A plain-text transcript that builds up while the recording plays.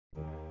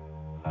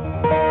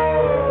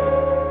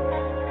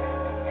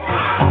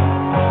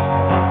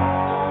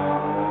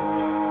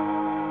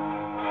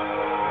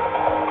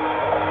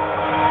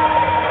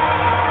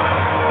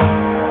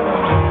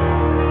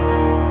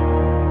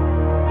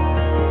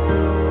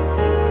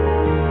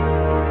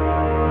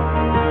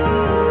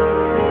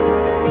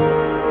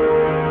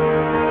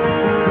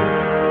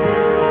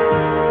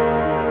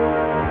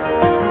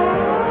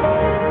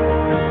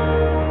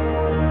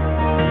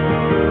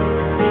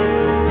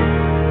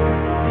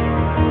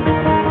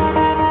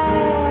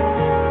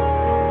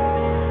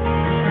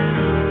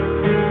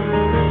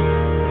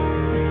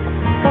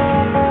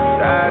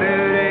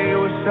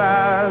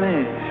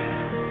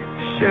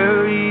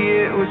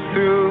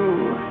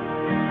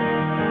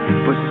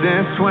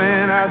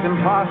has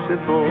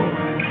impossible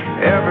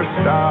ever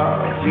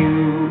stopped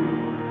you.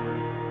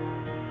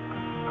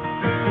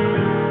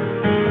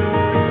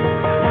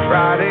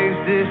 Friday's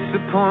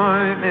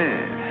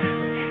disappointment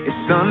is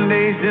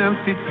Sunday's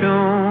empty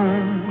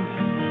tomb.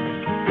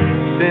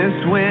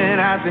 Since when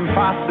has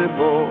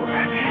impossible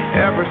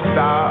ever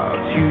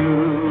stopped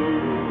you?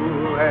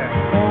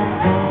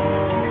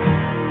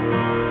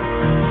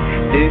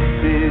 This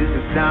is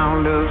the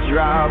sound of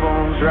dry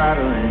bones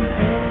rattling.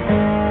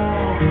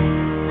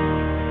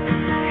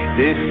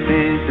 This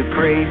is the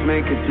praise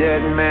make a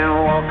dead man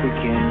walk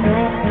again.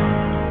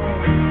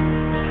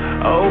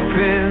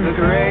 Open the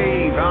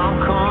grave,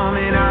 I'm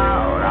coming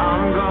out.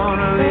 I'm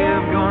gonna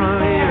live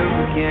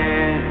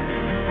again.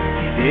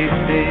 This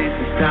is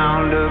the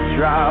sound of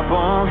dry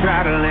bones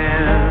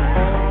rattling.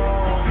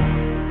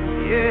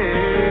 Yeah.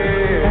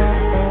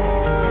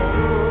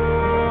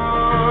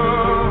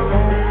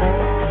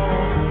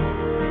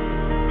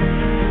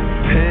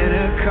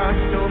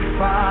 Pentecostal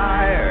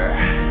fire,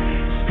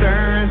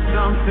 stirring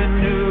something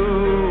new.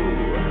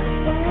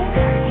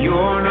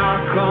 You're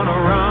not gonna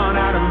run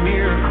out of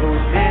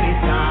miracles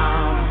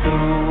anytime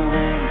soon.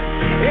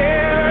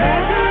 Yeah,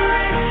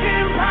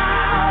 resurrection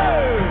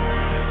power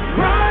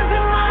runs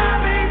in my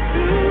veins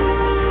too.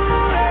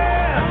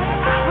 Yeah,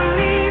 I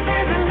believe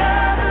there's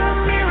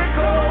another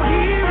miracle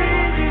here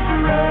in this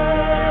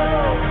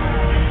room.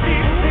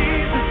 This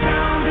is the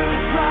sound of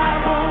dry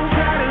bones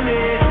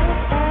rattling.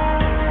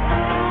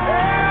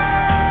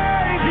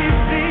 Hey, this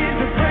is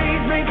the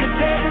praise make a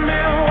dead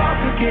man walk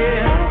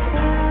again.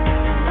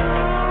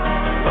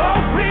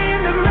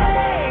 Open the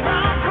grave,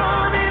 I'm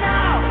coming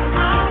out.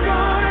 I'm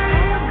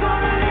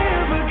gonna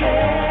live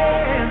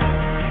again.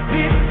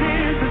 This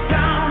is the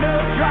sound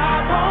of dry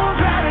bones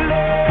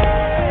rattling.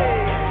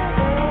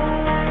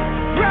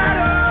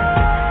 Rattle.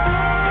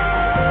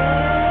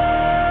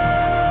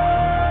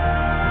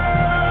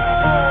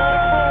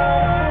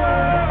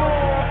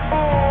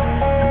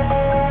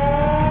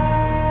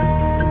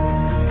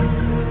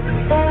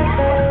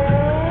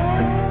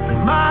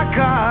 My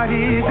God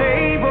is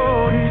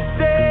able to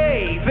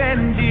save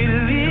and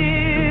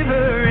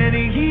deliver and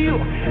heal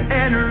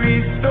and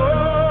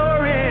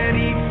restore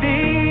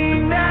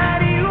anything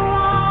that He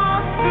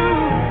wants to.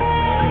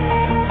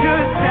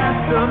 Just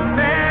ask the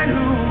man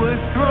who was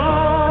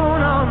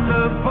thrown on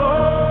the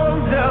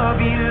bones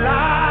of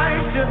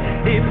Elijah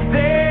if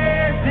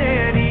there's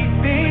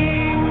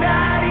anything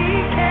that He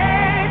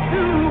can't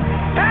do.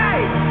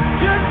 Hey,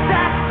 just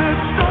ask the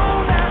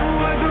stone that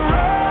was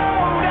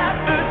rolled at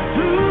the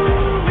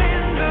tomb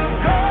in the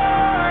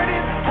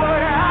garden. What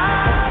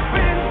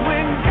happens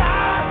when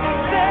God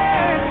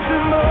says to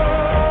move?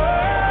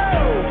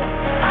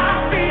 I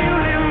feel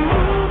Him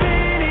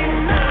moving it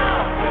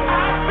now.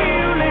 I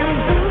feel Him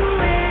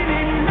doing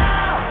it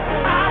now.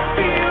 I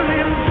feel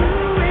Him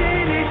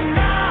doing it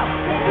now.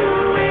 Do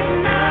it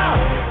now.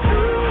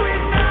 Do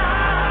it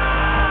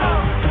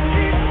now.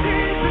 This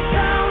is the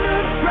sound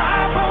of dry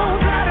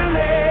bones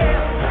rattling.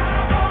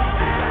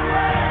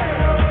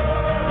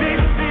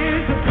 This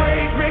is the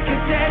praise make a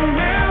dead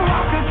man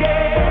walk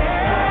again.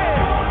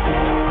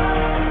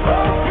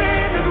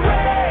 Open the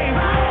grave,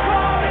 I'm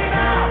calling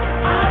out.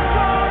 I'm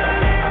gonna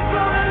live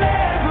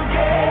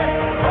again.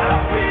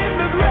 Open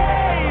the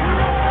grave,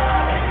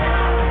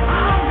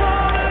 I'm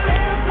gonna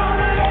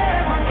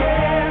live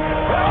again.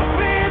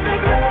 Open the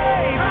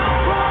grave, I'm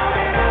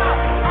calling out.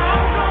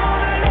 I'm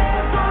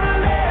gonna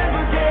live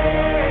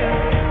again.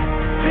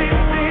 This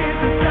is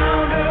the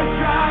sound of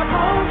dry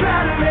bones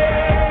rattling.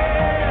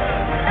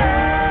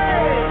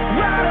 Hey,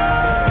 rattle.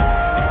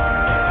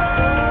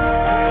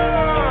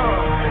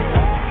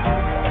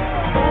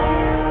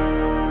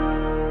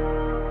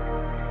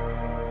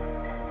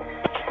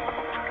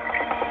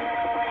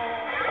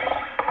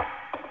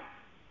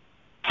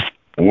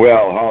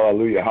 Well,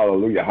 hallelujah,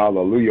 hallelujah,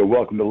 hallelujah.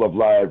 Welcome to Love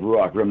Live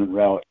Rock, Remnant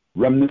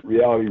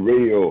Reality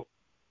Radio.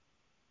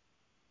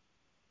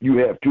 You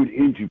have tuned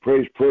into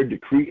Praise, Prayer,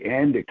 Decree,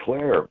 and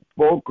Declare.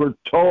 Boker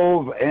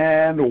Tov,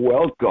 and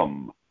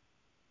welcome.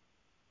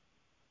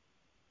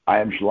 I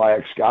am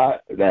Shliach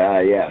Scott.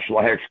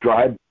 Shliach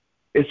Scribe.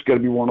 It's going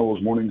to be one of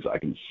those mornings I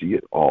can see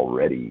it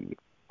already.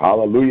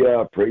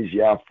 Hallelujah. Praise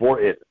Yah for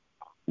it.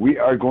 We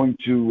are going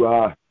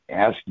to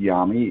ask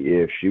Yami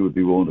if she would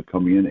be willing to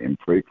come in and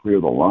pray clear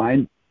the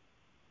line.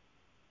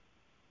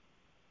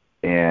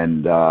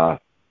 And,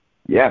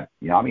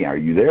 Yami, are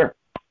you there?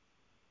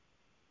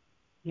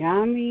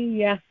 Yami,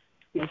 yes,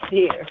 is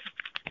here.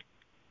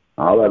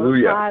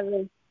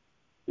 Hallelujah.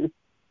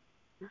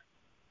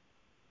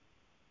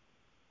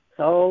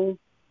 So,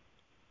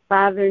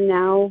 Father,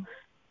 now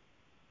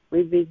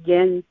we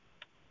begin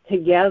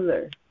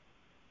together,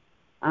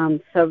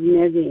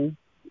 submitting,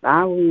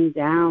 bowing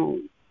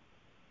down.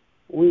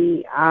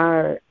 We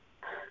are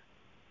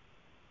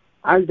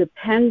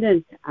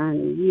dependent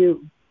on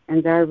you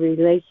and our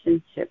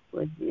relationship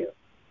with you.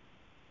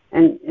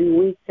 And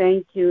we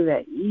thank you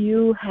that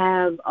you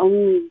have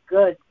only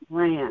good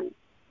plans.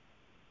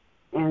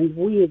 And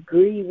we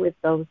agree with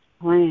those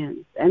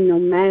plans. And no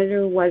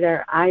matter what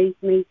our eyes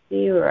may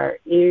see or our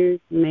ears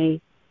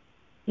may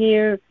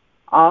here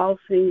all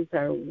things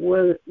are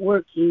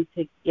working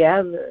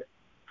together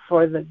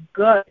for the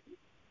good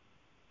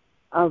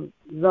of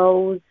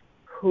those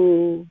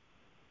who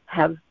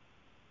have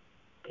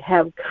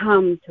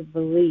come to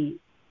believe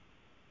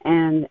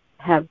and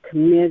have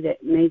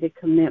made a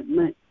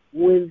commitment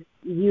with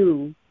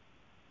you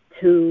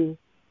to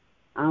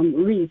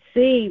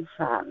receive,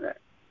 Father,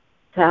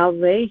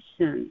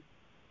 salvation,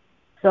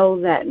 so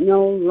that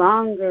no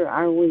longer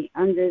are we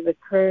under the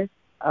curse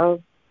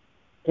of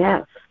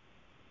death.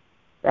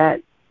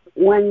 That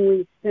when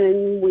we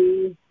sin,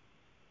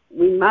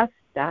 we must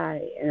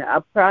die, and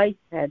a price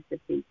had to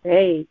be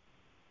paid,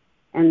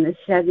 and the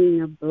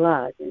shedding of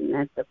blood, and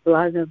that the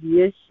blood of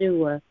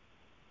Yeshua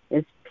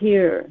is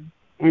pure,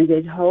 and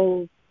it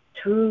holds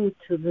true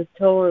to the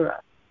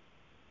Torah,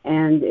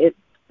 and it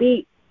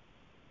speaks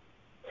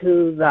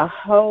to the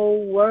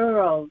whole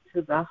world,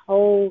 to the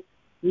whole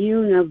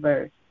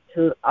universe,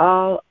 to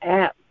all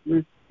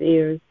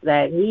atmospheres,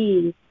 that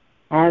he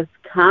has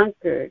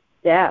conquered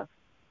death,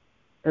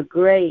 the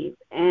grave,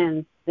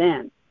 and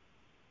sin,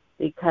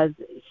 because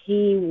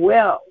he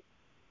will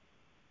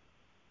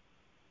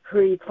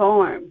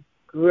perform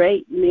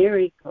great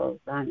miracles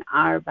on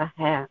our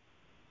behalf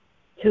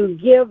to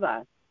give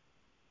us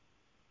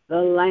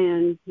the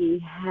land he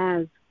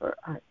has for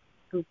us,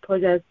 to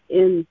put us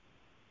in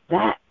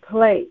that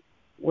place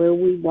where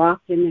we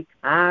walk in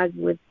God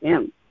with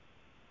him.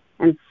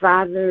 And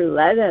Father,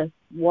 let us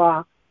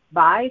walk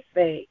by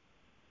faith,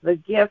 the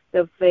gift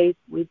of faith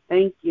we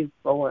thank you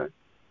for,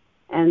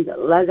 and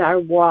let our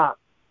walk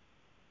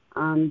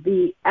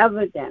be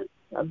evidence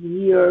of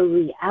your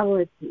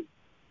reality.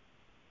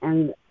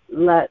 And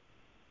let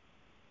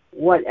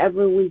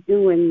whatever we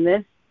do in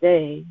this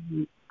day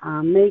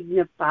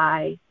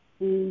magnify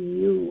who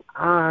you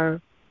are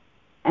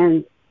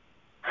and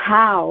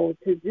how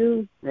to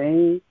do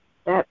things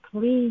that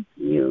please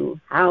you,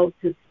 how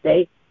to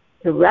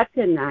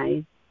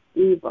recognize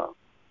evil.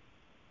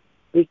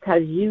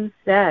 Because you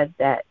said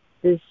that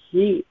the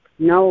sheep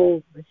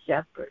know the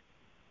shepherd,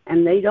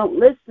 and they don't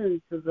listen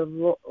to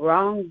the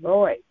wrong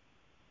voice.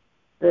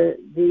 The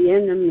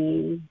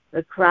enemy,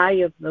 the cry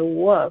of the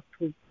wolf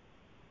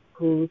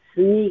who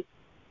sneaks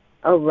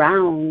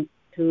around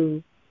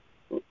to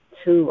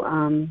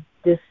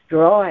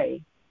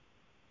destroy.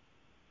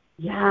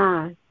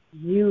 Yeah,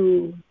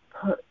 you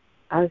put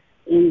us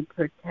in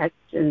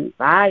protection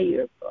by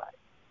your blood.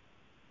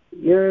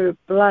 Your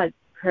blood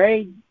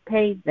paid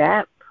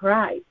that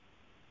price,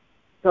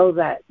 so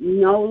that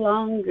no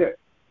longer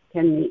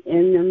can the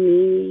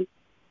enemy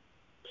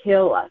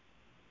kill us.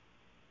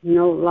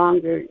 No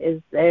longer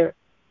is there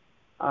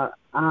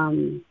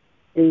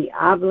the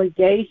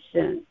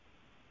obligation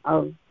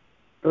of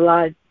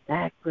blood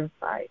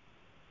sacrifice,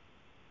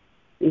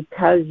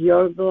 because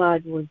your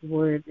blood was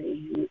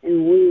worthy,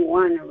 and we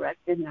want to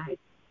recognize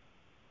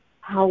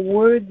how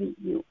worthy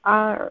you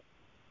are,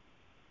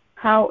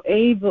 how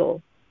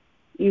able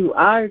you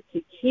are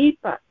to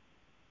keep us,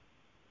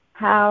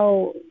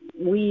 how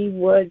we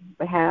would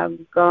have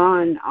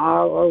gone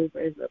all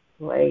over the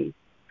place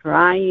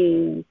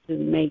trying to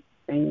make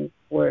things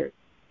work,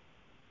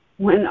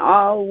 when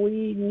all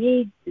we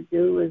need to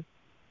do is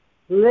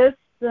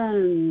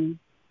listen,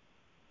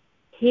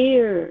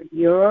 hear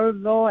your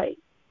voice,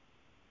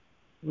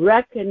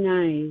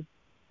 recognize,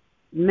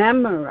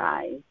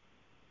 memorize,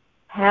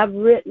 have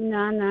written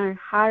on our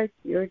hearts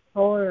your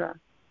Torah,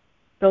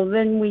 so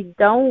then we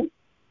don't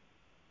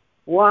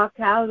walk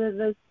out of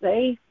the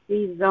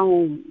safety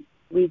zone.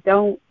 We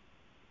don't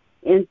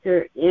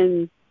enter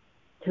into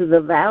the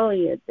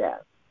valley of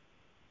death,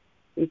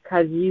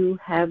 because you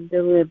have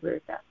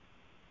delivered us.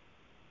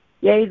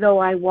 Yea, though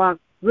I walk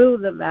through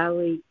the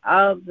valley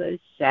of the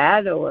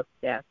shadow of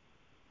death,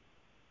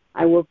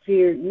 I will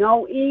fear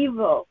no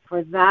evil,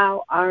 for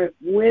thou art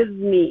with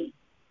me.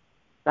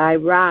 Thy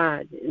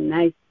rod and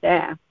thy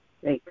staff,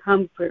 they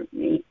comfort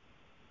me.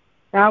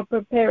 Thou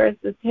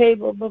preparest a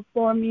table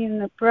before me in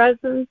the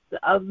presence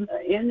of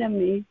the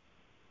enemy.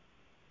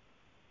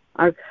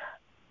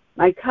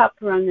 My cup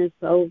runneth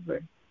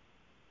over.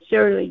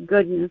 Surely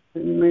goodness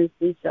and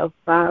mercy shall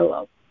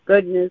follow.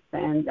 Goodness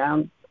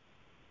and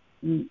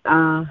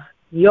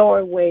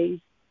your ways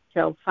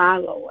shall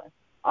follow us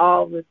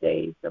all the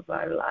days of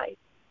our life.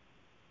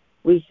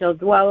 We shall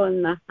dwell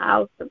in the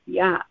house of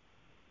Yah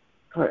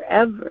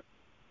forever.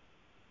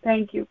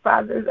 Thank you,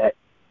 Father, that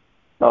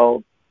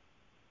both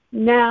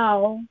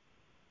now,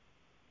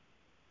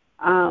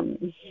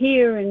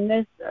 here in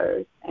this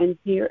earth and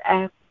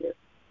hereafter,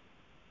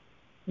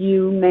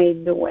 you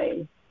made the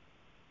way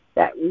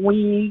that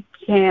we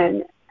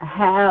can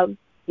have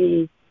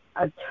the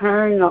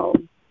eternal,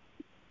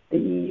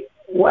 the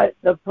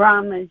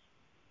promise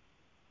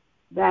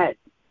that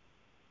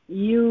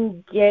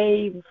you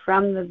gave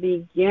from the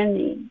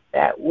beginning,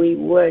 that we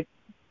would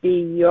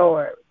be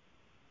yours.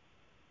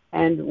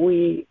 And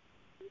we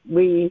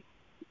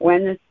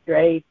went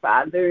astray,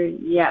 Father.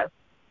 Yes,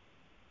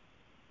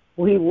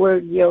 we were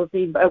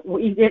guilty, but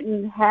we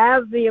didn't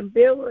have the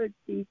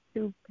ability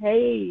to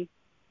pay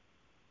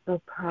the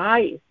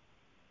price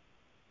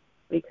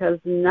because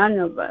none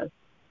of us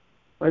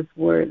was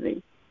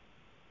worthy.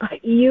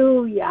 But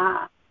you,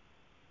 Yah,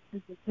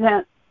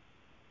 sent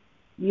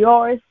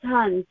your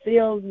Son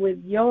filled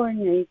with your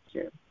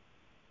nature,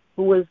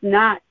 who was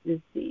not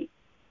deceived,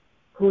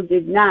 who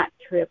did not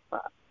trip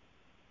up,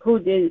 who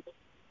did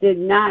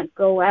not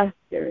go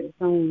after his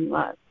own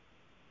lust,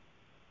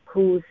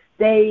 who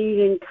stayed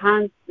in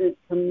constant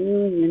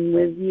communion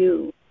with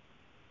you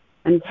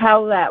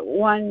until that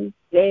one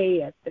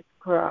day at the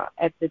cross,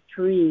 at the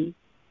tree,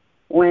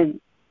 when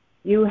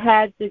you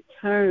had to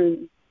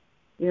turn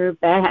your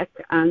back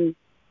on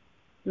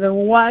the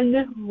one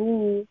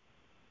who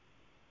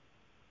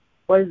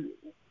was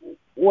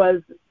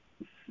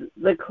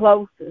the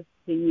closest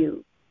to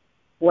you,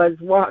 was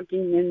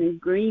walking in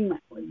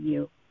agreement with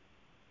you.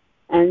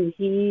 And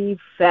he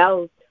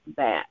felt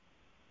that.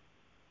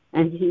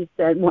 And he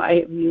said,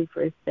 why have you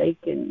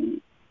forsaken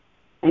me?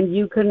 And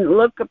you can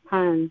look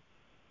upon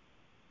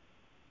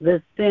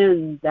the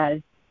sin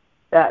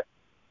that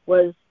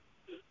was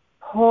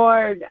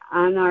poured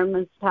on our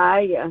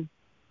Messiah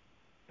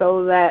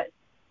so that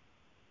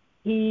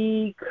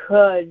he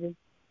could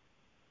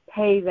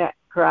pay that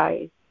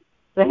price.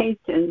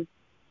 Satan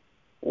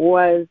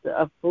was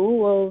a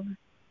fool,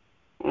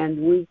 and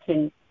we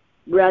can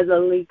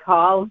readily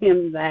call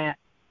him that,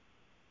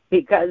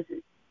 because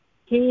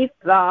he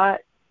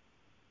thought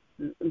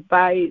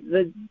by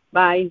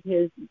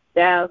his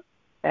death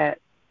that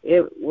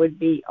it would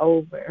be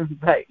over.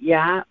 But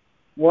yeah,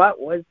 what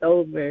was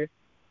over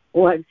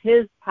was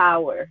his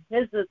power,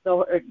 his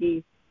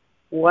authority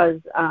was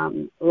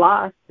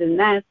lost, and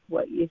that's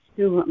what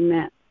Yeshua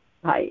meant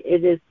by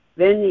it is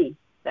finished,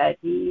 that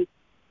he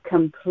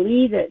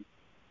completed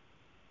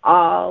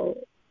all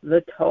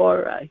the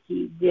Torah.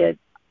 He did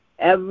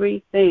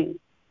everything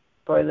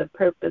for the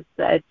purpose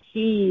that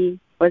he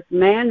was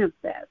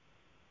manifest,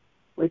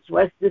 which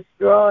was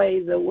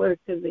destroy the work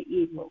of the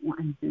evil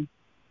one.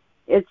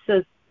 It's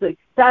a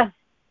success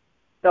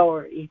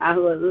story.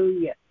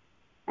 Hallelujah.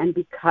 And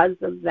because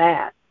of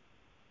that,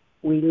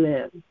 we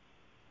live.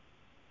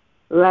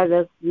 Let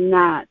us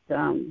not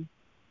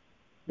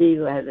be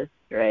led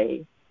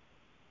astray.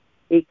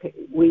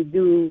 We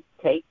do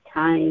take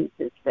time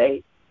to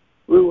say,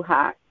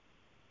 Ruach,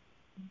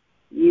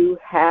 you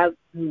have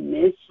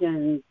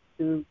permission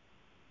to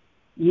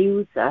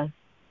use us,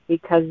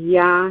 because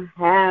Yah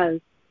has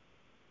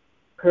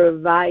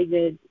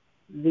provided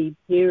the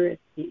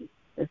purity,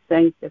 the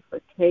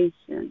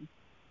sanctification,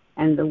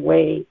 and the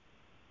way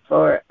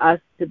for us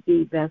to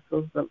be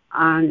vessels of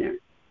honor,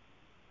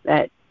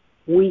 that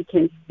we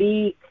can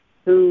speak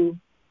to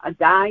a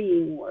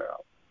dying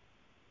world,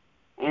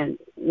 and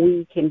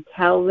we can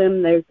tell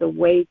them there's a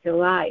way to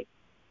life,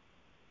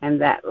 and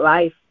that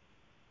life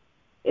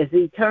is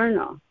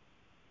eternal.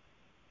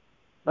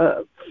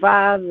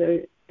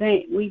 Father,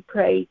 we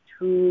pray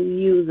to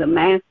you, the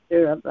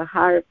master of the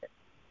harvest.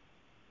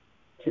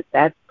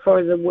 That's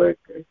for the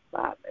workers,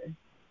 Father.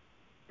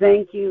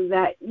 Thank you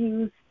that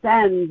you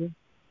send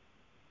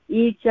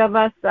each of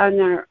us on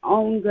our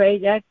own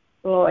great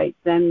exploits,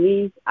 and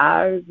these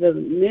are the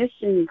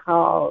mission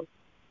calls.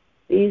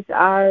 These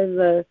are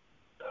the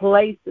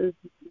places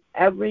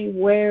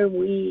everywhere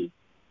we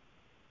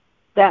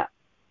step.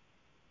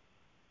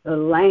 The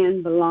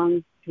land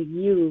belongs to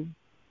you,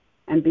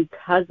 and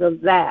because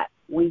of that,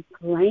 we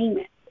claim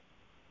it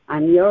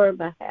on your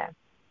behalf,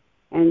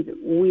 and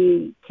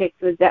we kick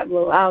the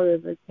devil out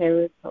of the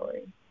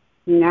territory.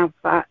 Now,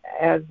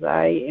 as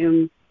I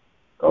am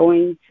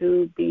going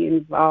to be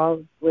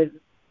involved with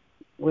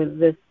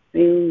this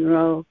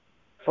funeral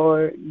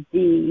for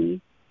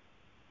Dee,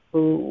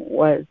 who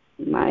was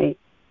my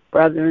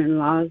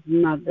brother-in-law's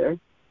mother,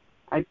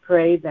 I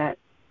pray that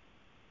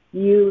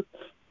you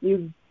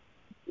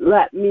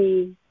let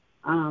me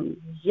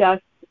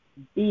just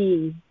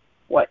be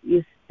what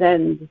you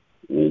send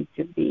me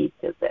to be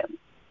to them.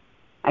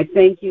 I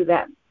thank you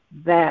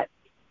that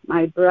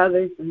my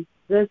brothers and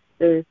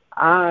sisters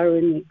are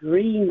in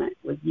agreement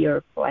with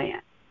your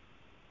plan,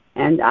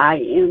 and I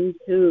am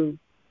too,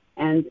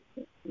 and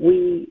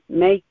we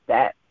make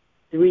that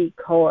 3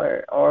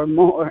 core or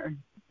more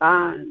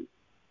bond,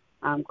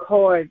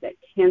 cord that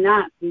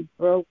cannot be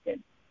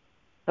broken,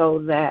 so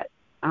that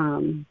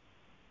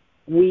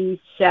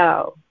we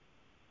shall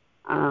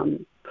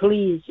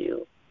please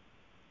you,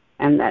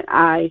 and that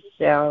I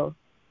shall,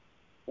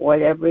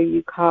 whatever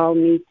you call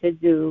me to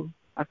do,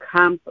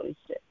 accomplish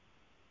it.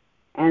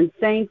 And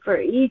same for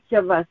each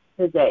of us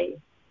today.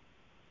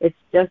 It's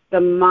just a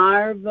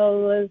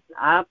marvelous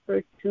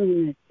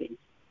opportunity,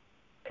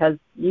 because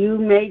you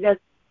made us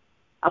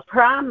a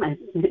promise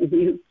and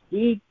you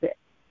keep it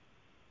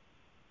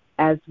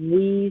as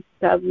we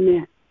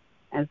submit,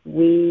 as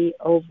we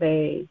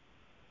obey,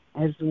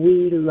 as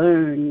we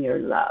learn your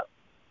love,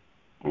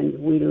 and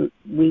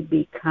we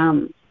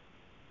become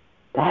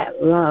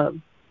that love,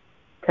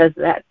 because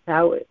that's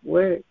how it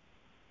works.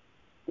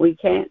 We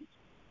can't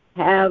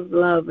have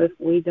love if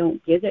we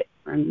don't get it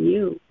from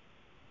you.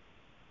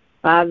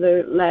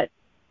 Father, let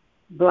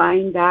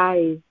blind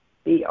eyes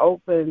be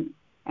open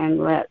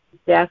and let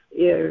deaf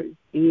ears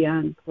be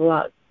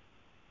unplugged,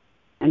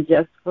 And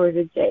just for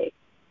today,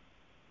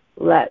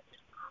 let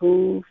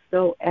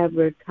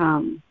whosoever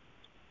come,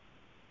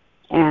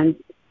 and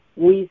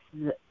we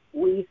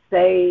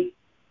say,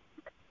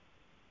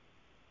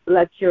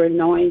 let your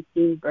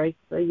anointing break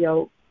the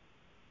yoke,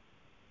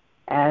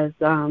 as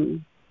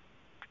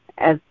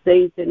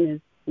Satan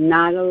is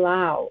not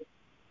allowed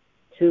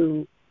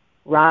to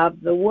rob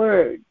the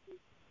word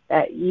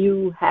that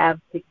you have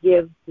to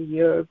give to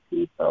your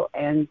people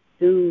and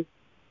to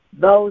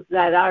those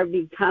that are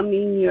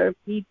becoming your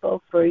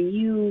people. For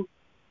you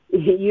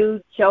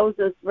chose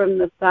us from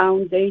the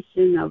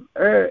foundation of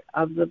earth,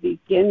 of the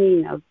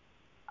beginning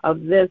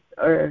of this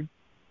earth,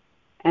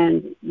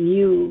 and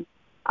you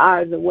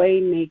are the way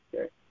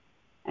maker,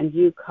 and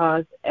you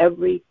cause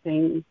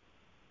everything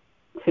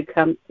to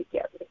come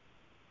together.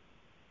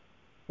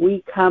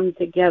 We come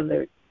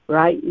together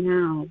right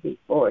now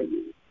before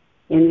you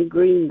in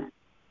agreement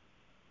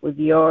with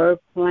your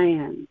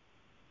plan.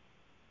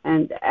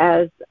 And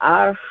as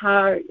our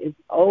heart is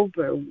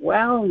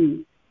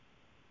overwhelmed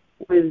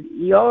with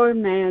your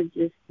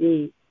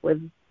majesty,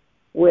 with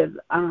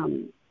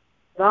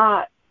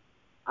thought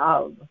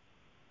of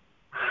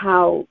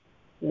how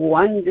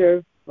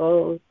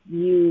wonderful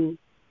you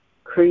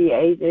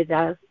created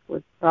us,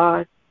 with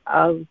thoughts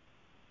of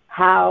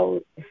how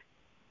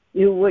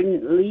you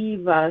wouldn't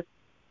leave us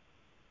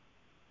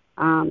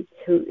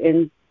to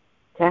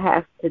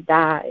have to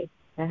die,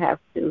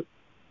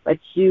 but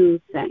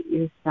you sent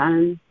your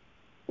Son,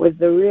 with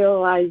the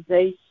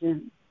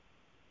realization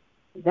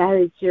that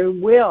it's your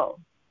will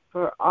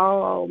for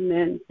all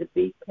men to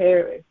be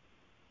perished,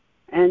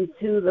 and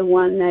to the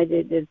one that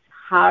it is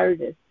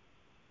hardest,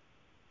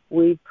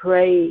 we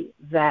pray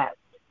that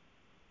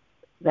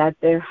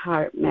their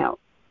heart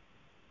melts,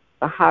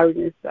 the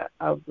hardness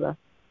of the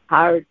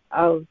heart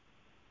of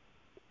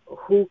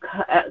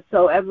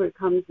whosoever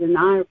comes in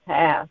our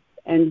path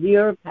and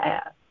your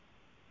path,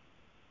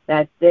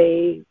 that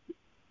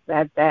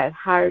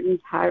hardened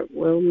heart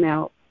will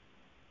melt,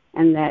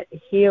 and that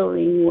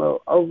healing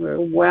will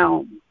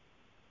overwhelm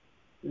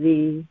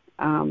the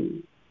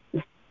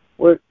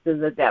works of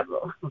the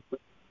devil.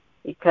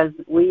 Because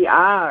we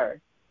are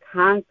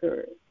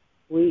conquerors.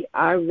 We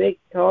are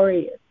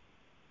victorious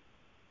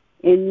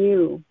in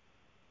you.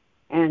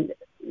 And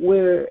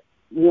we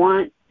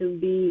want to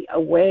be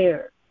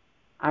aware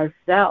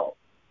ourselves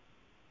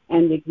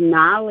and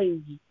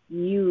acknowledge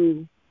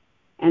you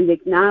and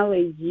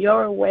acknowledge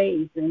your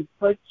ways and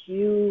put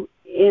you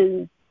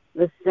in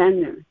the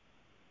center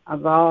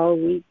of all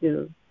we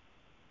do.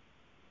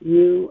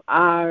 You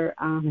are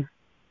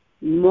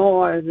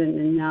more than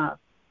enough.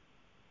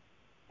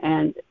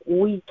 And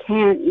we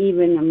can't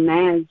even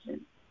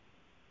imagine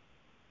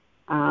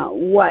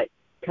what's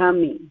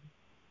coming,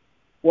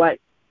 what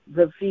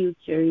the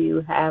future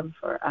you have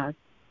for us.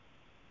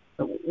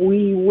 But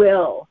we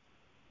will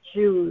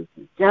choose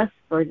just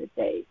for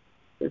today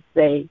to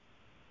say,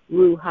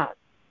 Ruach,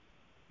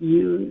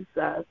 use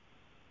us.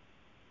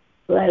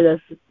 Let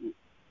us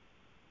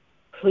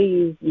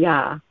please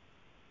Yah.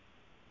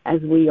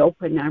 As we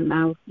open our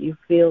mouth, you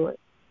feel it.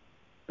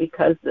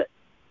 Because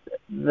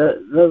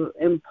the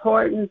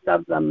importance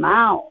of the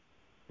mouth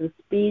to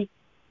speak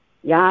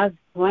Yah's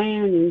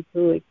plan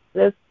into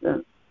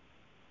existence,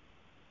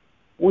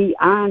 we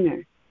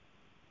honor.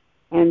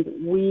 And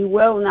we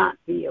will not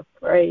be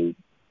afraid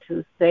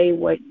to say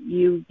what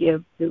you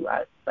give to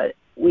us, but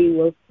we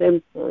will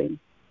simply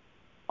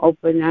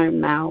open our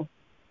mouth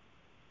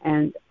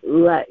and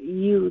let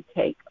you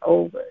take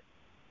over.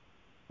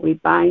 We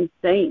bind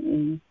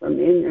Satan from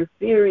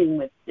interfering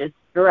with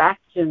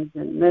distractions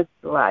in this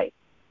life,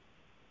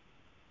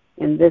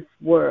 in this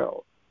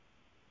world,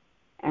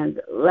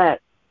 and let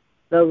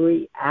the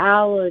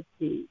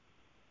reality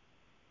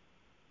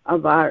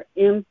of our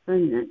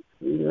infinite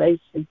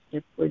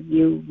relationship with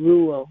you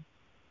rule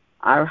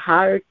our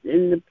hearts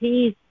in the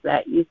peace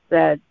that you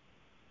said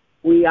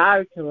we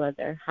are to let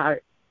our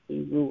hearts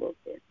be ruled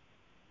in.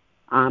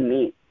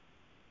 Amen.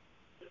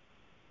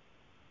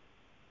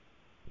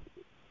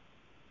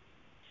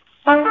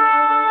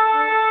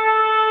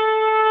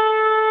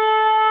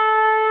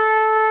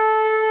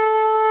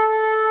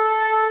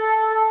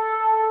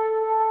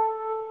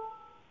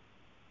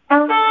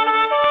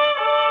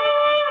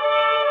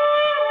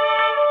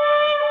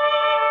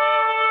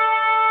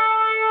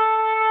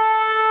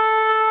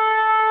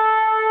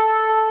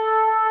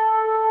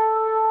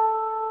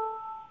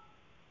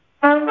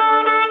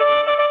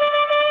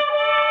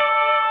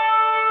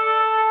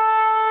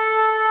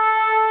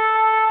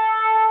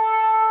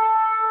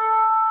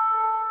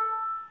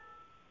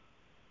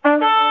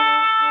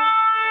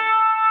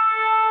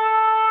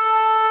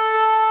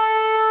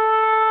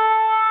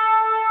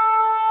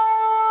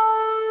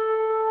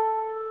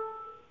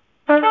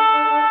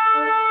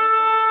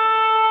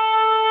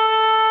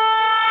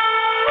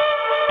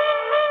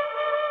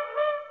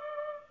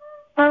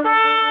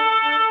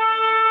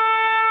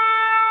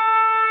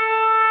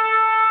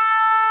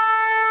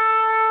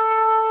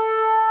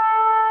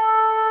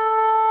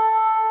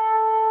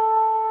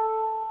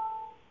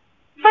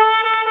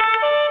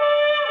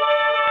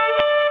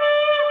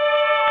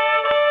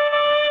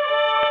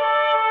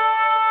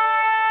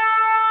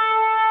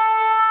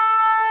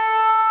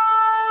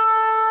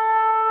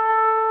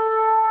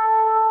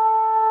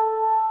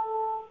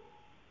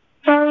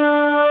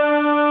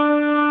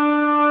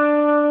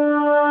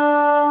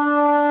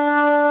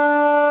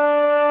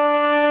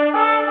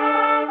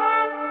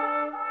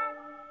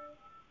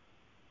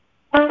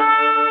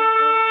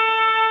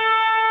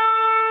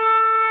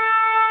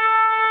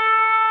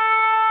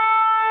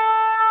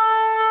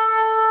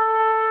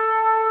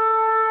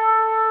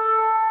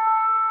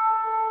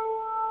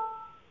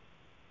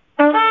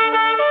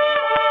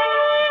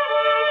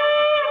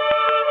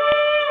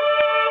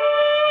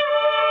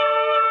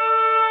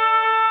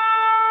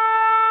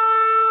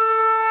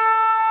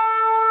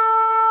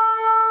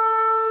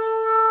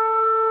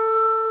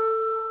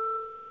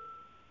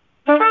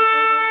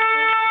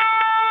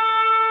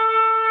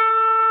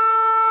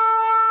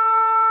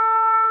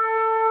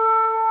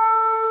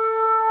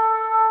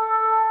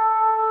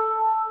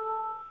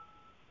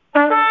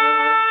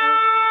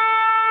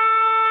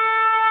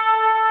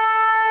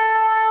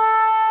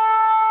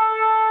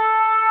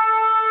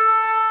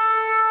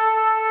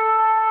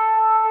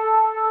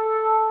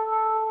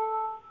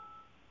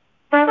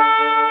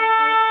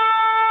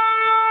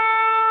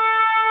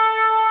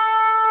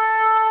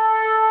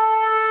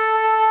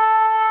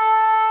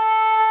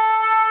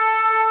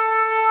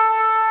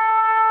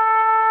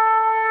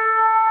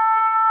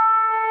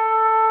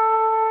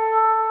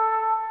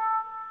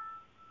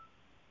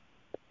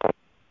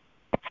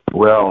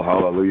 Well,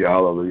 hallelujah,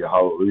 hallelujah,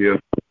 hallelujah.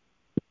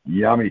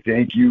 Yami,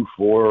 thank you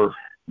for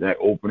that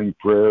opening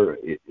prayer.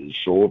 It is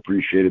so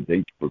appreciated.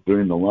 Thank you for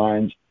clearing the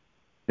lines.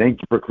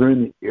 Thank you for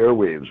clearing the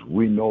airwaves.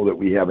 We know that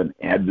we have an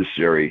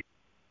adversary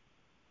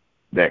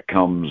that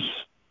comes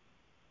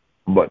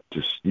but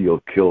to steal,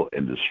 kill,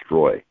 and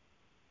destroy.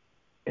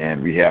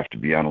 And we have to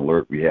be on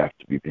alert. We have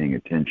to be paying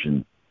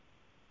attention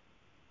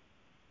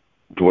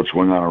to what's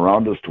going on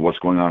around us, to what's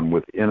going on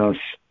within us,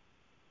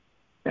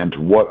 and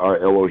to what our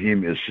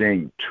Elohim is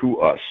saying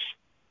to us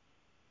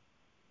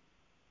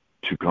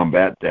to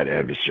combat that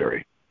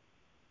adversary.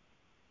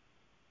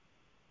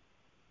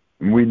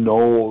 And we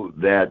know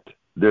that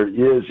there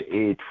is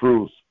a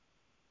truth,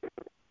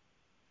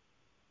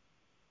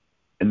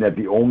 and that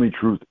the only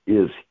truth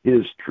is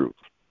His truth.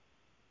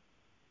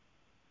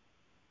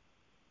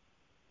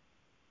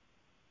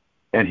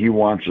 And He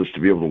wants us to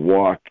be able to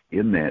walk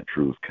in that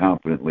truth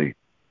confidently,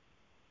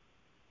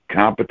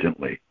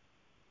 competently,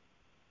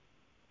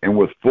 and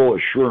with full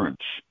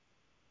assurance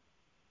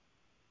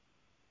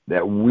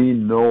that we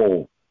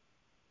know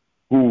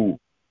who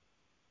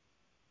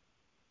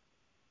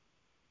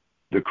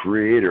the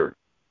creator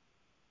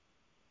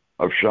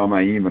of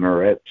Shamayim and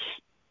Aretz,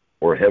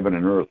 or heaven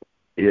and earth,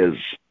 is.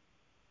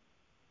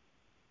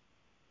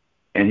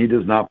 And He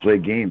does not play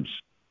games.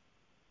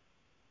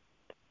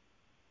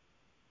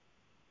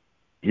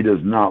 He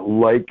does not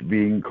like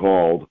being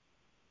called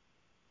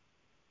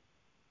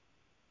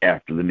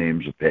after the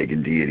names of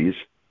pagan deities,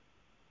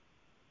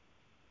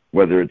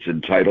 whether it's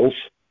in titles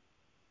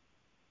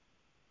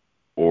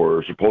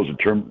or supposed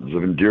terms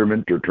of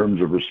endearment or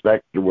terms of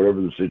respect or whatever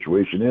the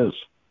situation is.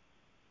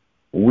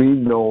 We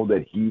know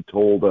that He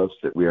told us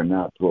that we are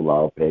not to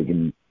allow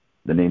the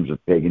names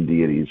of pagan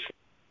deities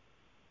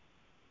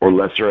or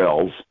lesser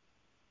elves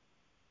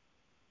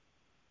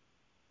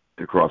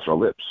to cross our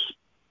lips.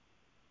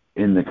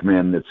 In the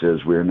command that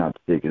says we are not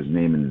to take His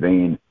name in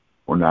vain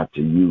or not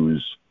to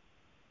use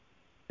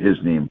His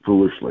name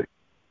foolishly.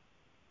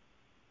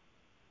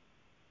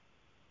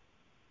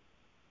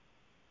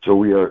 So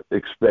we are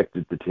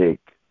expected to take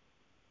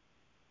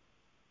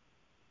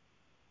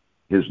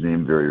His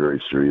name very,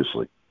 very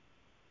seriously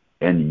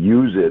and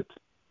use it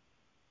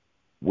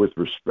with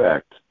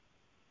respect,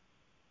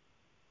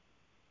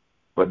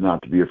 but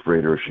not to be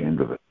afraid or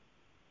ashamed of it.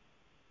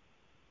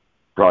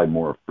 Probably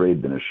more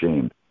afraid than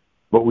ashamed,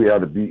 but we ought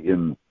to be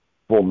in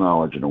full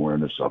knowledge and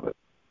awareness of it.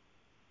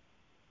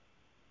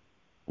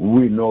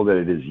 We know that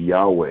it is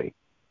Yahweh,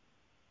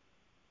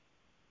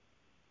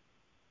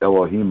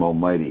 Elohim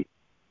Almighty,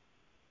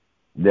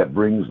 that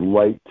brings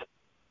light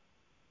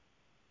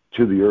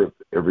to the earth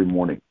every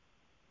morning.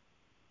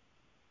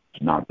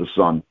 It's not the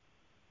sun.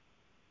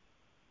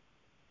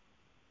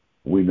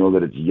 We know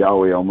that it's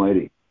Yahweh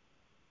Almighty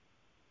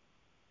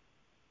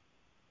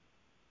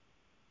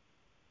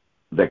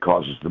that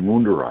causes the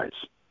moon to rise.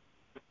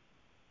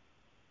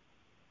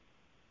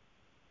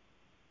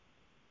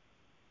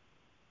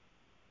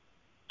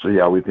 So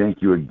yeah, we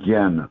thank you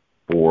again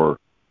for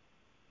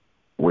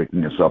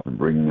waking us up and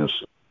bringing us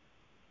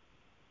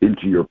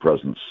into your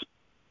presence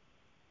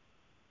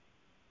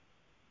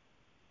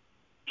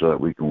so that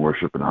we can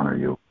worship and honor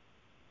you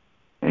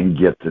and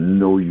get to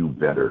know you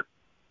better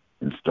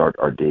and start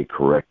our day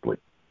correctly.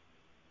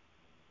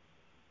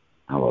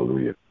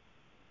 Hallelujah.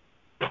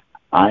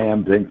 I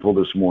am thankful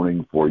this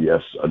morning for,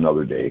 yes,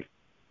 another day.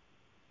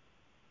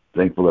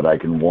 Thankful that I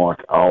can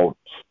walk out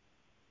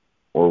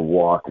or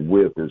walk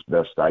with as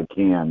best I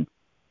can,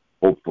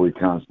 hopefully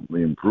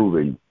constantly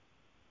improving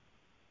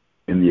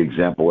in the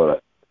example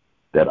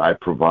that I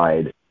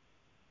provide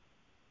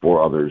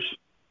for others.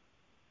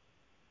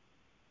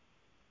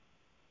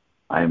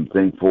 I am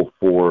thankful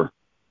for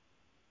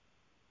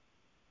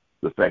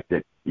the fact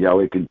that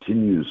Yahweh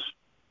continues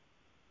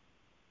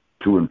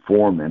to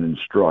inform and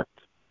instruct.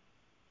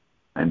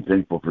 I'm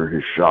thankful for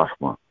His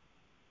Shachma.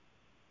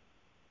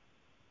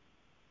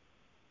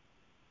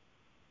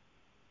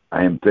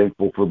 I am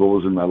thankful for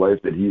those in my life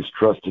that He's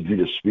trusted me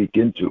to speak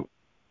into.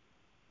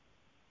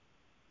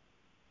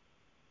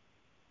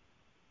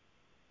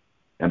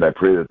 And I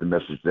pray that the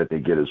message that they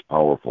get is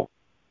powerful.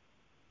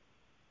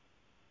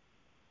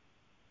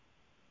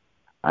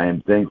 I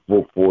am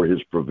thankful for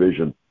His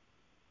provision.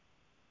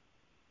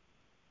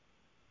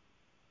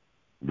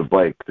 The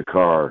bike, the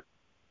car,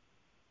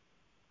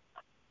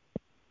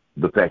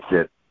 the fact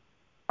that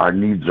our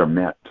needs are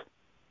met,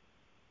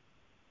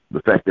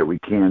 the fact that we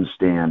can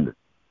stand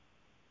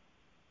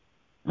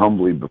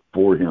humbly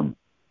before Him,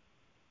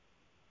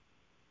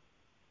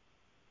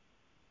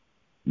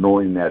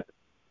 knowing that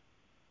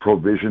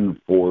provision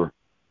for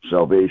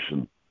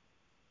salvation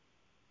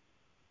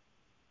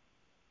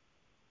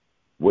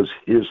was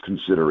His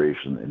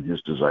consideration and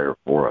His desire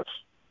for us.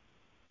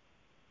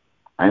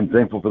 I am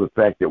thankful for the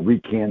fact that we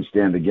can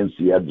stand against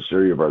the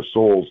adversary of our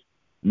souls,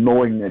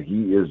 knowing that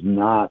he is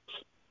not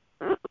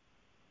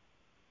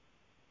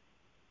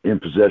in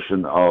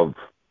possession of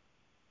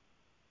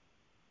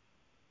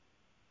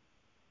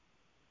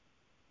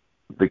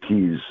the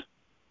keys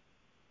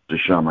to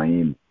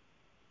Shamayim.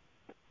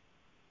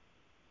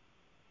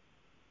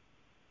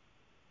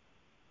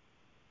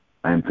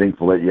 I am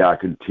thankful that Yah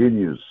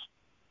continues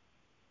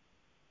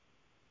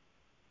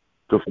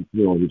to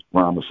fulfill his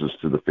promises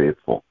to the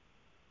faithful.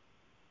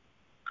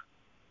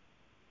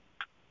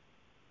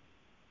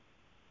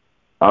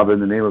 Abba, in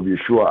the name of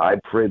Yeshua, I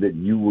pray that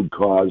you would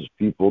cause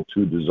people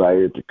to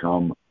desire to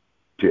come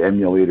to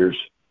emulators,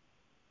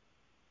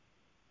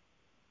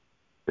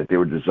 that they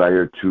would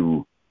desire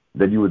to,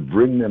 that you would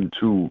bring them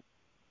to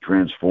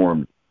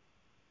Transformed,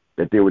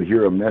 that they would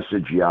hear a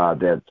message, Yah,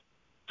 that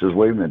says,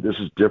 wait a minute, this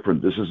is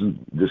different. This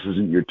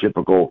isn't your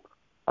typical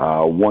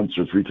once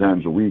or 3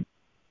 times a week,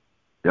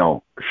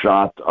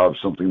 shot of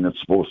something that's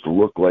supposed to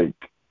look like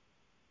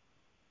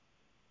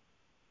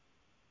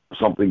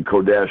something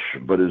Kodesh,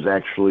 but is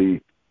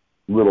actually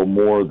little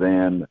more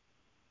than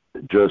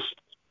just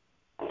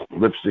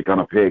lipstick on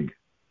a pig.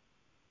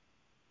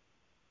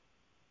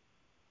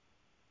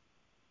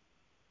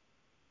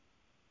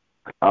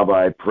 Abba,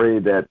 I pray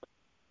that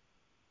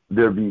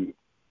there be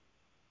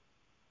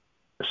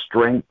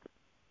strength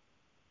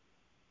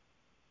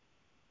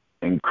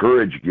and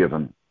courage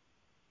given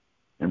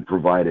and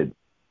provided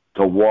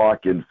to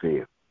walk in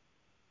faith,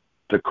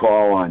 to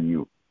call on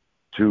you,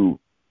 to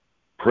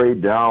pray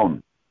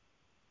down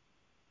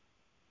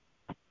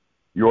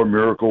your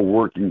miracle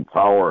working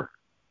power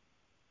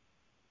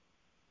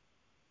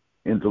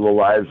into the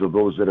lives of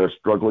those that are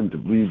struggling to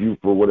believe you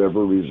for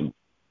whatever reason.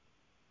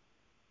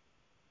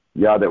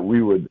 Yeah, that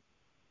we would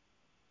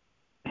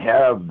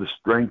have the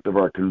strength of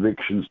our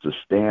convictions to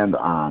stand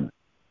on,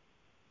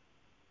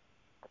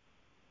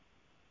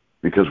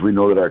 because we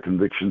know that our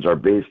convictions are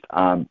based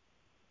on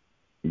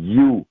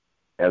you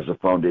as a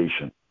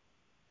foundation,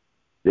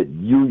 that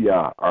you,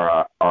 Yah,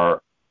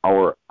 are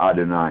our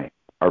Adonai,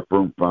 our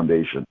firm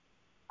foundation,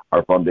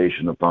 our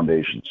foundation of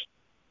foundations.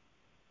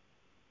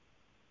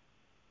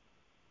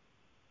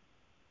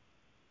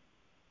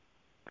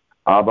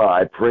 Abba,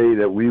 I pray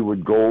that we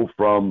would go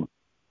from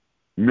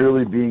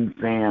merely being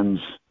fans,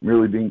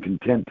 merely being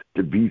content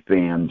to be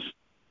fans,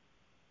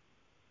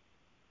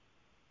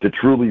 to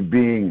truly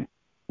being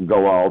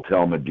Galal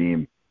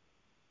Talmudim.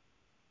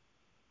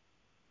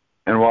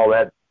 And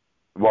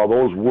while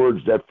those words,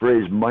 that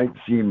phrase might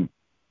seem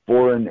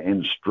foreign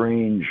and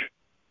strange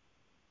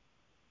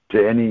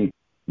to any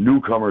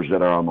newcomers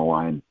that are on the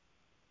line,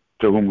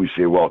 to whom we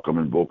say welcome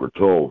in Boker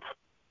Tov,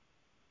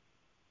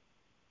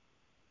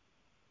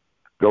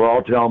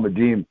 Galal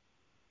Talmudim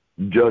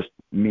just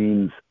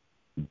means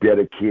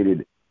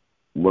dedicated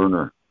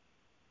learner.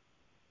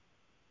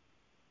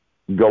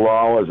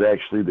 Galal is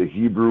actually the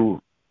Hebrew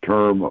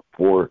term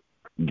for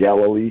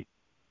Galilee,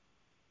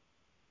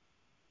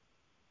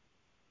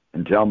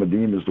 and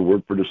Talmudim is the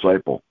word for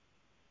disciple.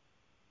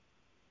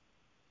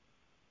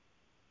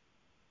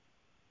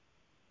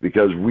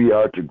 Because we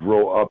are to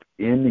grow up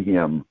in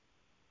him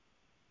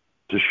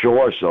to show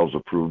ourselves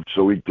approved,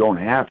 so we don't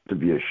have to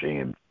be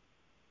ashamed.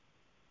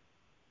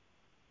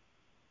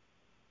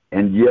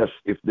 And yes,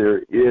 if there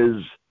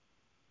is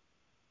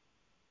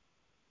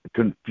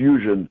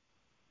confusion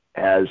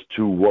as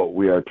to what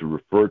we are to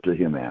refer to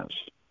him as,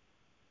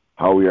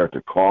 how we are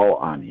to call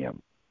on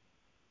him,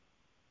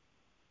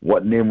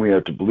 what name we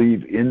are to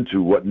believe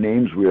into, what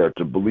names we are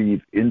to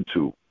believe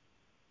into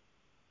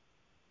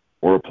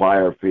or apply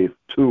our faith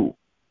to,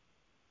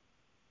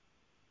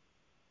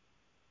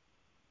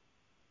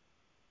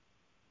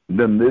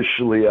 then this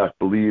Shaliach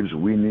believes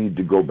we need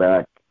to go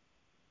back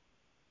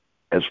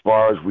as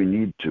far as we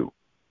need to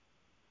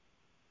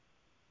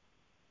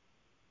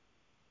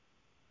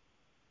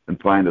and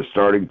find a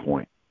starting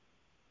point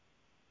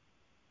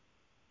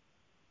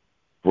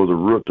for the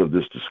root of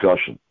this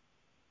discussion.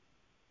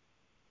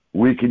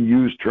 We can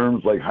use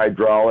terms like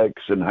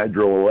hydraulics and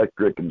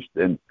hydroelectric,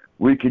 and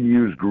we can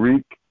use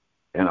Greek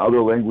and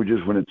other languages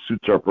when it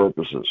suits our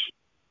purposes.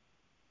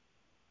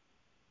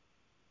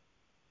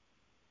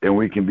 And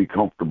we can be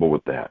comfortable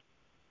with that.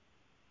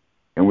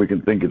 And we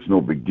can think it's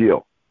no big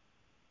deal.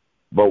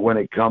 But when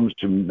it comes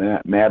to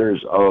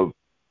matters of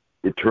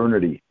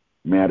eternity,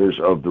 matters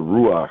of the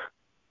Ruach,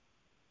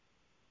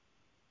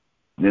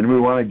 then we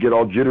want to get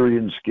all jittery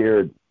and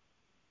scared.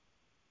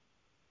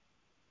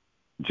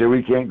 Say,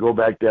 we can't go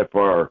back that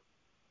far.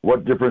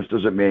 What difference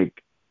does it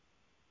make?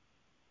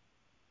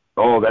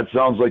 Oh, that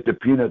sounds like the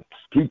Peanuts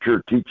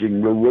teacher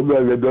teaching.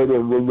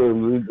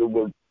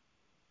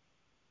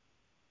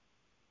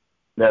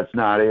 That's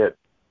not it.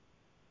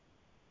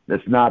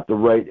 That's not the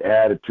right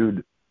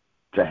attitude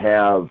to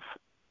have.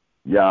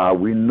 Yeah,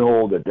 we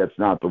know that that's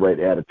not the right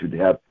attitude to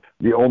have.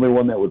 The only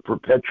one that would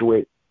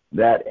perpetuate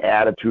that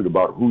attitude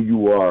about who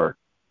you are,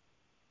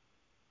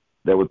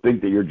 that would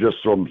think that you're just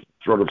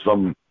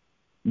some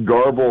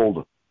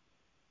garbled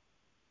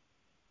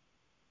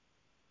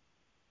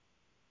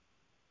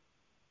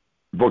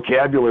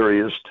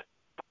vocabularyist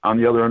on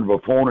the other end of a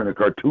phone in a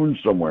cartoon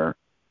somewhere,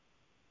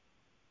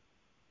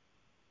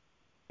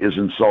 is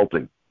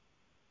insulting.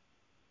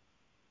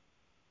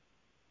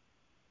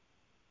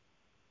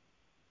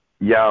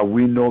 Yeah,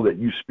 we know that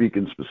you speak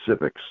in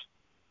specifics.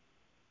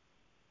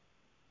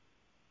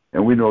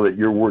 And we know that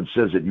your word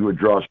says that you would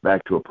draw us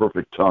back to a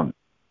perfect tongue.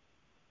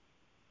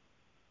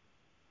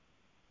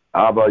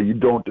 Abba, you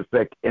don't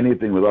affect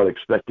anything without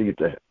expecting it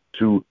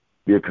to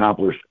be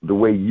accomplished the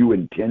way you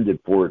intended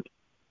for it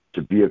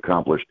to be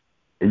accomplished.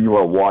 And you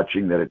are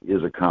watching that it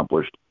is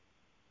accomplished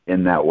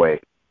in that way.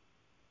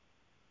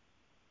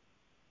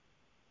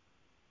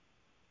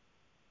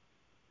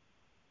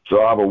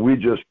 So, Abba, we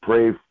just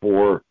pray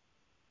for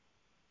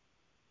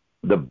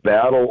the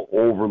battle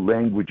over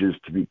languages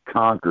to be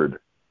conquered,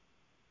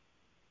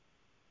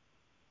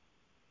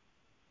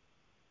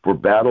 for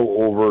battle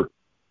over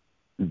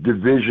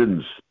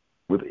divisions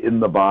within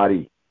the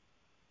body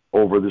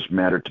over this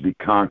matter to be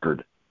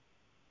conquered.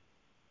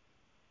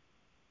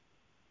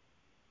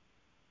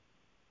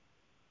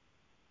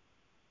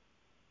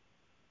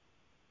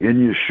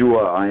 In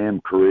Yeshua, I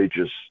am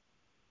courageous.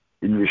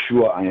 In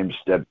Yeshua, I am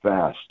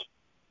steadfast.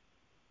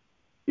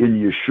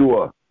 In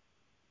Yeshua,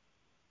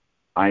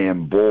 I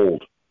am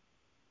bold.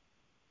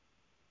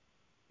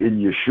 In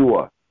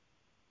Yeshua,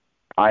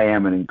 I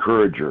am an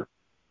encourager.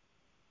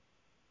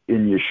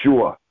 In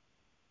Yeshua,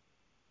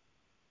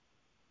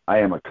 I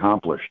am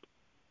accomplished.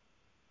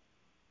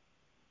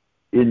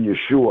 In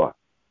Yeshua,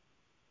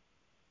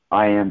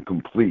 I am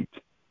complete.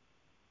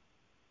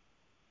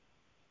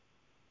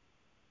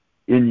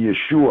 In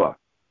Yeshua,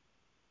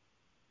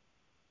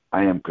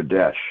 I am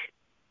Kadesh.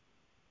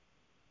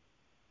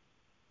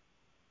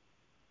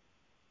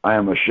 I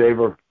am a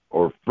shaver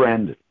or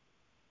friend,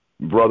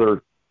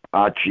 brother,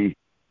 Achi,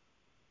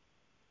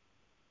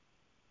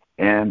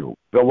 and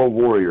fellow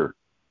warrior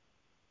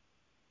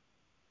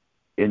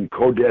in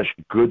Kodesh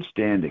good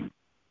standing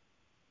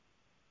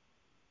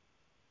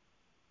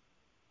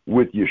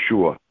with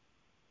Yeshua.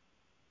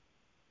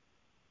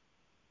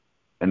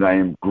 And I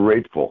am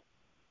grateful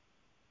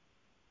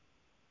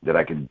that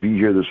I can be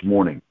here this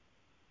morning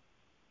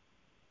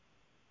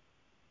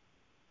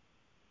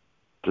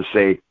to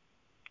say,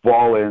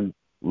 fall in,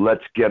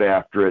 let's get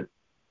after it.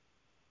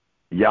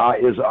 Yah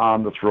is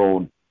on the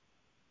throne.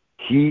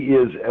 He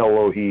is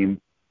Elohim.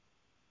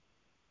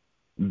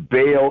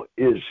 Baal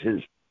is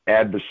his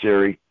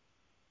adversary.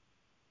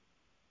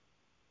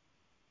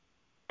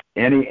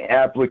 Any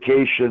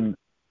application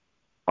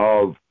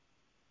of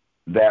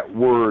that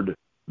word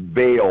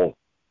Baal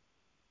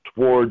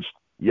towards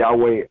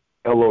Yahweh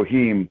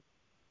Elohim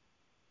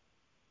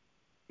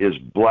is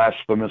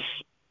blasphemous.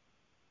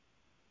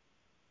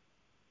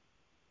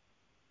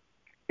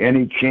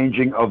 Any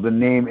changing of the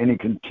name, any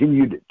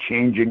continued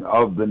changing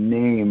of the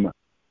name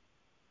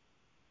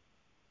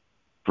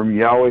from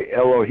Yahweh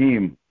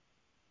Elohim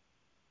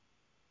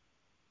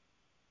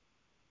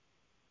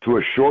to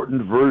a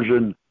shortened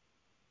version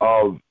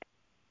of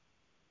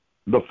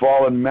the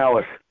fallen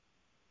Malach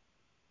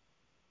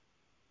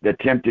that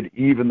tempted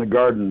Eve in the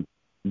garden,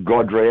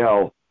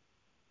 Godrael,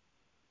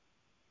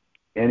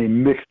 any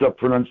mixed up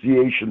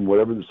pronunciation,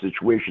 whatever the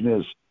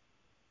situation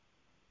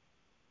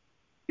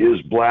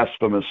is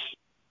blasphemous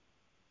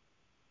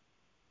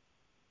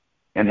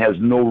and has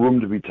no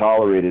room to be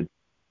tolerated.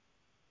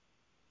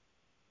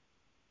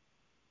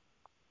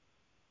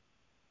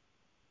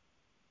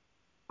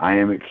 I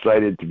am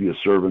excited to be a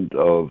servant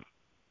of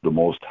the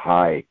Most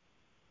High,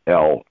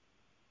 El.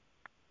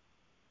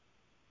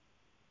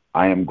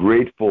 I am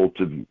grateful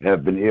to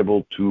have been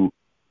able to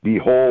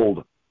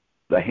behold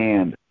the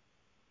hand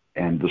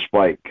and the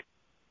spike.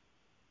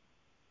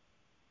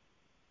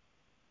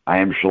 I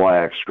am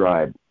Shaliach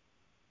Scribe,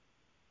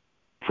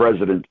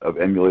 president of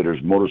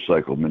Emulators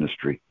Motorcycle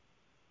Ministry.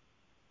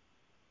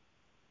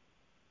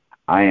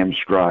 I am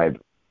Scribe,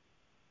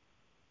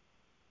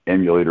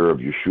 emulator of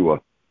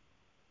Yeshua.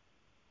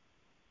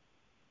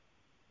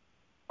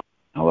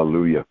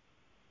 Hallelujah.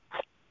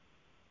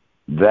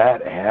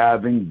 That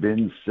having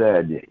been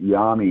said,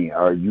 Yami,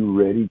 are you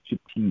ready to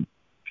teach?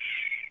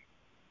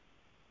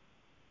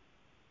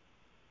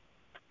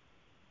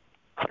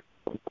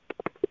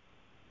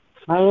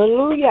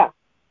 Hallelujah.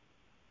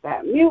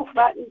 That mute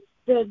button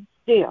stood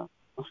still.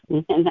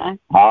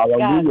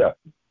 Hallelujah.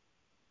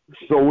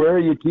 So where are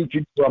you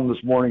teaching from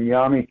this morning,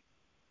 Yami?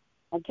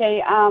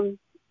 Okay,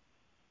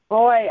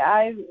 boy,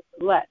 I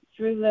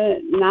through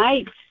the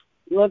night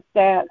looked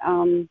at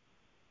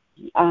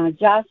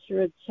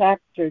Joshua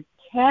chapter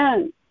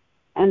 10,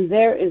 and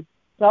there is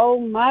so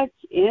much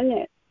in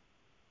it.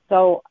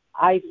 So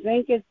I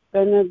think it's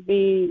going to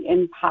be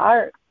in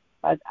part,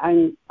 but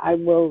I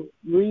will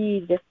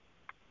read.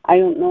 I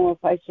don't know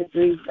if I should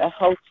read the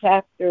whole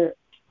chapter.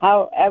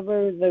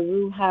 However, the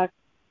Ruach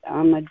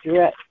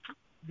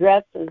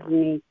addresses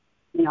me,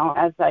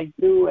 as I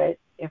do it,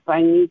 if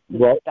I need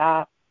to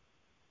stop.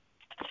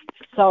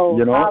 So,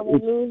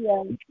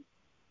 hallelujah.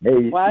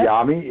 Hey, what?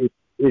 Yami,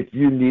 if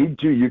you need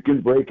to, you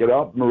can break it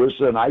up.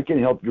 Marissa and I can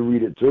help you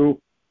read it too.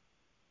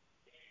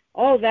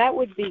 Oh, that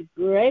would be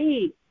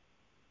great.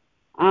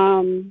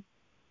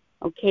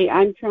 Okay,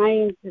 I'm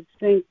trying to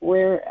think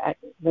where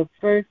the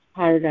first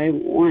part I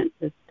want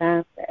to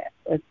stop at.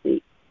 Let's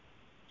see.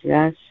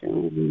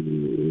 Joshua.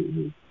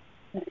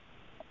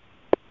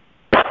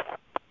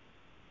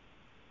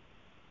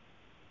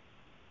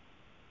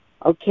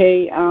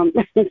 Okay,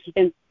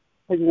 can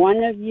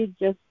one of you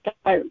just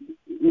start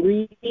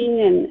reading,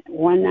 and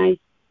when I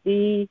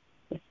see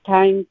it's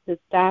time to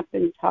stop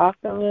and talk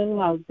a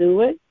little, I'll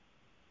do it.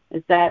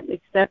 Is that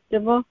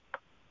acceptable?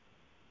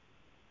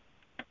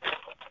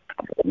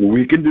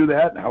 We can do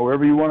that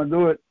however you want to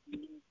do it.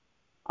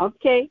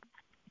 Okay.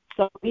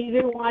 So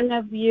either one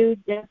of you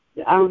just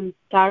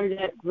start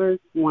at verse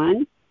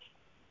 1.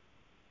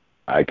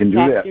 I can do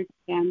Chapter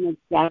 10 of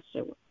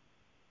Joshua.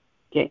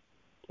 Okay.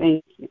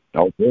 Thank you.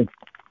 Okay.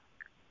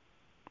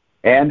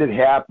 And it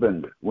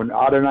happened when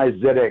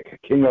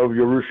Adonizedek, king of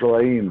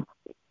Jerusalem,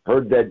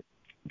 heard that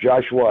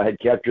Joshua had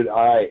captured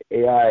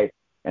Ai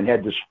and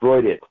had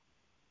destroyed it,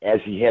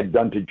 as he had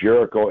done to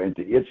Jericho and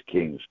to its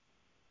kings.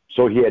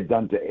 So he had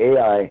done to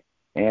Ai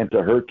and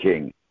to her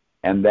king,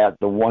 and that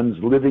the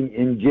ones living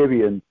in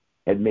Gibeon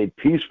had made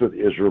peace with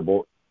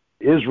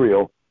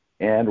Israel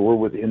and were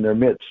within their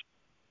midst.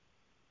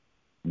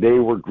 They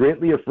were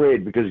greatly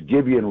afraid because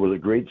Gibeon was a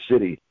great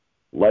city,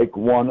 like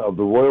one of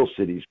the royal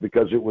cities,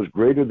 because it was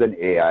greater than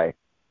Ai,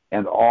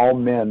 and all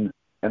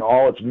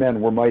its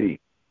men were mighty.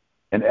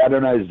 And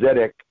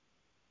Adonizedek,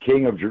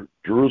 king of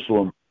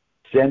Jerusalem,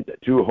 sent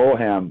to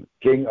Hoham,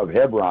 king of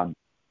Hebron,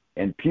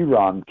 and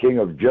Piram, king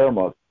of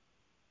Jarmuth,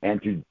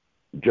 and to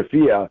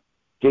Japhia,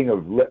 king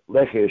of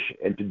Lachish,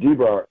 and to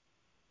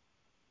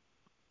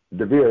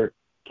Debir,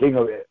 king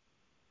of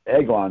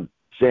Eglon,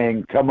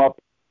 saying, Come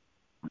up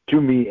to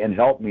me and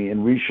help me,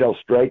 and we shall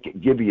strike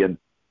Gibeon,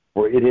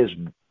 for it has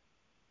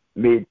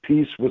made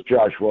peace with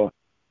Joshua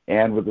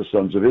and with the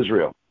sons of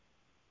Israel.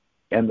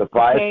 And the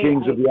five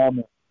kings of the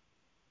army.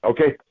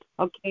 Okay.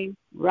 Okay,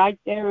 right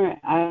there.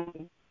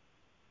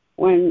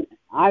 When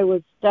I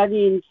was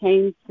studying,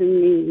 came to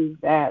me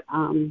that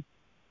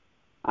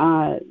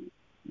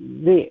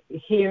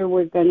here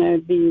we're going to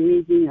be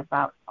reading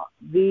about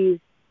these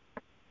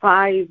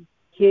 5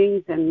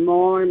 kings and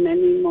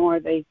many more.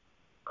 They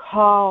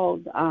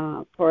called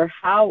for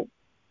help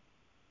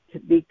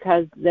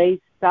because they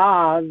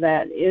saw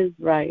that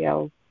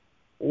Israel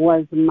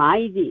was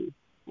mighty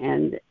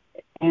and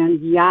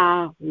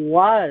Yah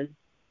was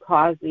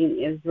causing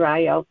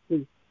Israel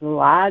to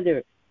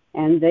slaughter,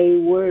 and they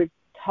were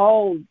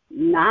told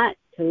not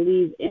to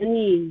leave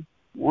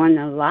anyone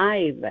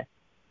alive,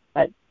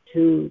 but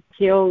to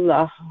kill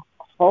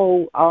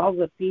all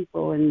the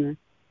people in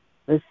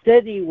the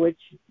city, which,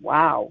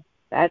 wow,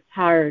 that's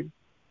hard.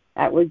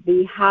 That would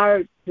be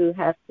hard to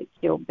have to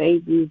kill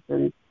babies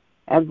and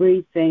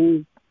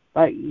everything,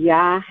 but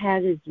Yah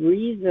had his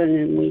reason,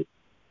 and we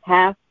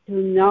have to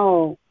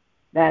know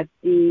that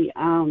the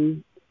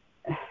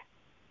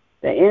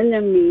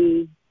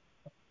enemy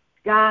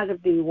got to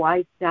be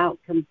wiped out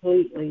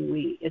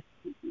completely.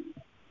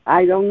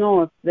 I don't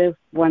know if this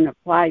one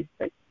applies,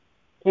 but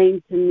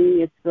came to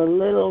me, it's the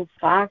little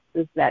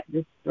foxes that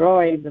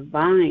destroy the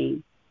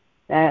vine,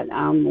 that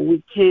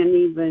we can't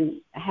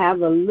even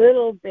have a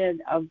little bit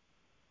of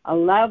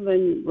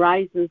leaven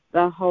rises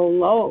the whole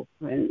loaf.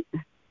 And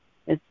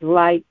it's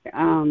like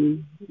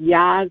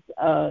Yah's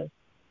a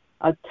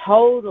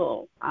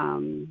total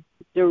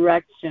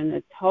direction,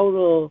 a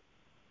total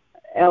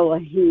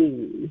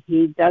Elohim.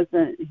 He dots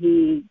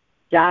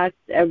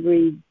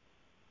every,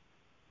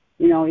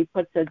 he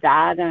puts a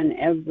dot on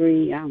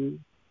every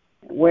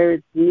where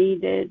it's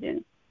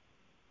needed,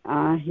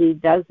 and he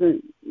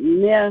doesn't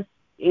miss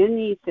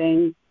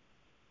anything.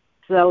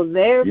 So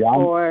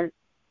therefore,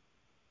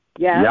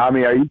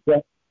 Yami,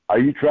 are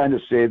you trying to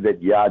say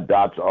that Yah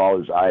dots all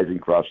his I's and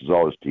crosses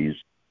all his T's?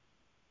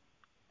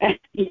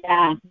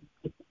 Yeah,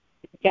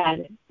 got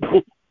it.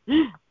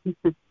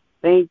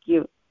 Thank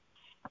you.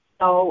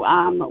 So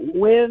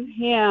with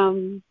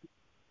him,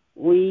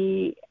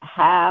 we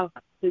have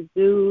to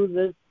do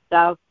the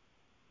stuff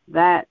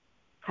that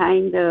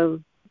kind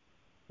of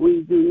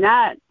we do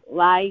not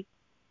like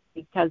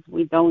because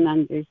we don't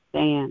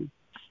understand.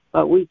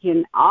 But we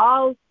can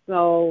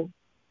also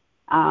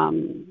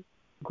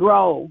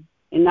grow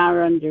in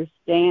our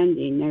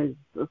understanding. There's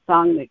a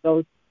song that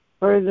goes,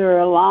 further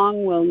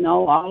along, we'll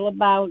know all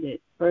about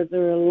it.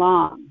 Further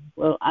along,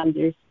 we'll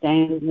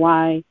understand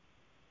why.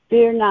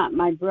 Fear not,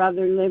 my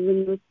brother, live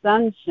in the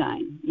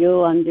sunshine.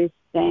 You'll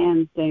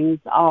understand things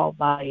all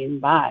by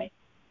and by.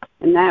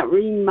 And that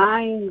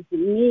reminds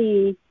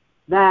me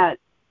that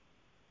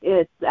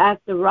it's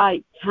at the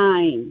right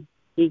time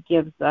he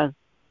gives us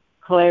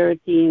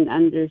clarity and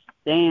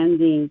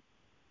understanding.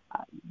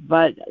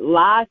 But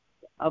lots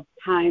of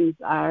times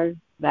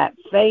that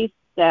faith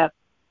step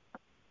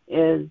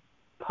is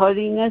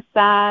putting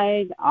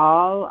aside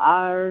all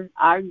our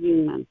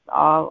arguments,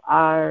 all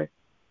our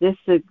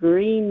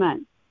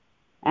disagreements,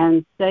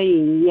 and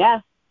saying,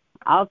 yes,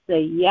 I'll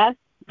say yes,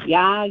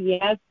 Yah,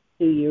 yes,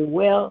 to your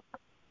will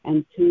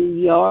and to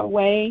your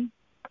way.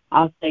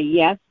 I'll say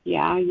yes,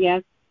 Yah,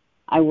 yes.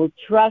 I will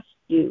trust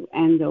you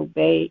and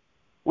obey.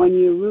 When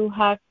your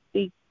Ruach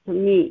speaks to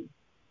me,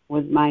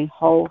 with my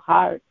whole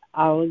heart,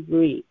 I'll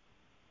agree.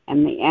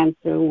 And the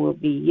answer will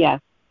be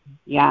yes,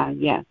 Yah,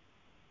 yes.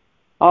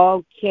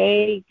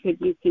 Okay, could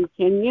you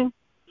continue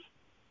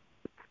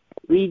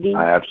reading?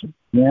 I absolutely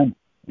can.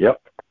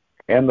 Yep.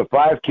 And the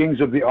 5 kings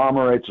of the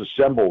Amorites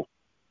assembled,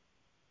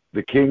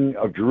 the king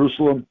of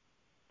Jerusalem,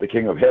 the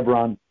king of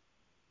Hebron,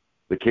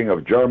 the king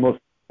of Jarmuth,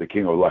 the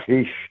king of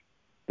Lachish,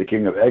 the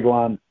king of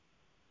Eglon,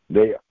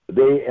 they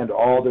and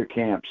all their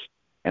camps,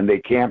 and they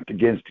camped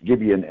against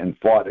Gibeon and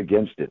fought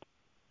against it.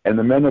 And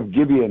the men of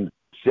Gibeon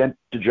sent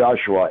to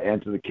Joshua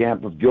and to the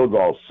camp of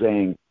Gilgal,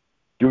 saying,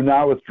 do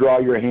not withdraw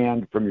your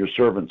hand from your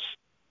servants.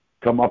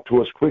 Come up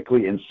to us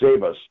quickly and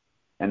save us,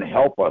 and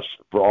help us,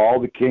 for all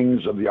the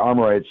kings of the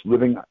Amorites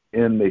living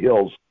in the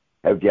hills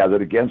have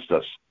gathered against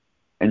us.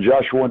 And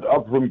Joshua went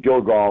up from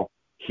Gilgal,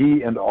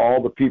 he and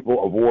all the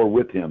people of war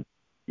with him,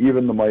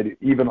 even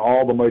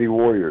all the mighty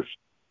warriors.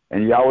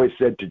 And Yahweh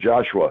said to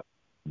Joshua,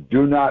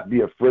 do not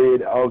be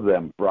afraid of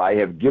them, for I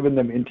have given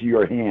them into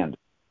your hand.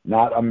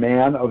 Not a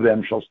man of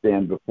them shall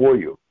stand before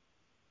you.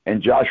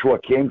 And Joshua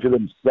came to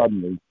them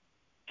suddenly.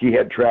 He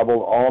had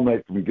traveled all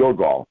night from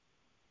Gilgal.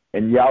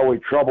 And Yahweh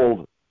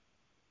troubled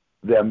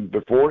them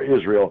before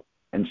Israel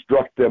and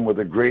struck them with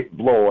a great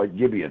blow at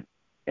Gibeon.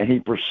 And he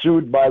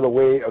pursued by the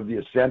way of the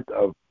ascent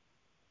of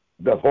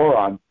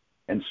Beth-horon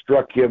and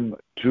struck them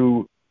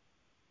to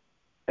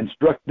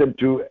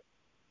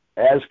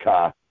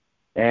Azkah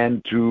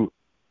and to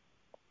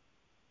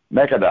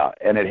Mekkedah.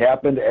 And it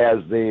happened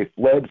as they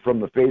fled from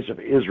the face of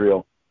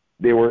Israel,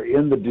 they were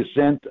in the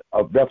descent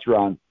of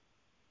Beth-horon,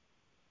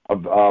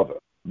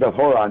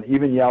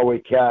 even Yahweh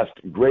cast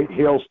great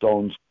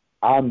hailstones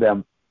on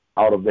them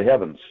out of the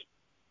heavens.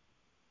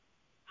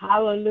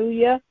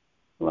 Hallelujah.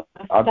 Let's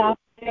stop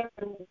there.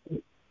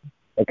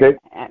 Okay.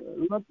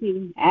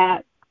 Looking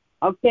at,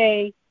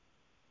 okay,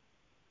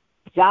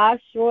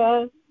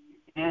 Joshua,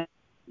 and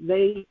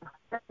they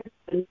heard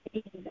the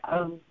need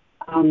of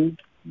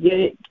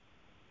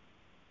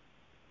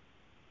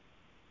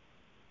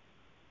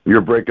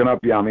You're breaking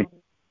up, Yami.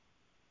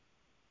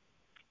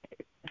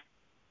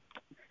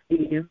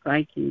 See if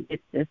I can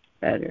get this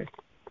better.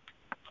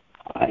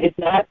 Is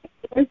that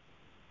better?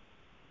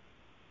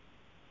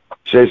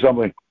 Say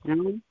something.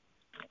 No?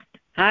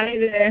 Hi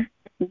there.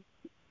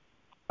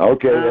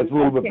 Okay, that's a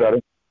little bit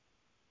better.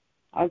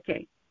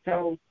 Okay,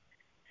 so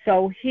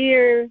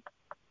here,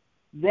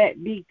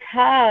 that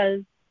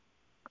because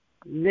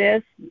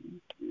this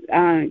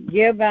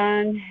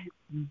Gibeon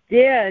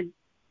did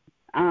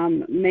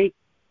make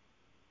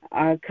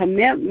a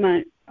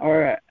commitment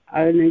or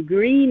an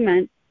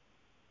agreement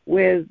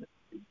with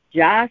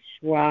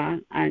Joshua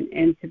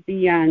and to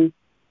be on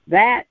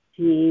that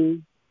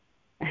team,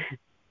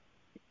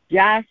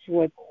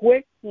 Joshua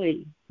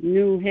quickly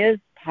knew his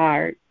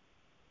part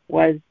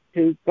was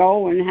to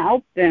go and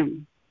help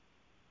them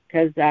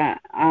because,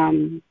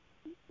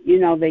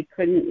 they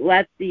couldn't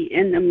let the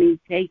enemy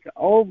take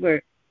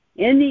over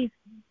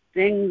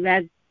anything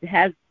that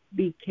has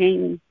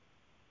became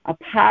a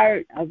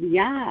part of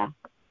Yah.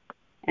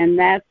 And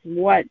that's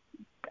what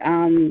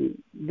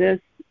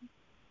this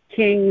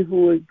king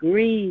who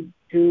agreed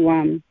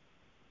to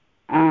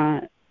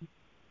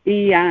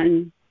be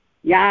on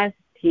Yah's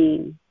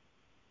team,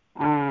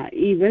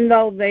 even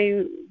though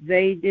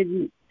they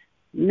didn't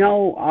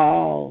know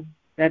all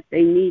that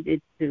they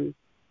needed to,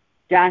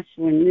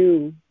 Joshua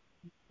knew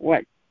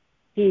what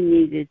he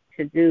needed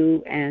to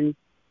do, and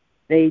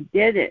they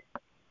did it.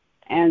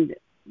 And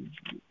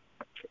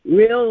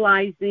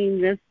realizing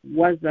this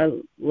was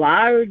a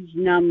large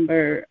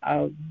number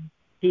of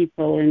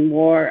people in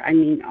war, I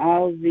mean,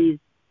 all these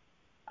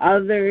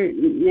other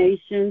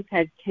nations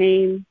had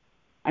came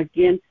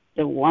against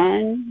the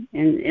one,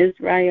 and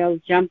Israel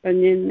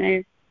jumping in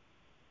there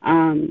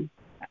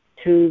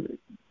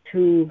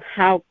to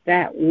help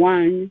that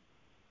one.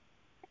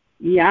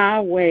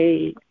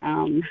 Yahweh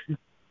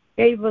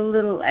gave a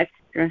little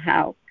extra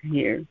help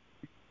here.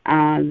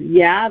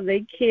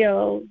 They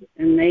killed,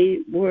 and they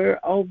were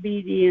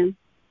obedient,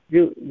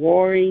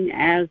 warring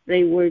as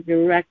they were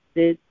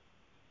directed.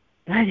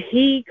 But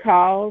he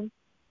called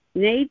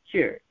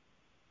nature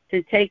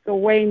to take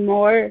away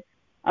more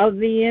of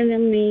the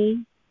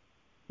enemy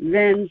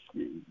than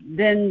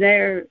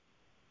their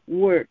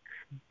work,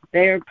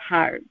 their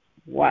part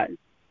was.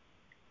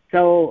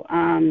 So,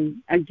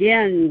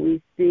 again,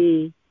 we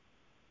see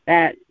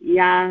that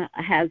Yah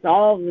has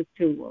all the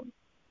tools,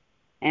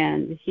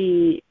 and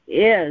he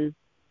is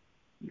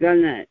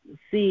going to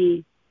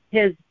see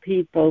his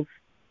people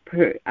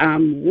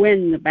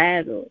win the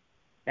battle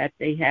that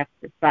they have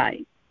to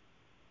fight.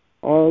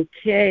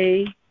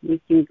 Okay,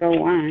 we can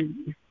go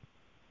on.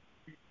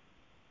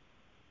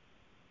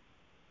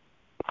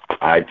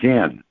 I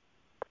can.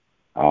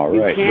 All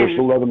right, verse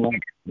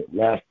 11,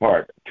 last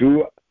part.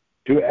 To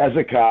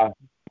Azekah,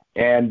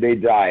 and they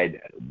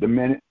died.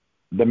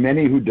 The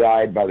many who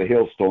died by the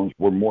hailstones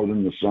were more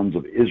than the sons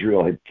of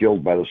Israel had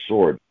killed by the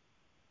sword.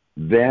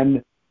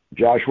 Then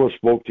Joshua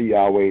spoke to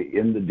Yahweh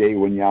in the day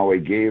when Yahweh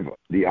gave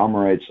the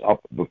Amorites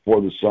up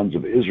before the sons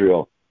of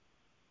Israel,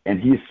 and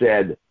he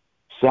said,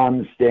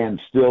 sun,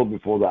 stand still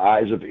before the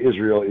eyes of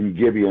Israel in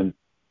Gibeon,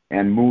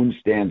 and moon,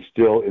 stand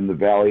still in the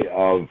valley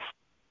of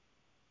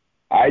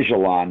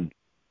Ajalon.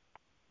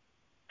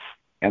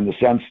 And the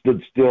sun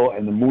stood still,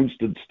 and the moon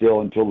stood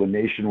still until the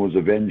nation was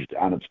avenged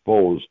on its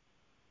foes.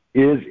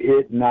 Is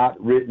it not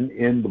written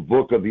in the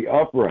book of the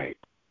upright?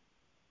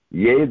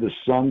 Yea, the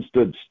sun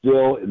stood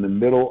still in the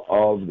middle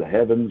of the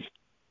heavens,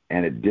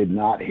 and it did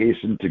not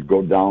hasten to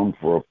go down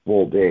for a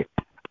full day.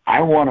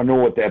 I want to know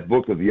what that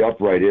book of the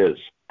upright is.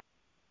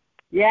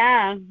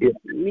 Yeah,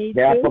 It's me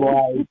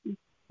capitalized. too.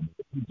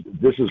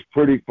 This is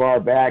pretty far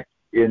back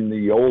in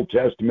the Old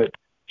Testament,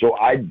 so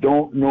I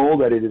don't know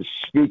that it is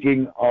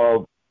speaking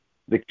of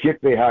the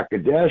Kitveh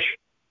HaKadosh,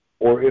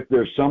 or if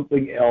there's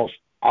something else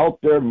out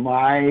there.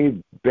 My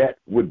bet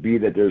would be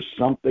that there's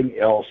something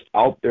else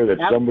out there that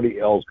somebody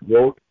else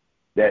wrote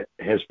that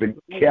has been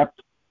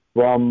kept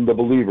from the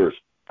believers.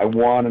 I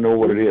want to know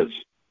what it is.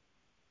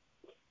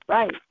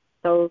 Right.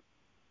 So,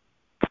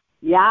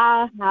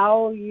 yeah,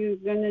 how you're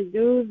going to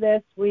do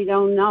this, we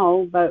don't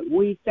know, but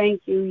we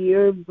thank you.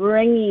 You're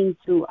bringing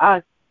to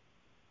us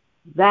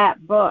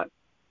that book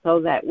so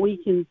that we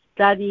can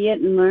study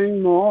it and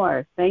learn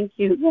more. Thank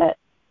you that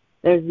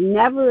there's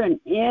never an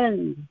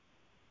end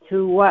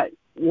to what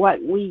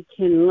we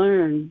can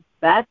learn.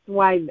 That's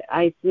why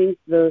I think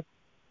a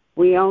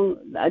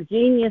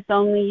genius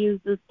only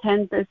uses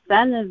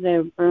 10% of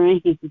their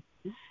brain.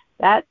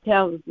 That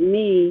tells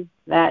me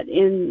that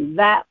in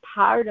that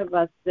part of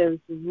us there's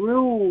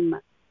room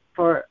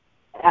for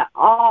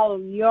all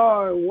of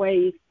your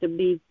ways to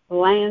be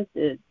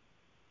planted,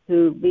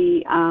 to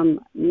be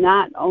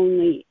not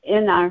only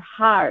in our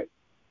hearts,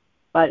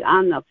 but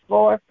on the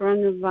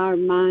forefront of our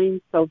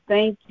minds. So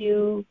thank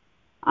you.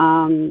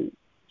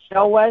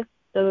 Show us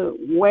the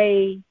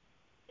way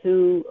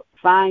to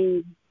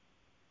find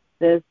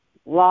this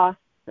lost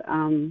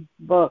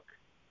book,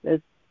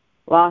 this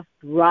lost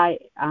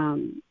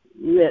written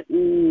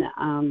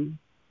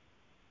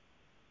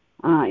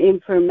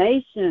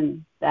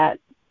information that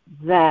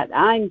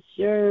I'm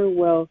sure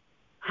will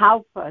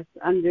help us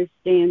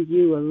understand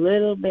you a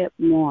little bit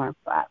more,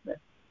 Father.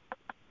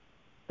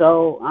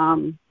 So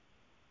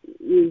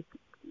you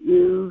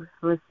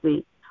let's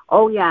see.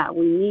 Oh yeah,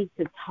 we need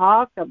to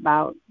talk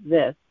about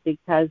this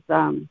because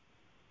and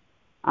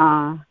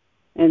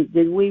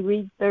did we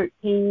read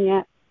 13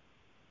 yet?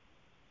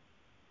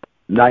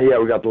 Not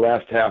yet. We got the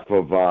last half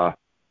of.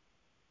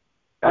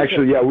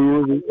 Actually, yeah,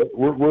 we're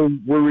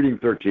reading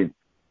 13.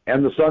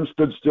 And the sun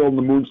stood still, and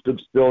the moon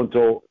stood still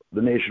until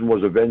the nation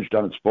was avenged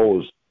on its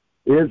foes.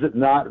 Is it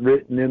not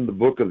written in the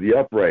book of the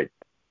upright?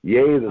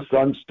 Yea, the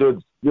sun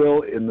stood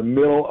still in the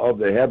middle of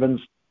the heavens,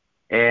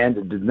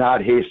 and did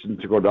not hasten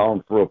to go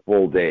down for a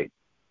full day.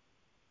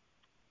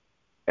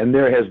 And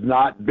there has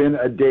not been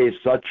a day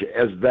such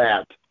as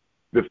that,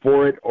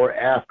 before it or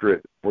after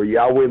it. For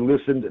Yahweh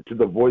listened to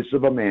the voice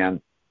of a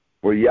man,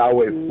 for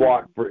Yahweh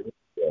fought for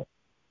Israel.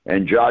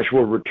 And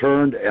Joshua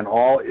returned, and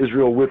all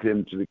Israel with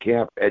him, to the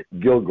camp at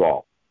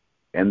Gilgal.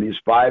 And these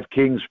 5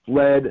 kings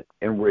fled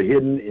and were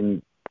hidden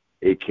in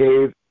a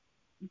cave.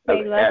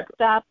 Okay, let's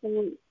stop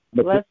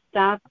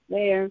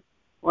there.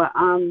 Well,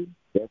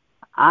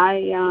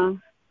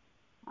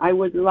 I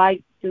would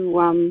like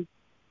to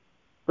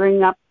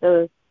bring up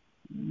the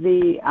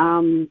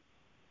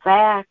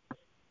fact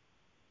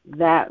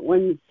that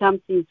when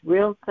something's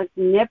real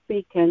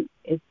significant,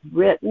 it's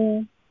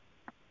written,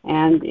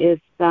 and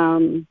it's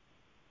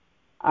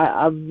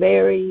a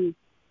very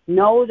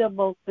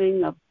notable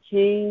thing of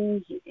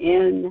change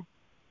in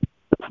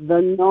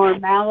the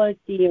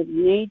normality of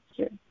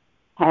nature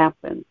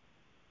happens,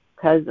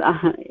 because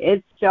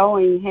it's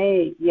showing,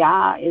 hey,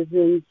 Yah is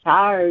in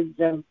charge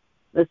of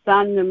the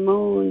sun, the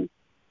moon,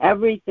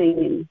 everything,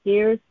 and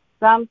here's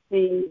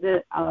something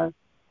that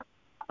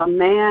a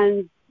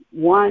man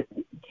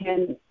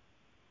can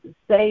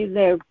say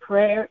their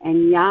prayer,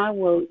 and Yah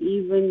will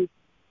even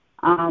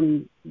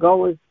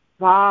go as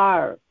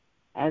far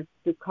as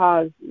to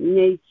cause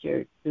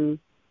nature to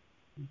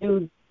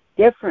do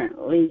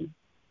differently,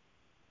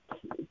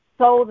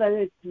 so that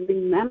it's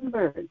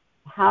remembered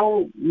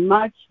how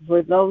much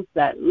for those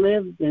that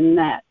lived in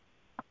that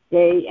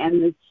day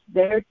and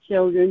their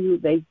children who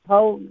they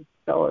told the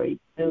story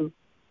to,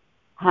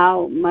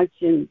 how much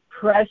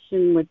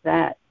impression would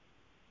that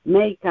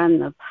make on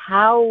the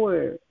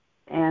power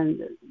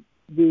and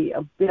the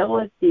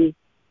ability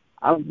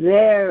of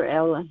their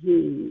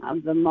Elohim,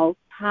 of the Most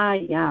High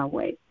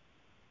Yahweh.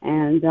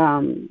 And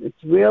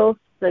it's real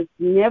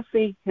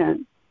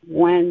significant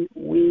when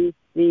we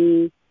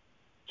see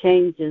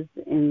changes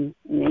in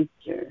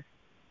nature,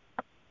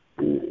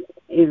 and,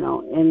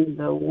 in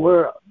the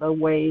world, the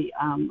way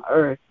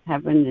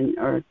heaven and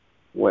earth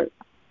work.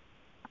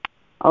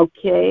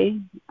 Okay.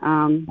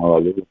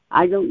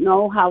 I don't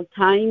know how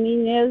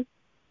timing is.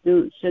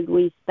 Should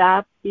we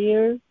stop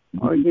here,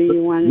 or do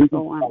you want to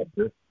go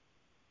on?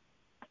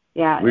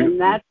 Yeah, and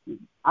that's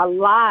a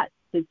lot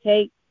to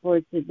take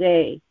for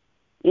today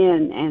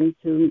and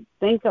to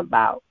think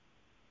about.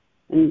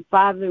 And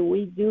Father,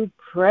 we do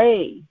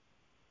pray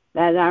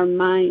that our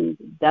mind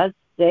does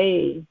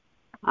stay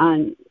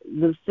on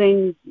the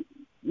things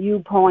you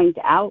point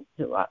out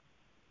to us,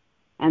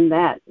 and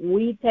that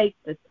we take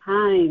the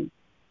time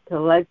to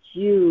let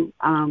you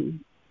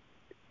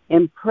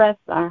impress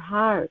our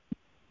hearts,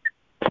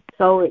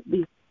 so it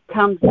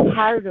becomes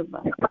part of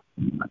us,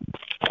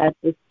 that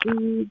the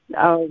seeds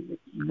of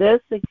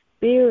this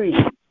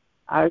experience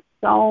are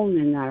sown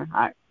in our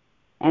heart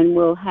and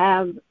will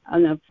have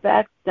an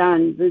effect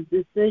on the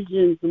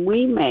decisions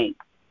we make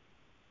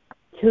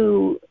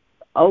to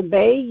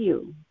obey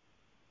you,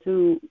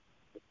 to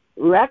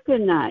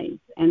recognize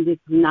and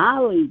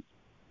acknowledge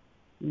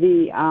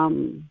the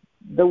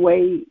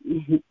way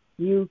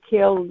you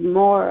killed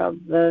more of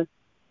the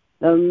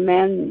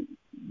men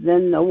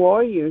than the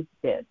warriors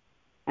did,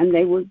 and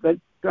they were good,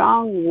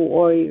 strong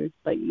warriors.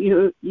 But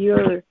you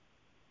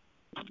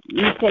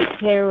take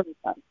care of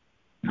us.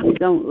 You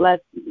don't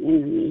let the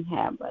enemy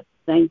have us.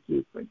 Thank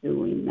you for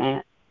doing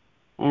that,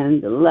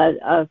 and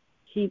let us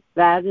keep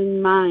that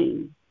in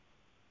mind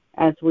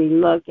as we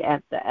look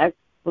at the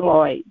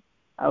exploits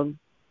of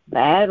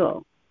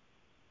battle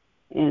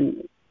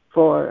and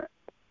for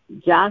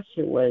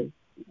Joshua's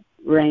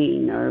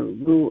reign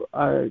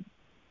or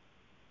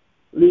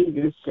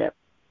leadership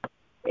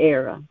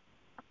era.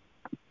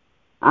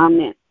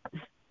 Amen.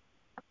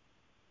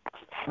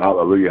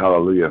 Hallelujah,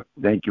 hallelujah.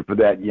 Thank you for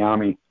that,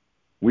 Yami.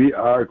 We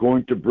are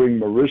going to bring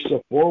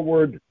Marissa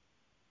forward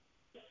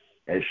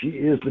as she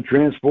is the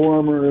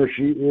transformer.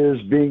 She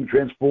is being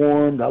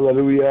transformed.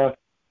 Hallelujah.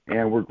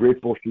 And we're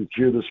grateful she's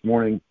here this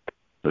morning.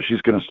 So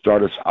she's going to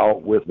start us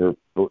out with her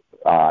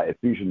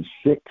Ephesians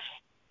 6,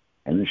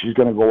 and then she's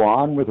going to go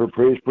on with her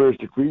praise, prayers,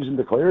 decrees, and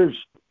declares.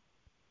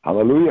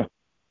 Hallelujah.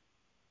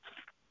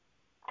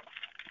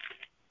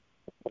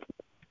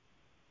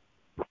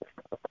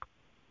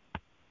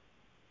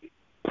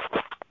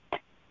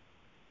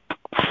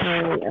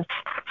 Hallelujah.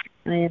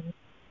 I am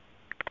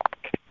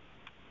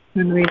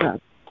going to read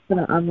up for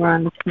the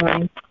Amran this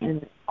morning.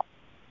 And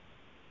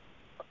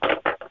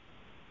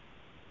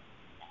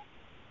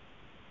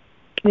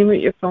can you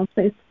mute your phone,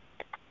 please?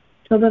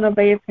 Children,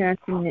 obey your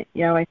parents in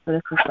Yahweh, for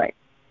this is right.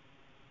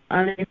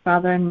 Honor your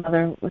father and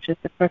mother, which is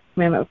the first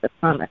commandment with the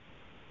promise,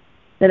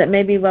 that it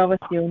may be well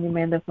with you and you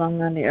may live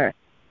long on the earth.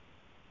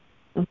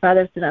 And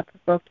fathers, do not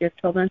provoke your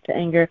children to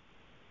anger,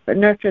 but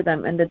nurture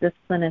them in the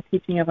discipline and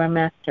teaching of our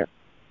Master.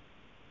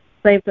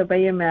 Slaves,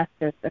 obey your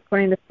masters,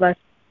 according to the flesh,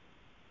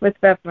 with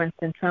reverence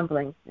and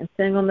trembling, and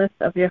singleness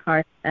of your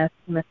hearts as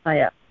to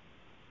Messiah.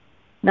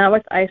 Not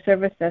with eye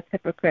service as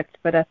hypocrites,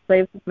 but as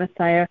slaves of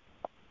Messiah,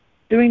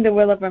 doing the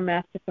will of our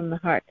Master from the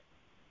heart,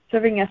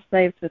 serving as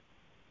slaves with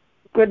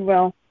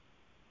goodwill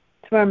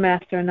to our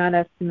Master, not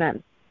as to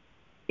men.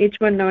 Each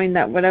one knowing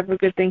that whatever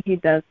good thing he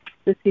does,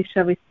 this he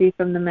shall receive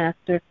from the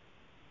Master,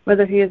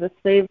 whether he is a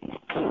slave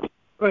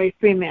or a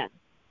free man.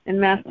 And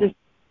masters,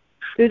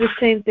 do the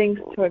same things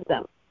toward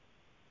them,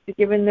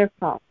 forgiving their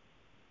faults,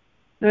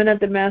 knowing that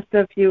the Master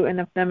of you and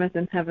of them is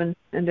in heaven,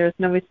 and there is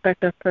no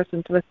respect of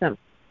persons with him.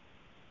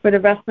 For the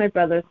rest, my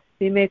brothers,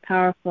 be made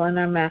powerful in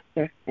our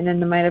Master, and in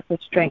the might of his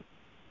strength.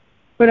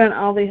 Put on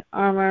all the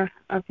armor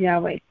of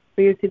Yahweh,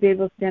 for you to be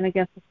able to stand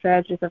against the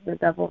strategies of the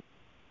devil.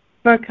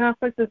 For our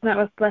conflict is not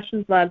with flesh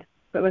and blood,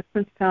 but with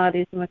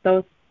principalities and with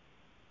those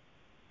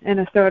in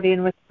authority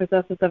and with the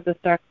possessors of this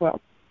dark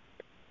world,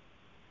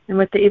 and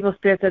with the evil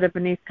spirits that are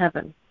beneath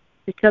heaven.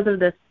 Because of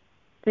this,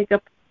 take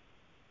up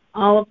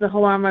all of the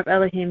whole armor of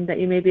Elohim, that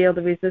you may be able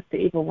to resist the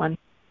evil one,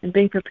 and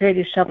being prepared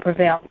you shall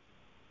prevail.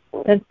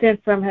 Then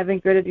stand firm, having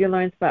girded your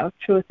loins about with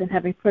truth, and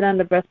having put on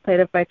the breastplate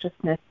of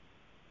righteousness,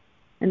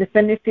 and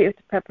defend your feet with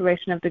the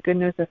preparation of the good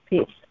news of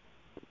peace.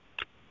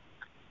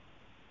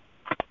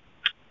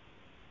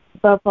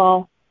 Above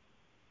all,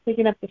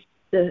 taking up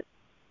the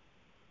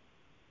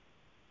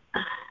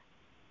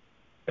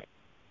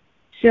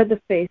shield of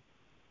faith,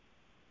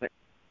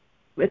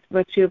 with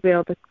which you'll be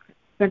able to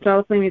quench all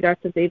the flaming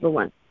darts of the evil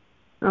one.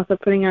 Also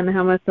putting on the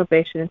helmet of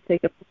salvation, and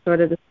take up the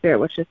sword of the Spirit,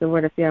 which is the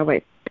word of Yahweh.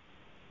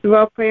 Through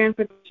all prayer and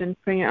petition,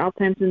 praying at all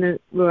times in the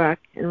Ruach,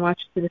 and watch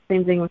to the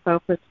same thing with all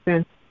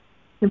perseverance,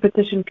 and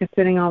petition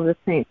concerning all the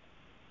saints.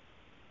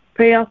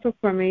 Pray also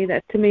for me,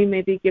 that to me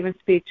may be given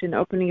speech and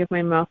opening of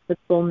my mouth with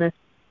boldness,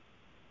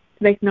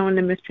 to make known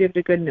the mystery of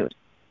the good news,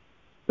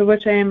 for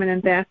which I am an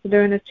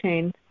ambassador in a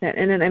chain, that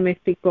in it I may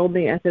speak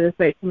boldly as it is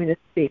right for me to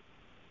speak.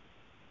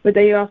 But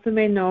that you also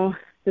may know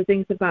the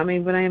things about me,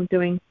 what I am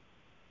doing.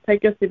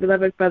 Titus, the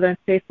beloved brother and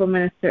faithful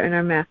minister and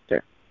our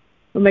Master,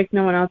 will make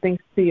known all things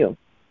to you,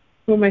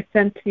 whom I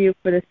sent to you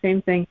for the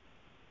same thing,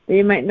 that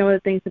you might know the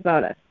things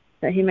about us,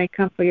 that he may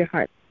comfort your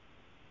hearts.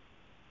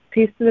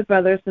 Peace to the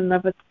brothers, and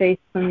love with faith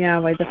from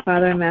Yahweh, the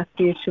Father and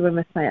Master Yeshua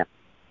Messiah.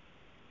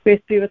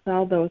 Grace be with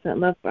all those that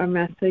love our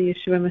Master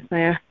Yeshua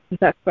Messiah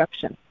without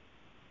corruption.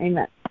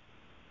 Amen.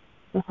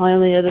 The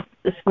hallelujah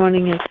this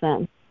morning is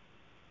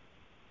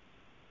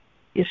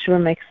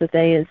Yeshua makes the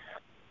day is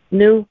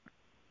new,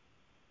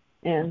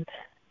 and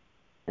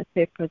I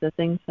pray for the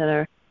things that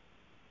are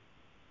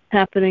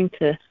happening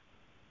to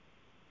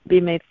be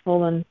made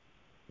full in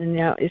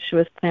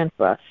Yeshua's plan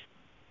for us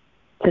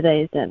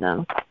today,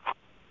 that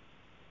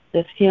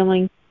there's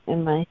healing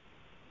in my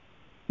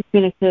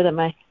communicator,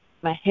 that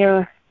my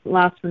hair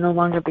loss will no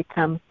longer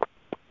become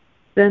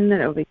thin,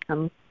 that it will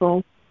become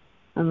full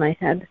on my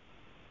head,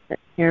 that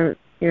hair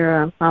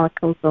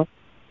follicles will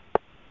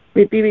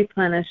be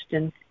replenished,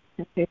 and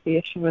I pray for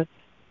Yeshua's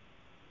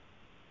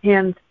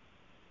hand,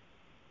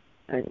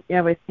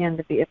 Yahweh's hand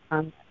to be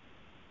upon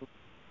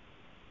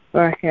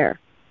for our hair.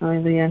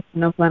 Hallelujah. And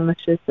no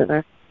blemishes,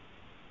 that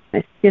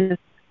my skin is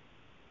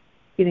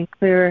getting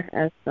clearer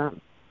as I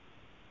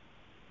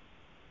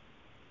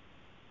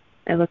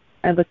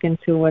look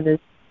into what is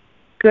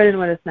good and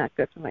what is not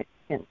good for my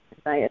skin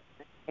and diet.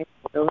 And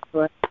for those who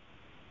are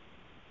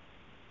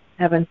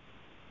having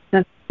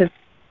sensitive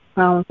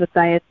problems with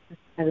diets,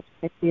 I just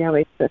pray for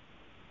Yahweh to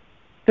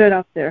sort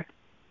out their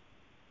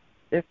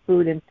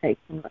food intake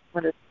and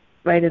what is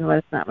right and what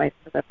is not right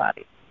for their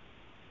bodies.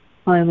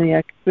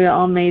 Hallelujah. We are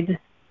all made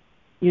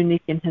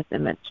unique in His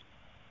image.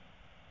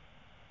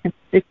 And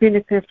decree and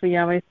declare for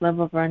Yahweh's love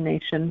over our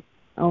nation,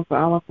 over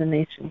all of the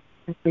nations,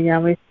 and for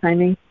Yahweh's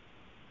timing,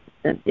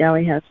 that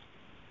Yahweh has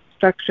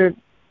structured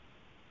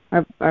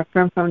our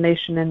firm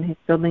foundation, and He's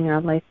building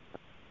our life,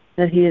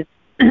 that He is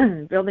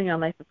building our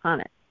life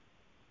upon it.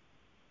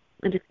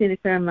 And decree and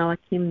declare in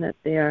Malachim that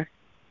they are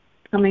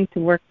coming to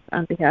work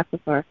on behalf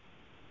of our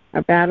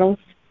battles,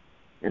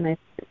 and I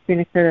decree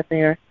and declare that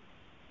they are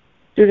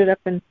suited up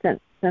and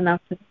sent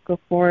out to go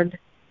forward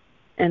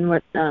in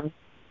what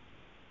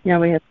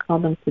Yahweh has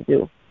called them to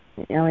do.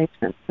 Yahweh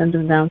send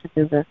them down to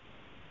do the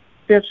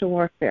spiritual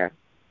warfare.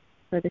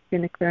 So I decree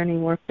and declare any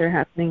warfare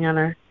happening on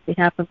our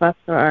behalf of us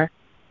or our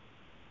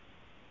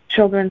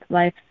children's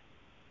lives.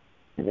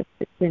 I just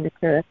decree and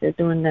declare that they're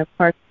doing their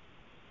part,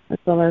 as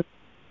well as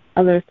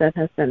others that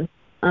have been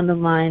on the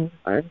line,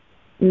 or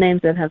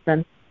names that have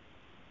been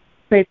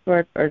prayed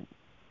for or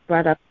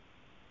brought up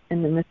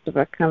in the midst of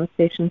our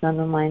conversations on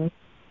the line,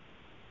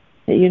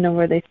 that you know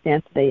where they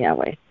stand today,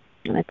 Yahweh.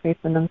 And I pray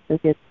for them to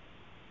get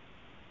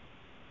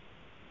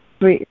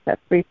set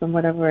free from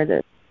whatever it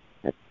is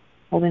that's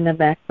holding them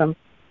back from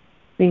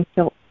being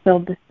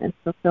filled and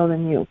fulfilled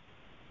in you.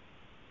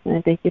 And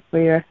I thank you for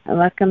your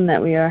Elohim,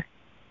 that we are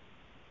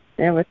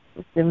there with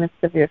the midst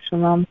of your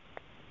shalom.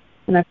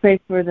 And I pray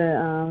for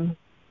the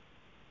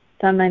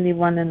Psalm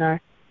 91 in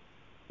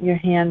your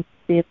hands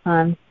be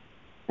upon,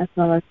 as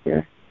well as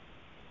your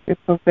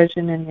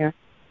provision and your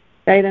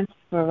guidance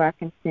for Rock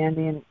and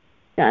Sandy and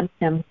John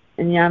Kim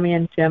and Yami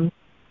and Jim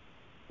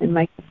and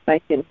Mike and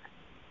Spike and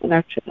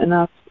as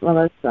well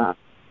as our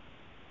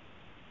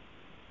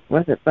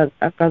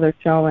brother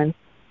Joe and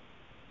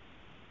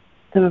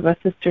some of our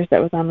sisters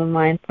that was on the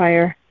line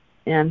prior,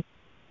 and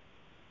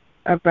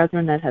our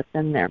brethren that has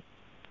been there,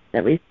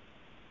 that we've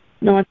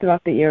known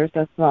throughout the years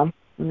as well.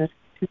 And just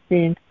to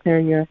see and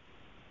declare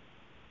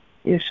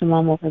your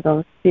shalom over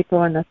those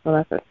people, and as well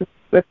as our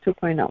Swift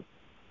 2.0.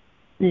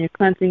 And you're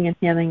cleansing and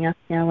healing us,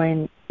 Yahweh,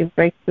 and give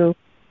breakthrough,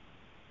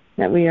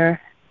 that we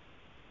are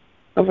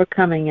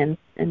overcoming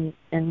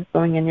and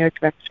going in your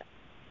direction.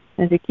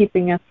 As you're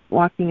keeping us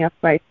walking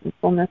upright in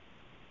fullness,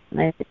 and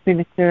I decree and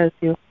declare as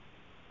you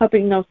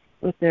helping those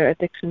with their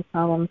addiction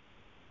problems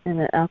and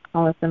the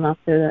alcoholism out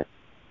there, that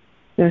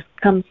there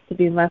comes to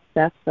be less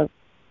deaths of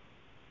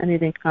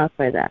anything caused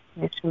by that.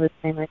 In Yeshua's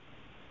name, I'm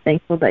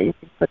thankful that you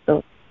can put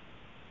the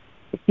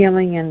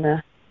healing and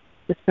the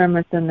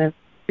discernment on the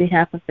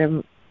behalf of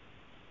them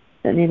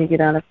that need to get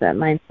out of that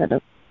mindset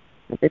of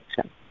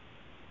addiction.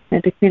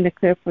 And decree and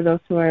declare for those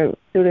who are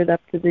suited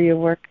up to do your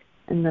work,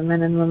 and the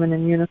men and women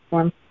in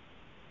uniform,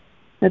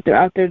 that they're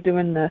out there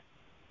doing the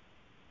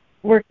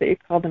work that you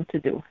called them to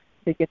do,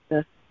 to get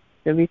the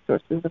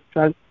resources of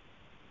drugs,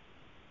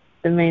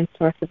 the main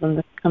source of them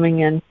that's coming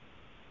in,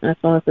 as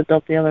well as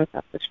adult dealers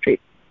off the street,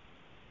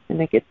 and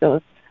they get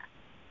those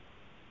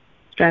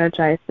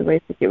strategized the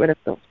ways to get rid of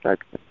those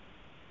drugs.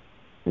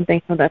 And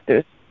thankful that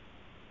there's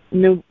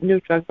new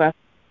drug busts,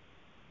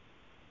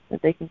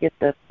 that they can get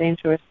the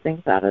dangerous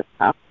things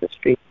off the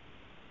street.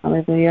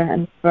 Hallelujah.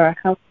 And for our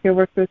healthcare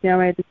workers,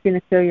 Yahweh, I decree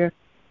and declare you're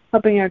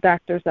helping our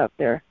doctors out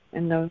there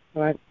and those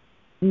who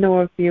know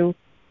of you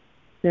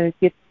to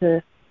get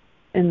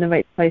in the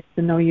right place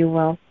to know you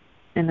well,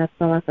 and as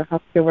well as our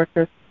healthcare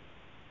workers,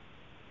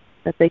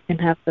 that they can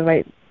have the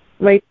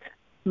right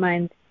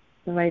mind,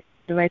 the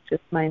righteous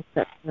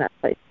mindset in that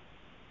place.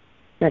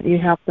 That you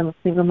help them with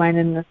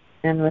single-mindedness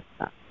and with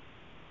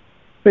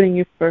putting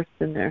you first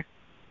in their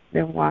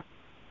walk,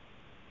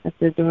 that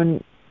they're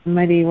doing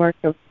mighty work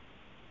of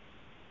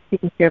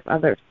taking care of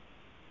others.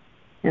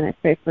 And I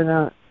pray for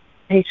the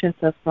patients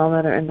as well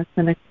that are in the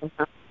clinics and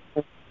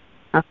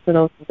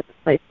hospitals and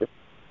different places.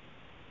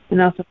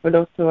 And also for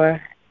those who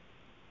are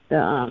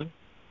the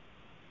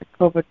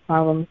COVID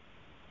problems,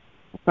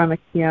 the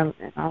pharmacia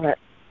and all that,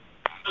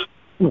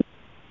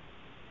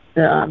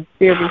 the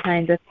fear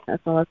behind it, as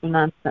well as the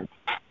nonsense,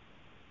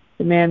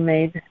 the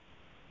man-made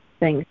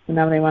things. So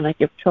now they want to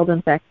give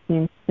children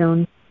vaccines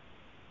soon.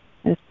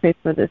 I just pray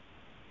for this,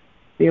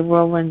 be a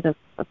whirlwind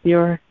of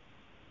your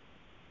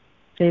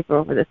favor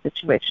over the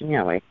situation,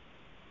 Yahweh.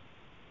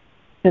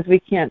 Because we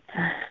can't,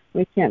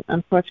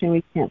 unfortunately,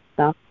 we can't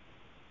stop,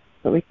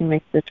 but we can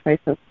make the choice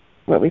of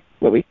what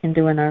we can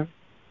do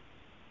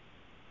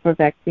for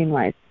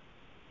vaccine-wise.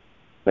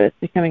 But it's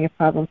becoming a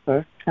problem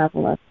for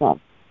travel as well.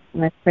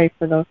 And I pray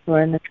for those who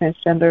are in the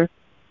transgender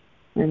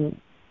and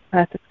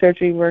plastic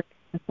surgery work,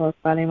 as well as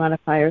body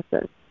modifiers,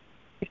 that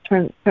you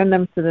turn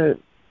them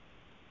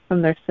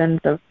from their sins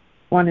of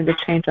wanting to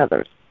change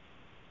others,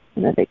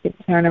 and that they can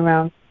turn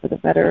around for the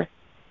better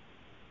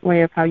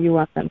way of how you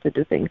want them to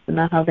do things and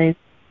not how they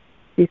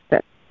see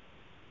fit.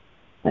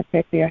 I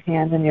pray for your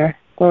hand and your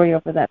glory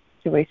over that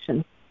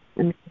situation.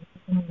 And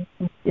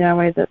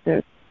Yahweh, that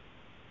there's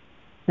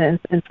the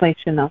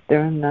inflation out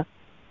there, and the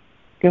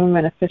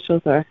government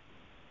officials a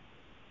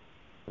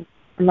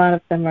lot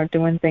of them are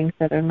doing things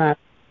that are not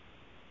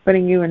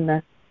putting you in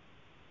the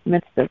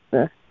midst of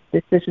the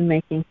decision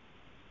making.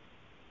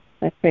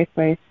 I pray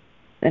for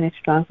any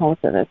strongholds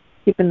that are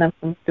keeping them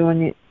from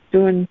doing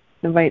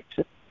the right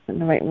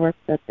and the right work,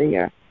 that they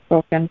are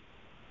broken.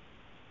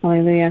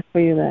 Hallelujah. For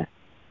you to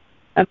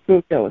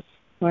uproot those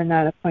who are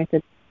not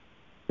appointed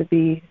to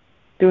be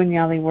doing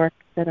Yahweh work,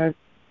 that are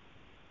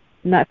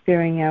not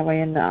fearing Yahweh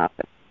in the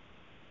office.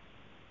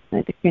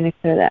 I decree and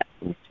declare that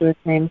in Yeshua's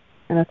name,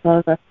 and as well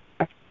as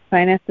our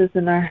finances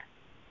and our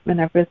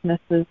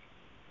businesses.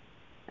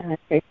 And I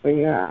pray for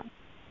your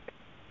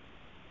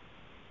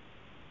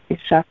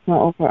Shachma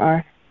over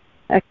our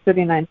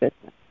X39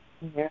 business.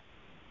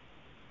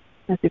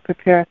 As we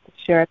prepare to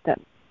share it, that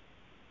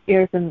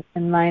ears and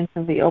minds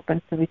will be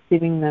open to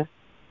receiving the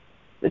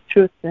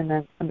truth and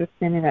then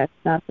understanding that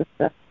it's not just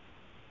a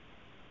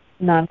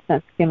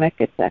nonsense gimmick,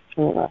 it's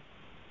actual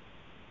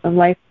a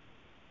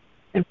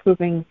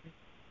life-improving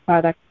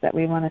product that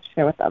we want to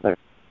share with others.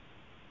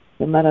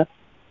 So let us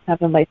have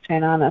the light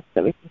shine on us,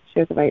 that we can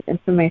share the right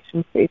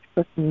information for each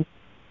person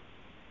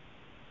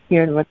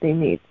hear what they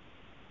need.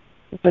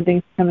 For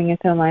things coming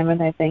into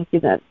alignment, I thank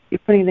you that you're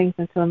putting things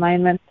into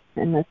alignment,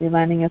 and that you're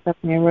lining us up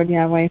in your word,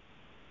 Yahweh,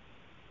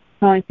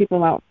 calling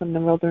people out from the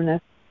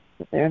wilderness,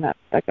 that they're not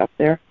stuck up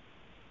there.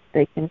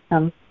 They can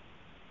come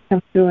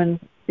through and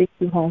seek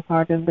you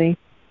wholeheartedly.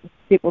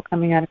 People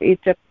coming out of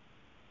Egypt,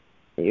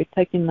 that you're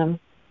taking them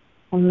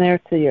from there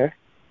to your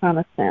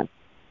promised land,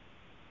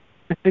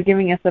 and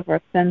forgiving us of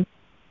our sins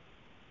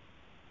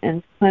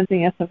and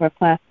cleansing us of our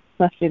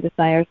fleshly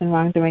desires and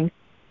wrongdoings.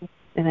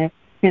 And I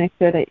pray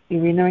that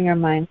you're renewing our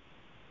minds,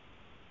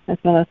 as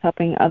well as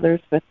helping others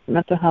with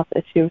mental health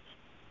issues,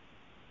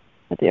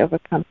 that they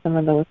overcome some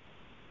of those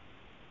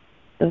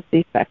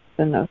defects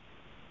and those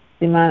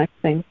demonic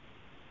things,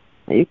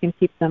 that you can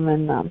keep them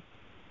in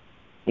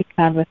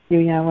Echad with you,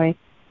 Yahweh,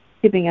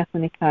 keeping us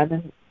in Echad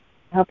and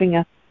helping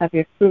us have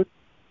your fruit,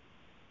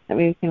 that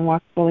we can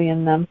walk fully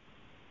in them.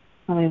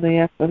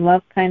 Hallelujah. For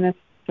love, kindness,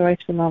 joy,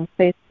 shalom,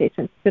 faith,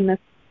 patience, goodness,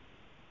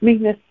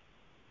 meekness,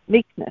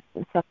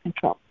 and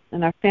self-control.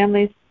 And our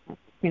families,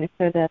 we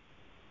declare that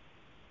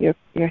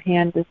your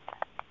hand is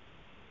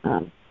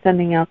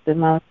sending out the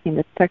Malachim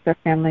to protect our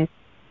families.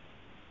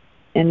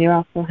 And you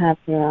also have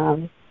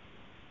your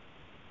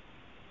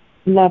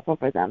love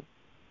over them.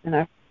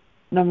 And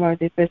no more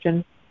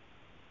division.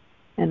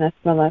 And as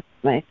well as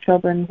my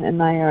children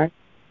and I,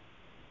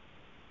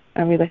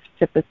 our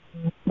relationship is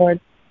Lord.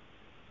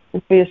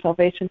 And for your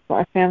salvation for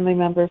our family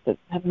members that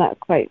have not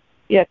quite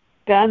yet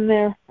gotten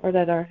there, or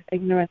that are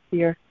ignorant to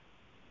your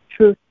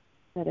truth,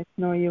 that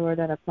ignore you, or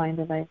that are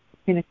blinded, I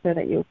declare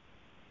that you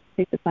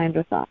take the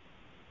blinders off.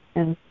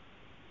 And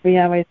for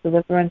Yahweh's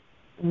deliverance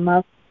and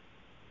love.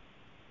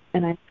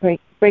 And I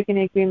break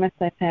any agreements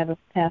I've had with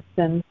past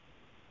sins,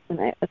 and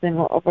as I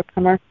will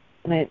overcomer.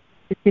 And I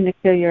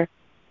declare your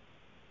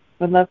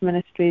love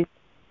ministries,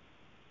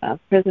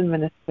 prison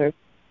ministers,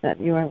 that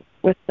you are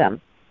with them.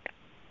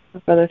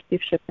 Brother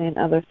Steve Shipley and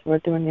others who are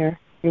doing your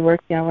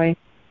work, Yahweh,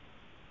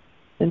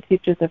 and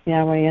teachers of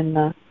Yahweh in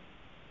the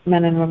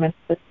men and women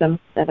system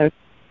that are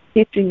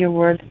teaching your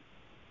word,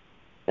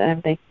 that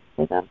I'm thankful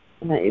for them,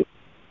 and that you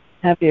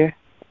have your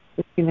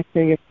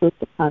fruit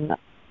upon them.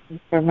 And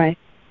for my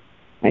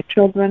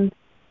children,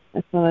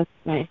 as well as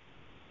my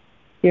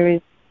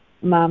Gary's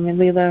mom and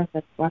Leela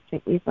that's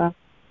watching Eva,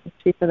 and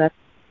Shifa, that's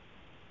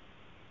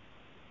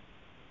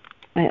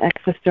my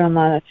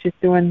ex-sister-in-law, that she's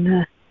doing,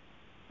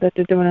 that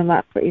they're doing a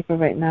lot for Eva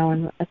right now,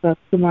 and as well as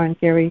Kumar and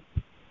Gary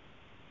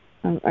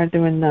are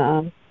doing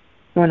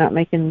going out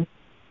making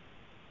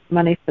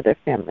money for their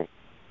family.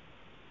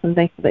 I'm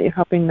thankful that you're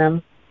helping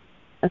them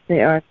as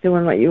they are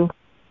doing what you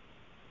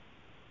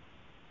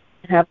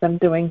have them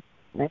doing.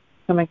 And I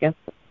come against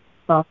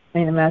false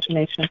vain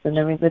imaginations and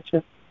the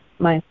religious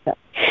mindset.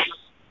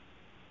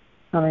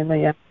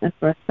 Hallelujah. And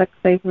for sex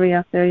slavery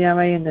out there,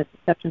 Yahweh, and the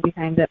deception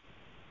behind it,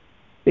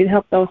 we'd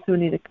help those who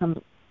need to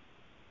come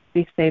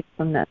be saved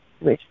from that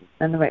situation.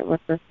 And the right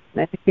workers.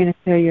 And I think we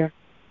declare your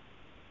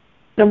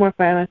no more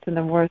violence in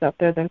the wars out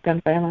there than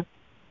gun violence,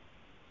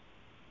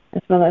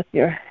 as well as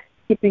you're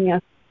keeping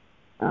us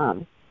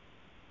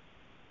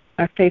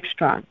our faith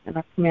strong and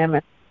our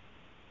commandments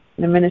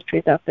and the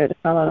ministries out there to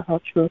follow the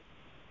whole truth.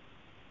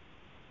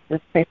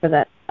 Just pray for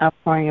that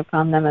outpouring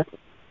upon them as it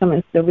comes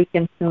into the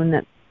weekend soon,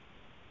 that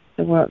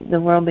the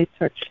worldly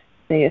church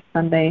day is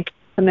Sunday,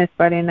 sometimes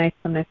Friday night,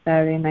 sometimes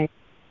Saturday night.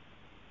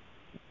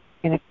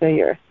 And if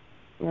your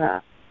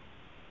Ruach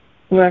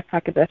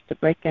HaKodesh to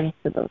break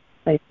into those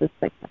places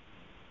like the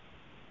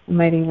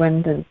mighty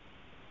wind and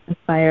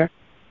fire,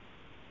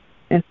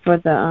 and for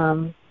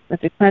the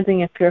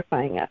cleansing and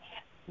purifying us.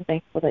 I'm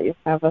thankful that you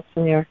have us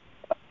in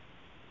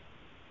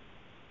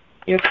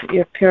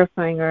you're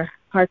purifying our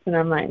hearts and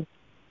our minds,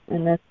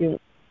 and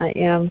I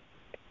am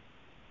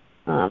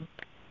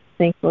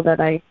thankful that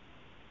I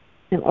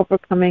am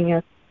overcoming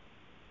as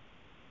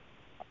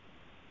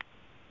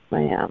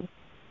I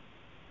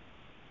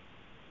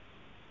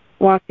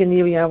walk in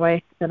you, Yahweh,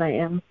 that I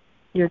am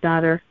your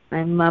daughter. I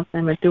am loved.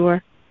 I'm a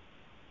doer.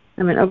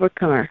 I'm an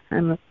overcomer.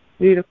 I'm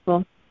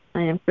beautiful.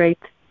 I am great.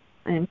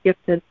 I am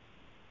gifted.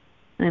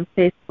 I am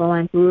faithful.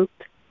 I'm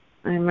grouped.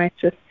 I am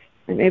righteous.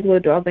 I'm able to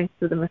do all things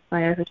through the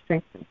Messiah who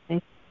strengthens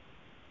me.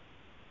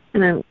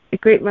 And I'm a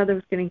great mother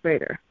who's getting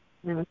greater.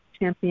 And I'm a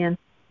champion.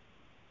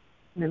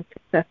 And I'm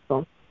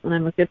successful. And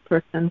I'm a good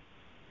person.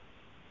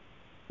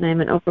 And I'm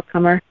an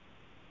overcomer.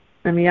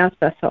 I'm a Yah's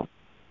vessel.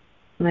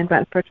 And I'm bought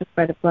and purchased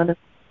by the blood of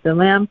the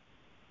Lamb.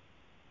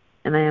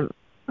 And I am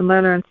a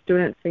learner and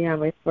student for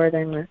Yahweh's word.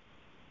 I'm a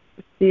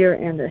seer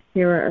and a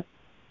hearer of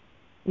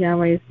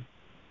Yahweh's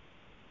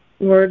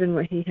word and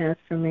what he has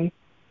for me.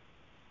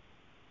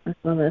 As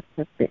well as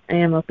I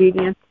am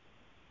obedient.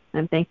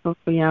 I'm thankful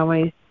for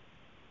Yahweh,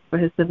 for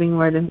his living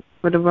word, and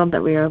for the world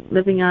that we are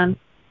living on.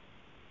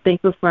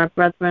 Thankful for our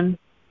brethren.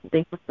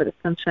 Thankful for the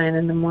sunshine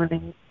in the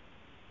morning.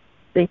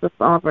 Thankful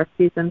for all of our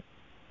seasons,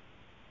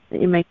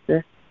 that you make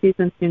the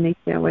seasons unique,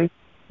 Yahweh.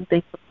 I'm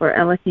thankful for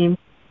Elohim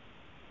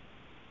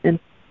and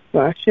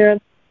for our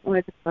shared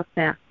words of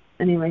that.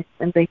 Anyways,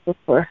 I'm thankful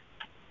for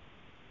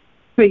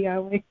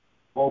Yahweh.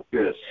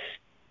 Focus.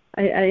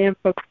 I am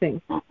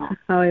focusing.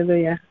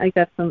 Hallelujah. I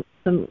got some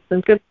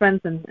good friends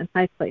in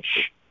high places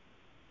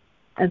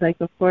as I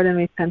go forward in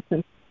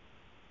repentance.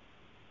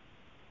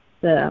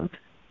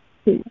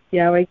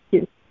 Yahweh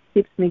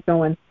keeps me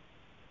going,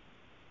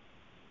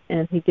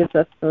 and he gives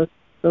us those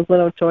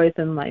little joys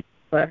in life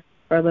for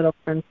our little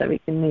friends that we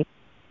can meet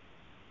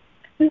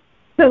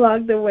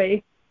along the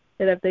way.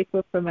 And I'm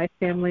thankful for my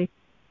family,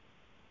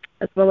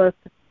 as well as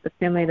the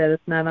family that is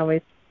not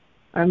always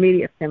our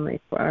immediate family,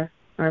 for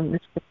our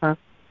Mishkapah,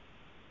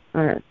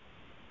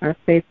 our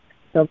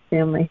faith-filled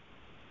family,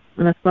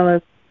 and as well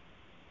as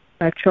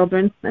our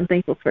children. I'm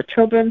thankful for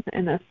children,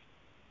 and us.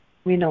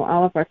 We know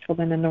all of our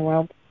children in the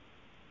world,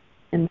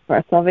 and for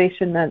our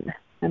salvation. That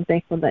I'm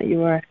thankful that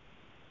you are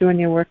doing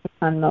your work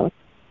upon those,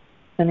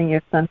 sending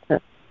your Son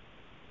that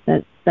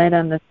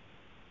died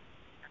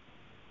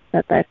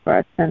that died for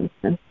our sins,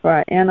 and for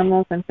our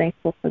animals. I'm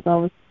thankful for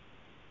those,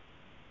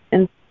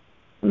 and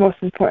most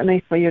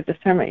importantly for your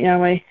discernment,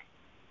 Yahweh,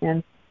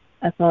 and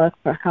as well as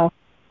for health,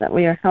 that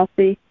we are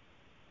healthy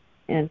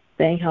and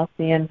staying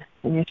healthy in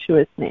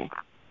Yeshua's name.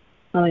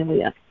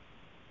 Hallelujah.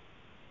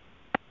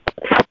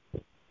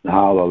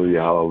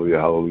 Hallelujah, hallelujah,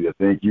 hallelujah.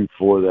 Thank you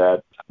for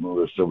that,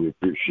 Marissa. We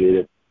appreciate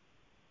it.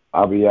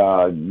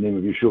 Abiyah, in the name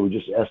of Yeshua, we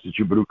just ask that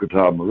you,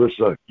 Barukatah,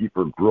 Marissa, keep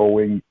her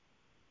growing.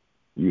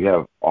 You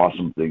have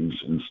awesome things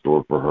in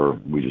store for her.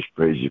 We just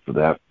praise you for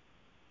that.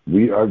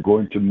 We are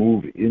going to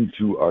move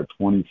into our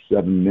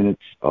 27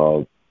 minutes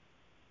of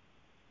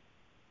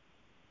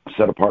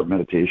set-apart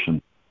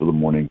meditation for the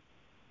morning,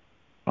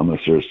 unless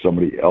there's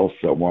somebody else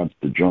that wants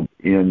to jump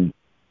in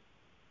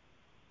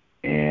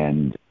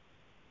and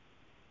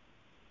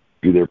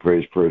do their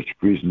praise, prayers,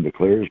 decrees, and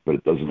declares, but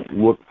it doesn't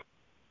look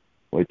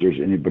like there's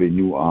anybody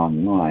new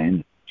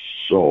online,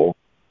 so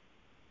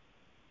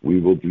we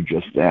will do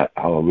just that.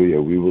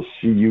 Hallelujah. We will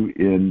see you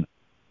in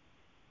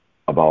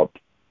about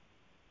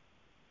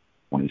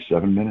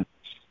 27 minutes.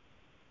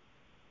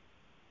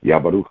 Ya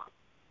Baruch.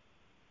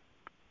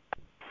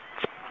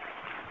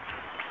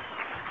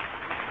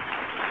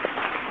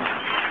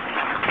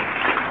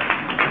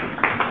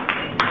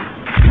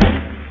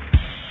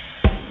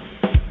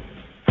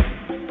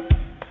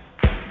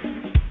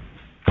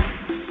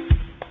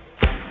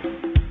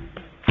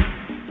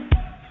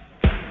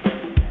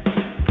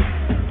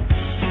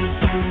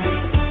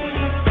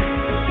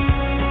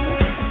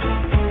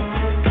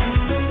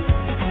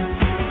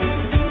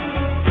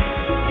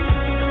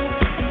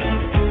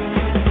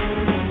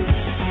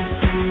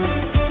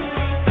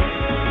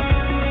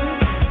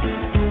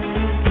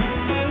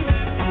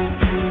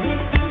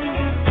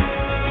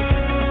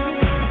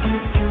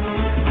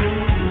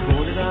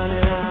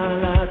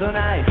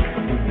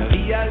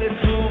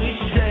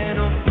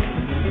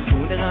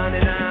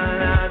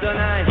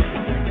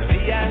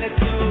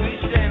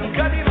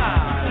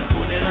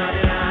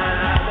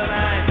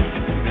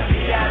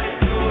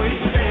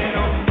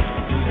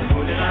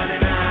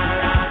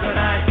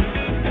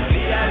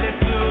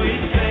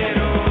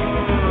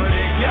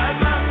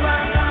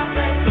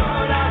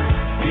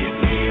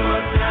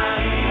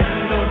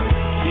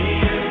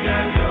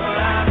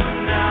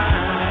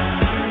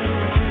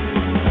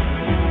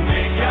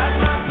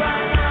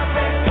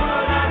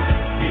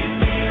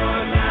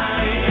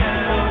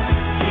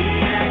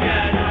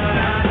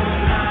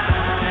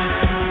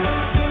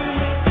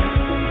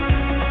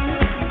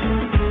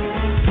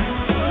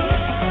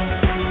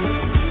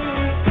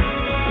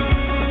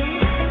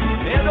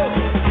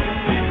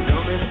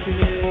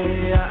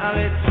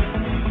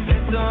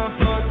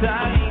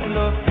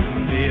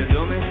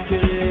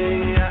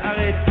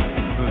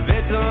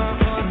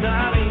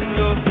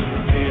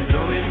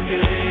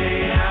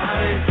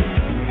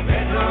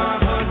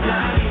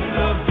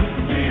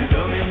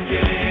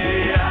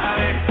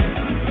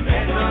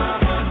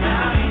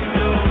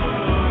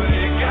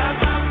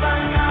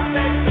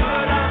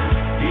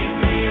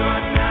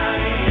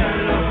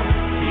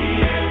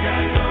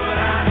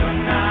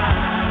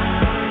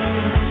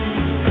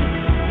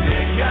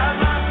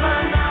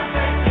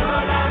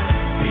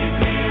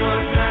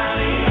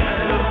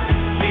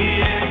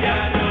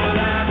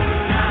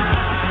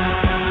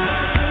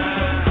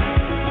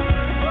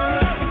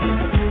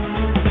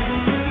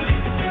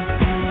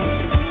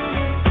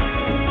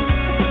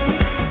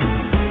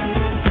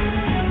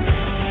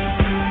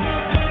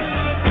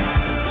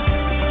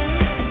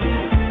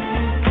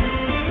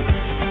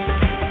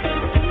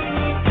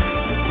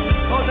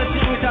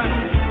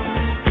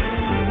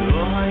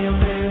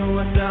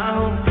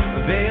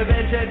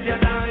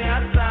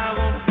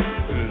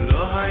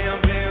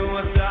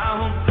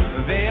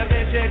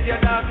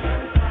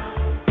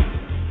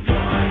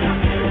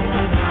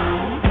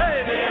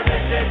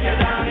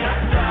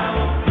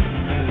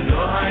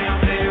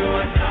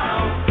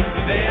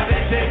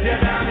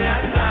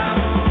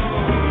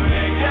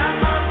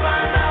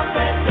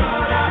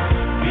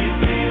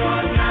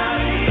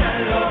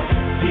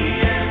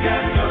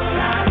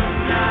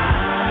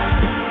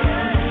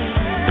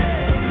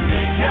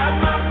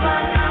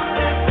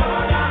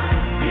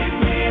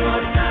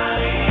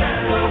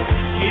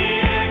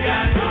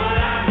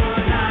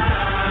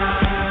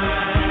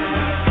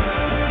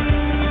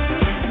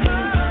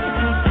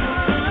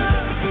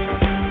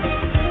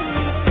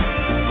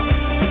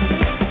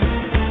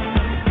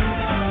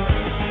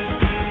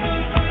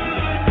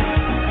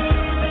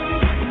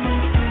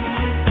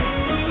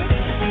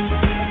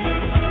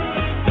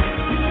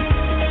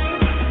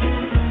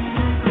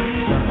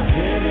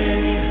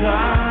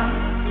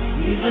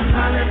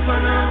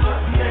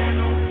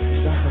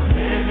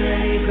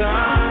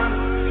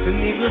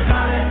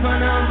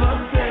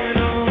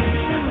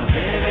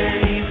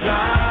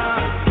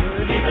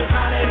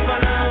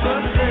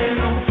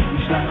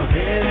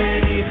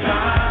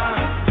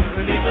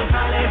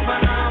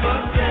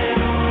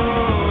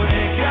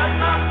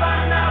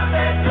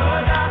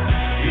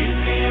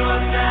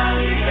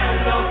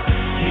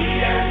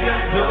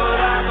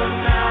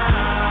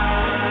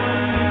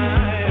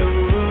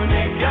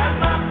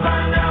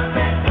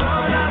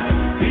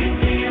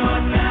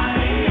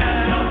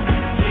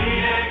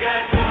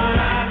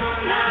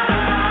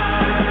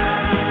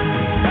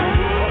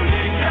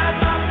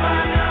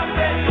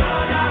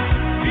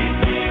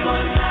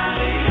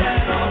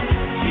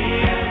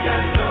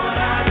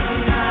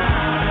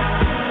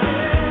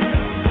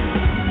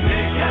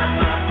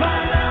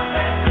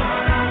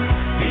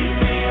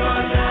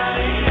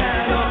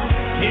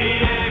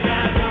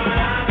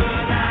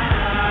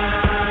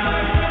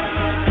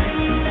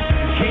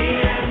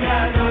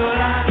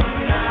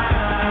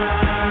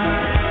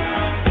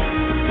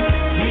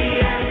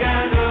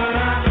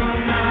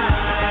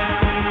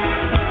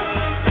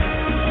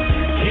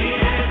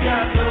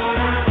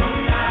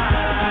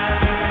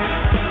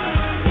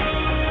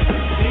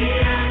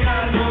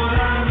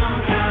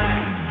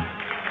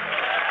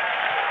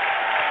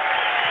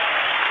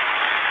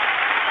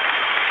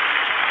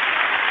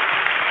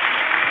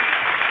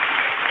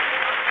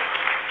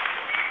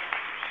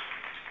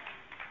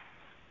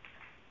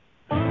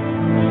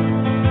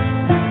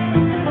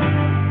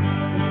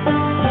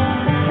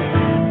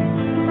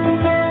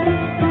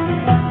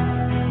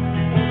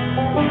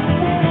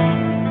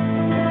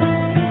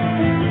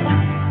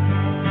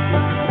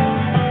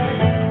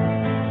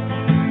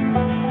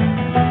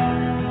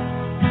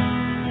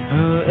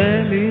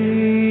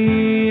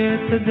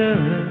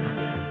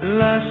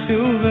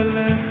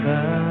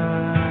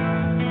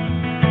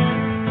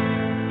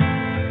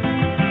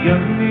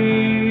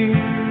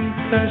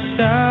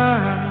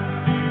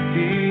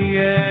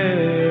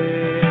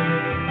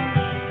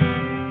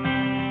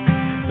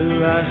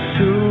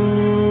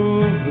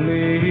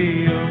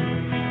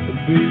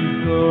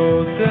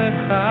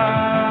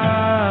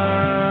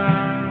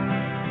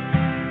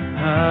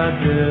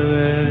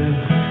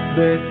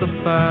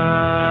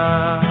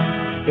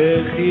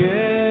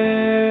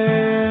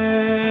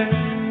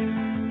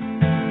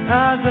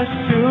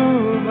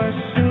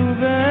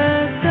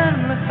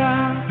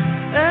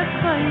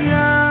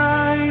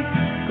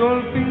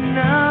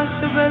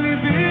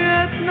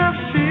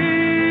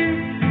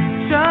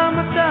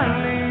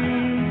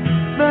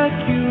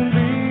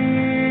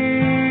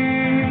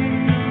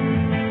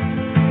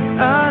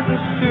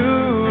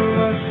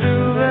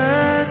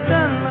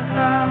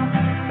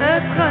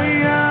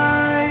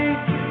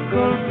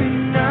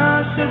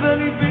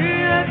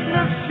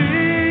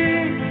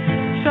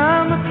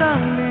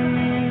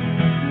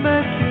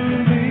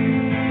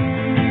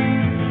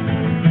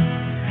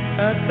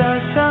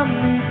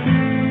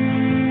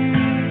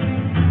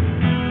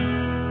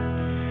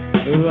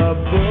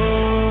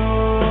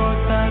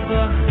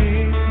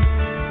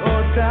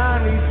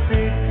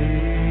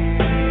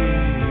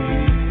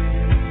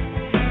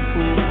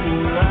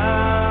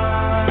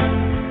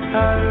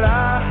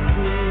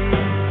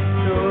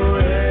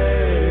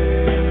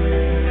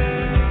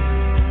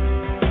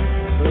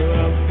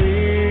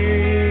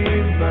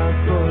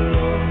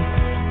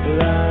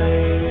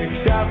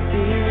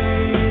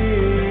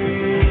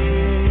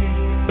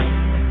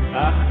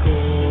 Ach,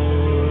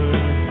 כל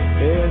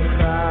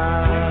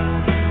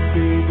אחד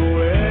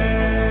פיגועי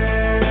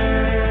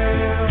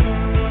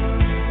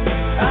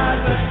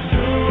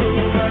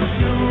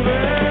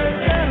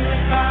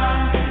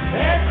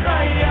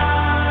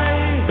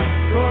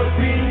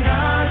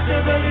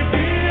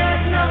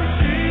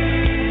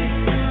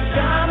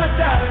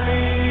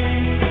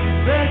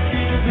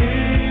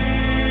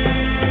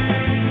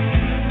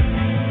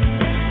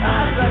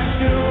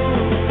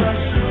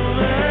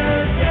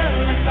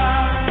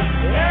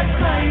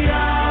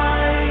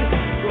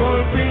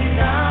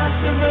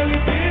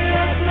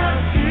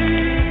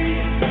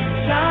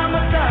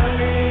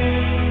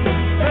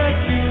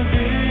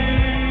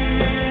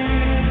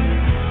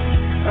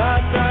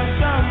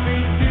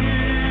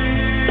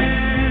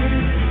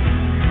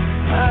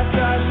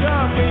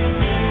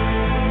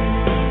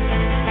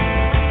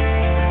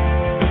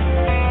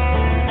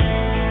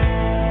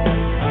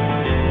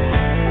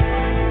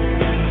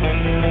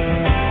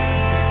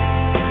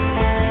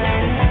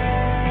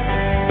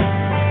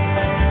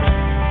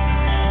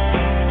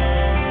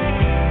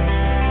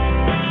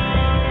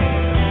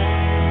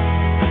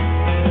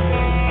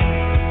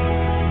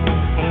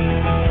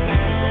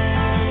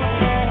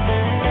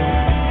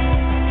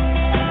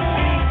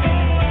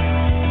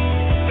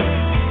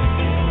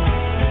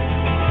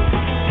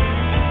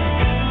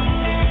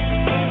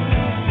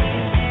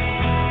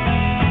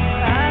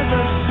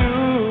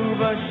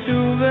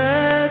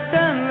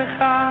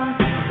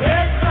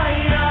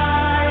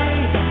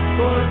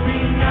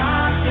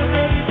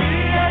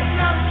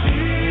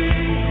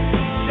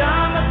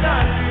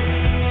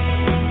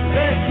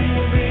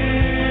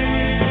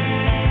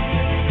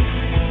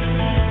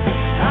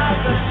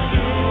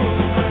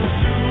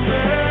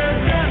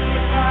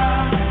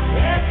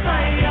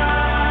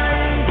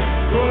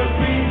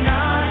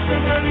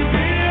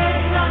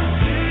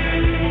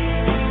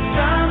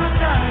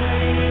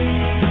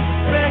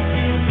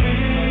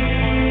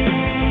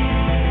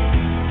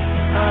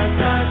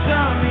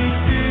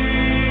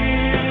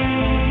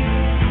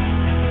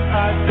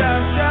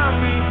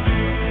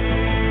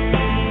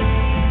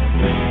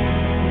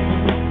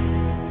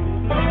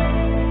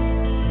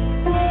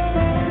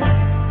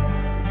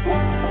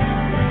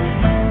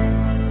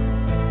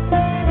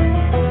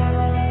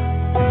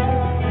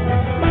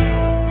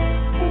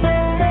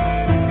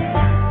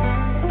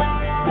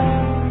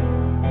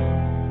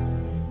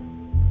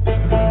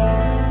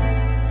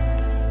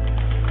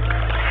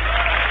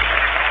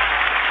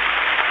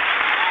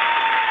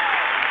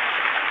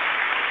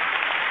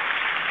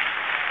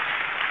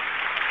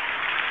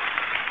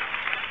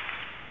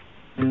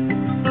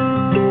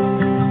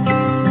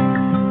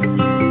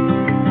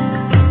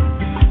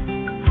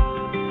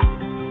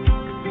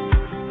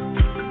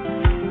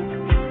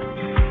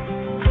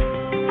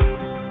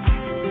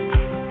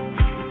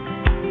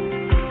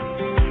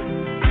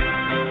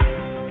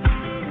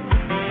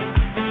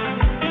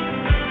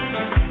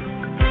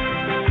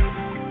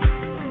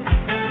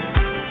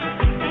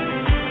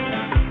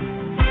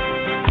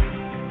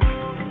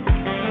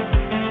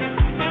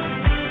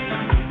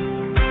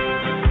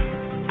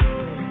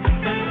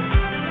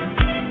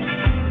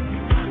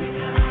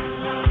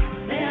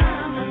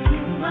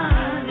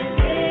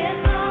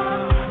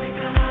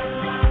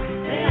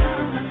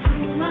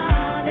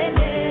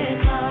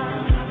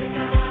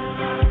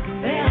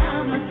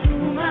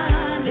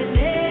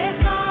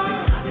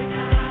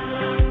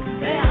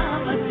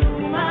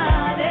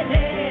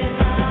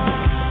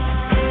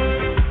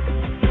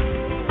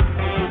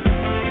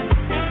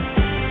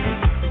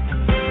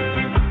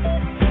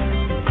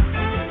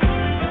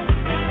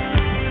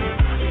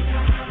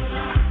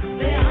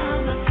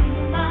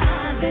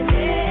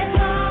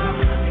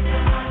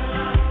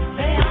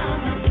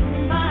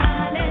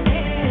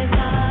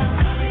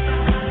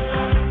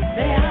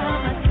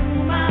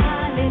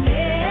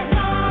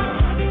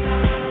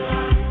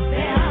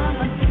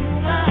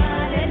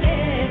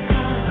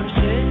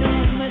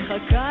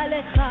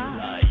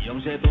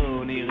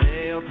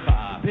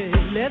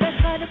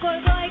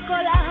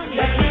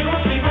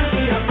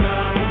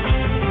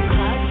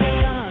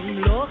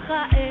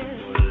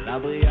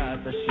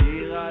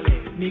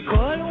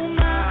מכל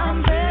אומה,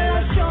 עם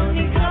ולשון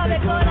נקרא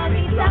בכל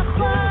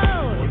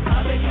הביטחון.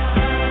 אומה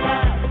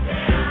בקהלה,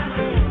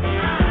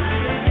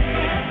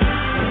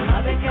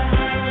 אומה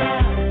בקהלה,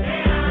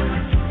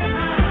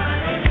 אומה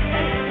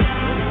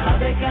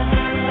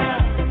בקהלה,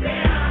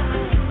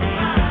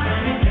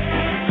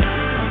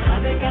 אומה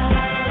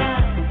בקהלה.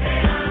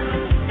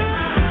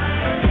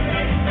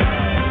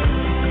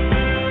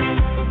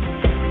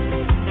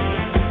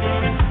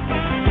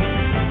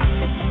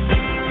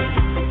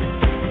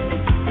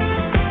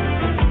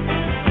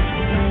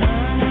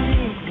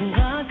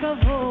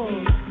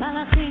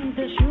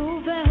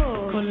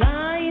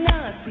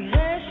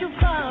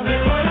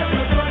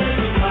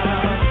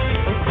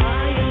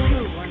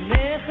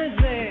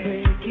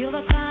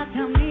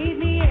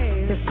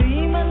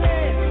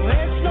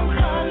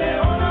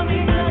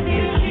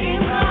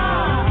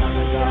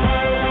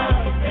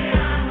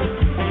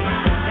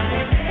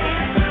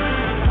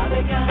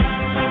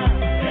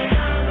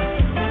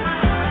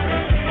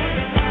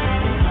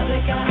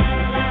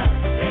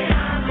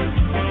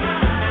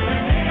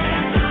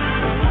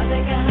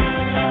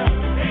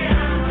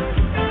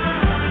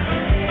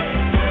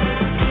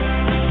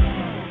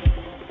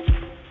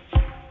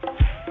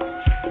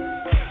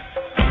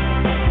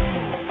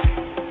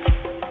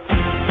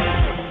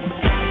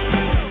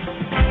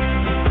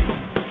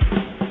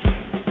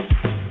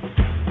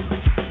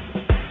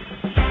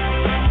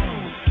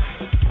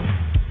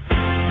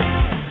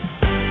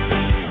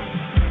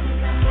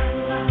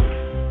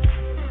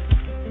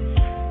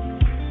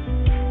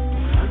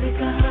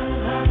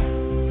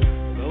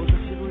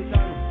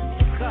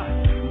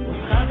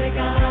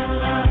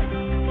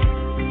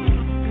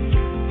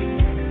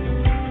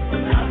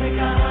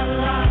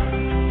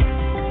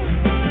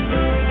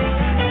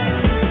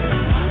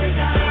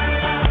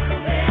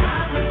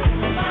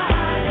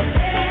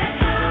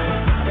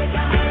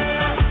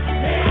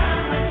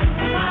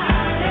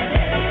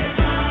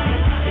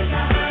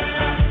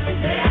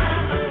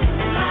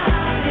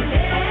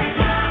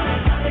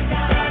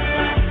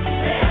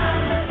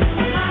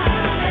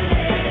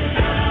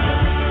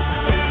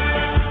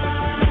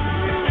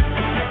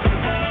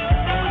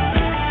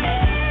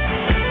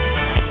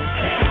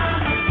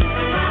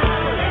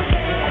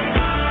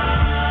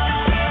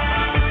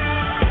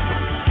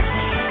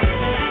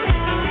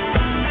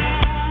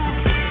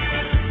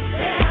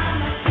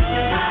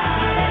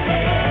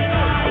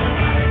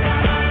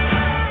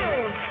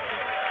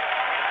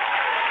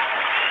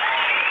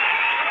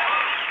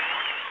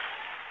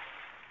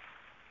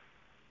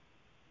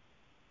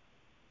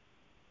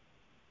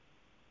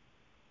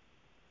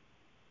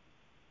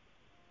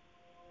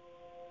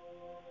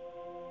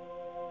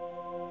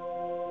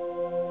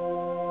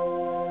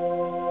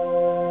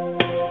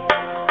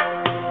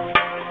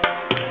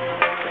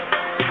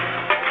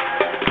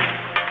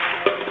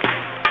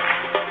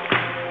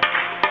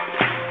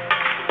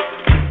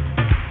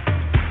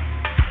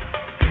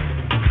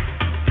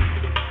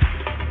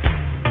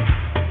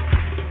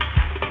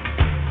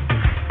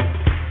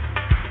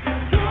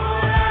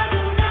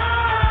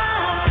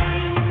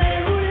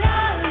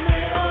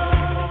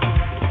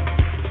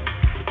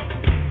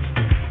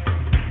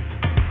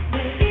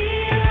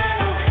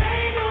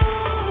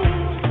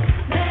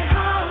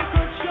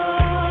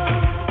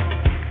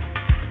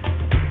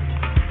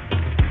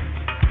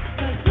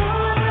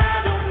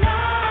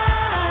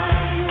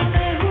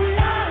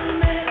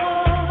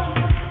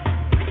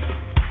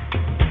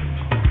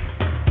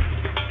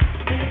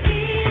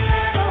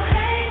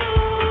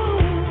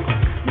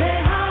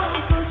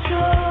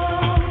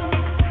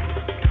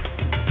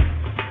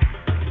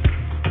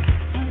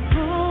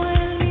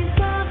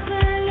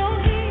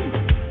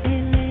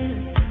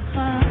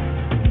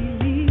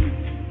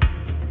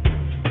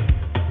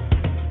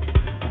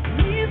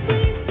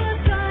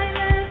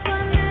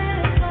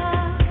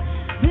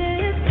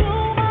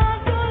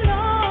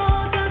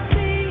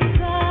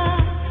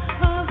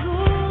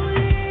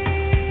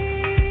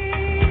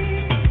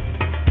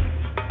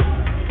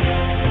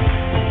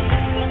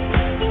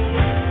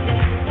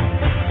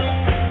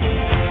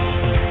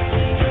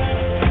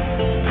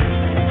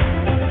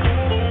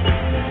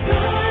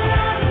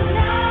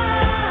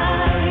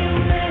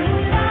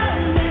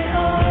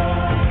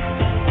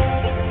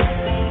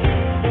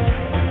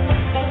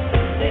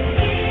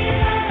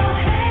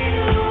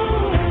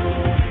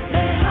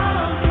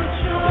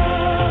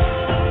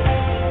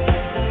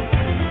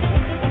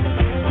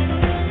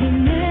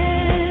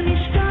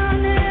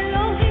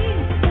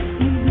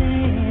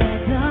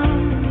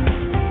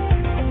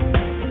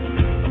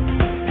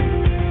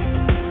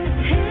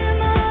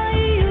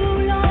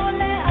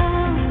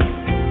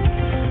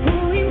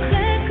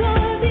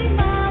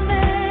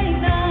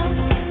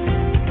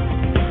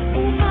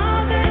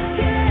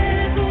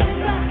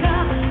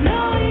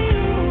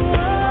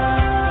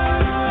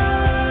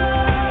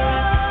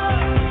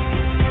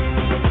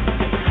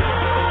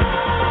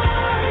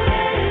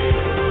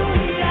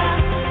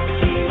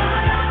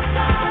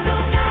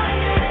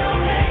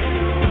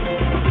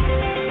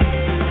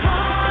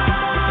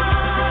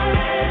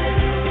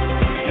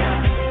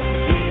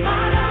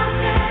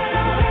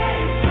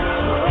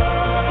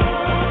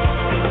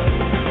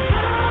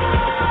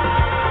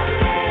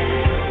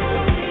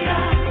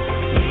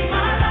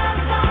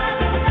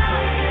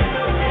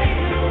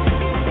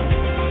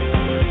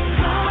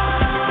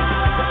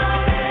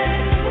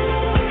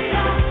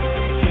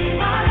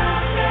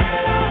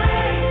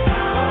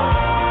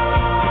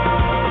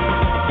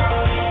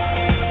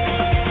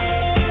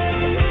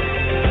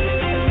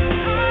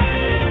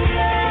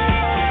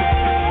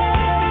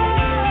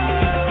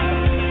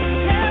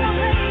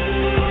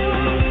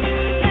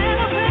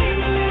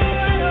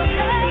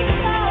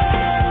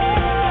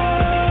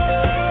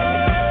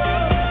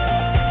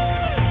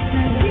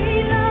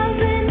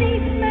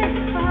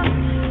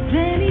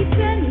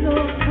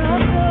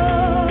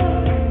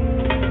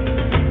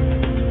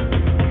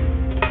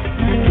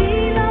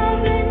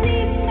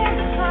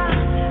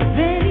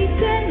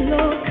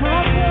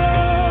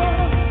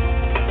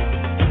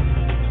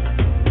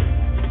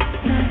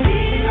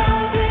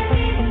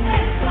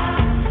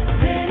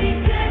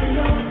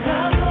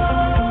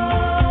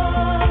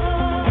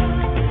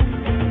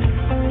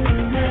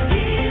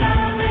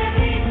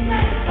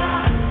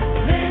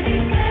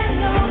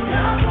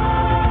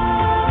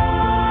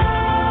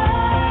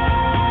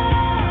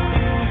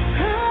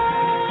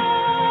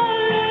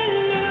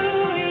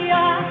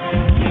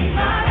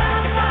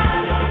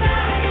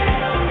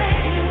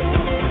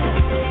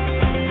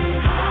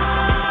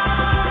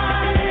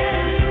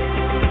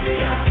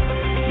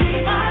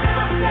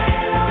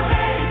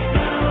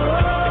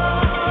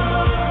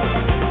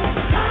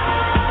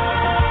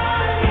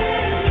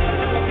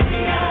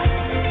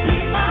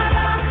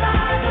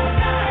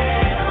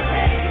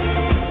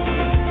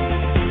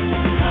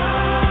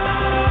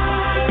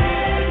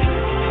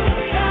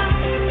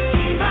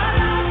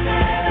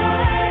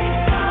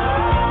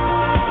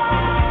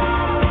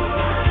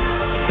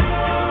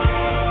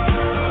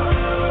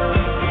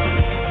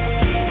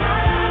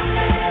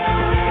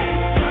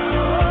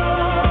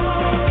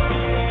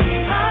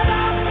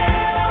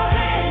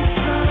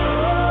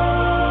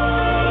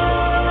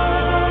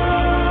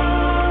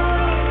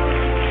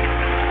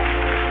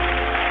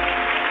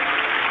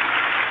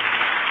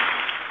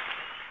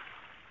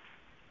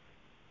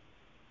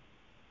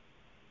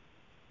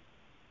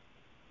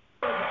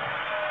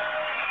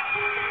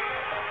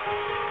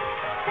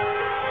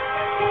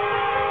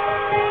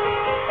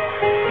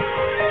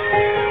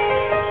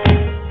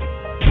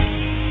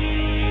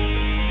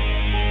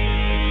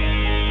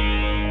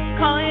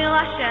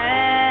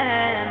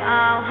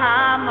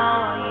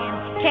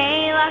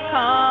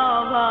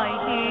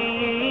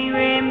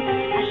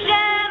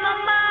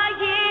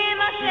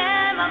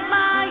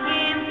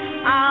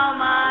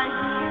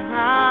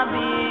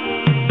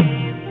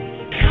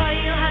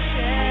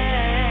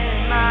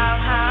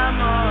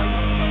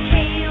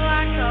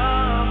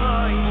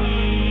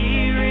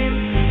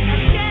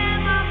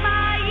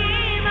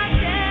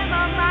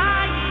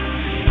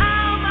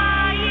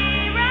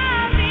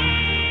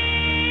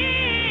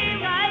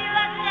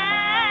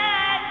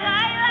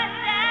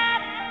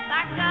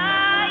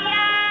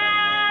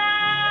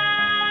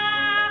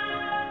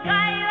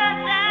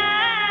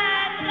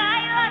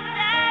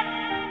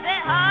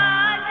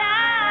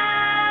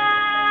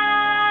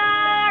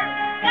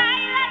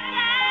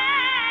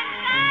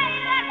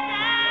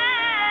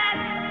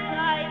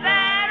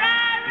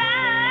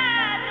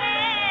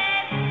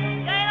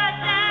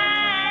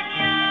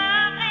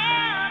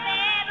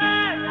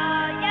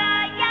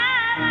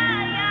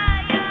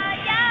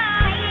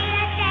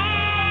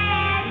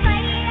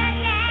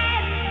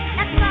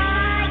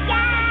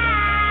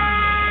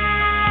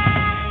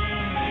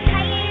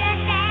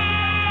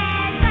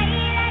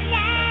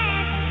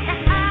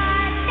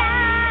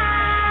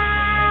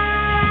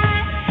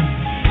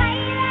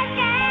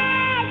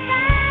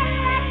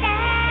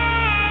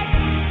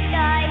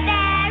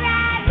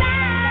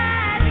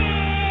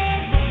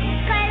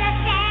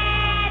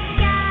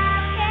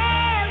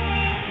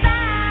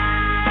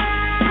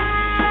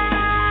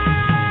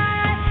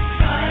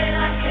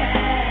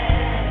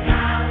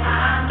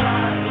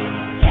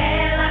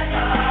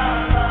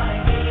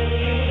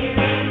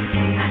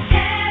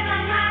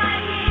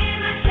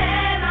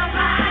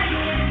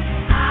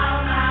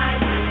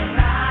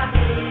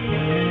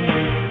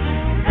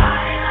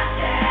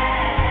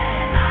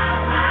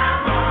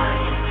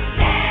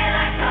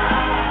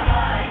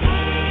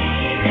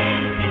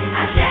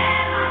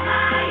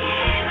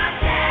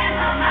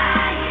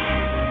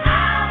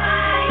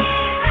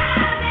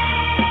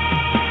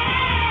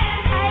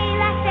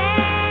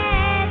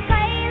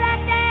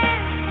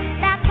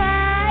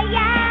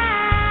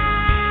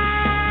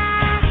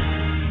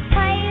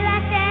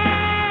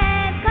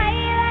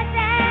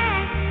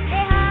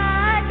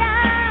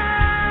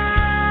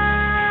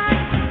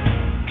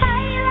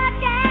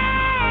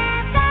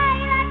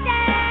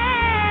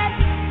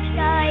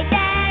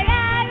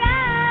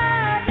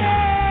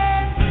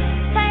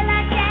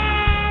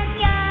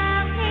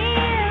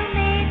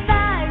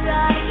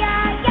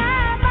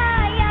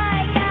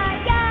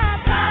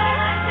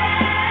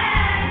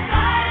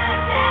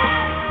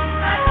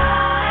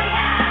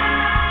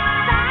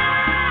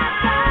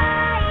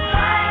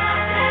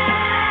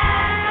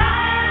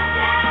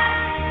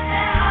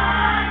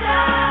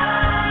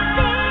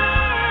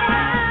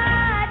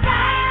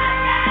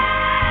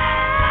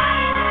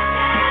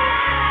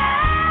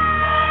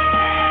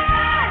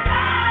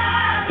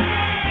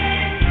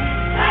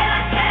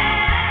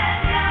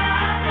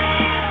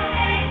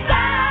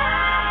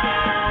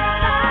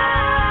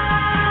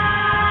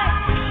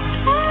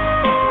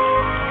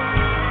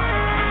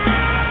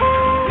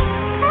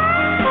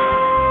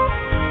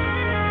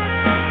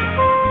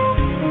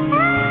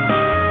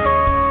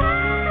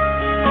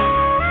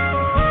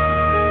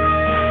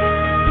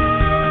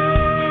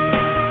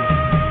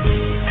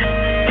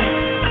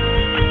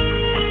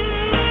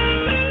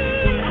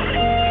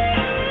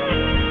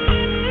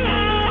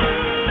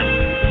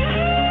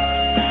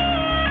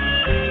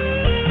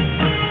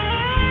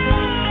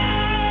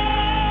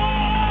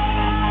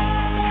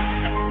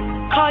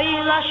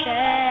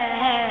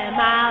 Hashem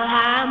al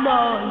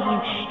hamoyim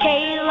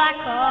keila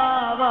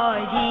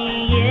kavod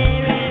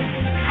yirim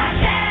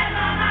Hashem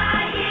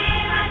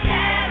amayim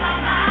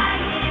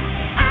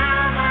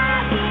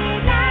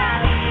amayim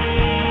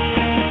alayim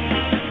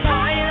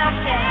Koil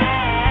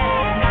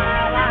Hashem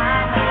al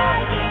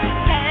hamoyim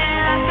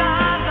keila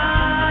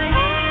kavod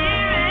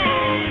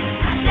yirim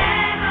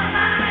Hashem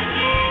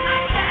amayim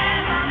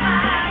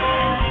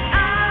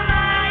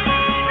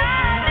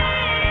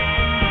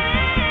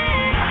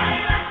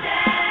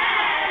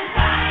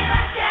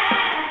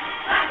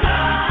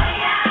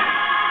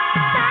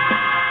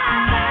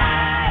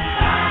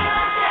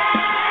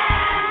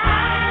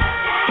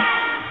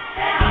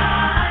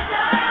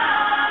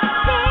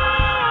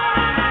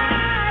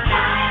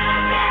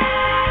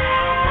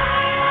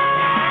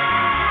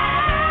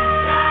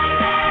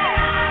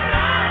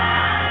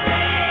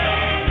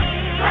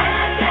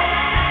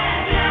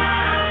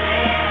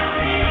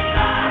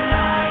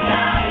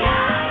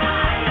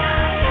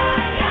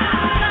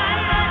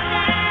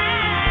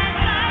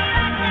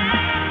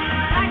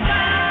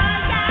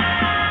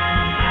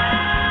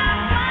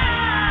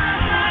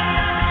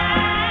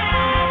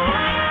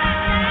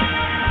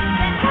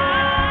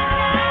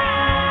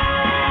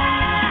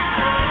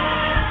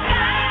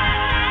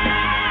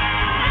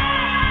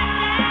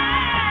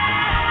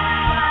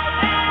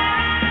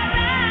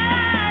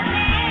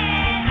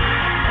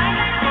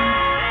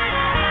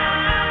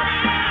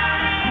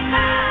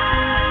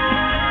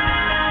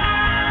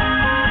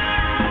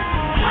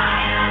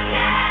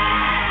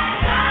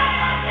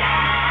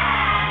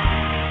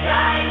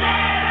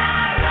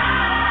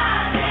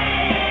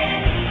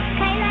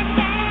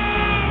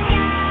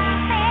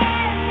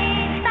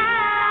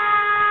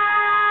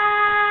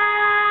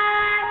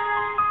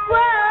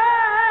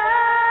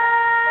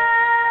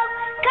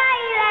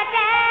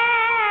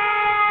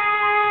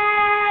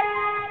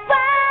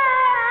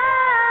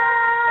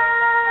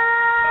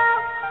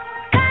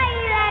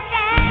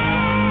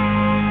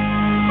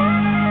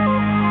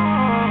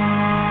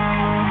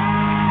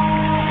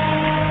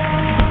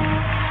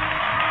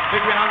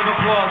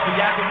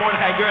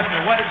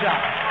What a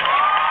job.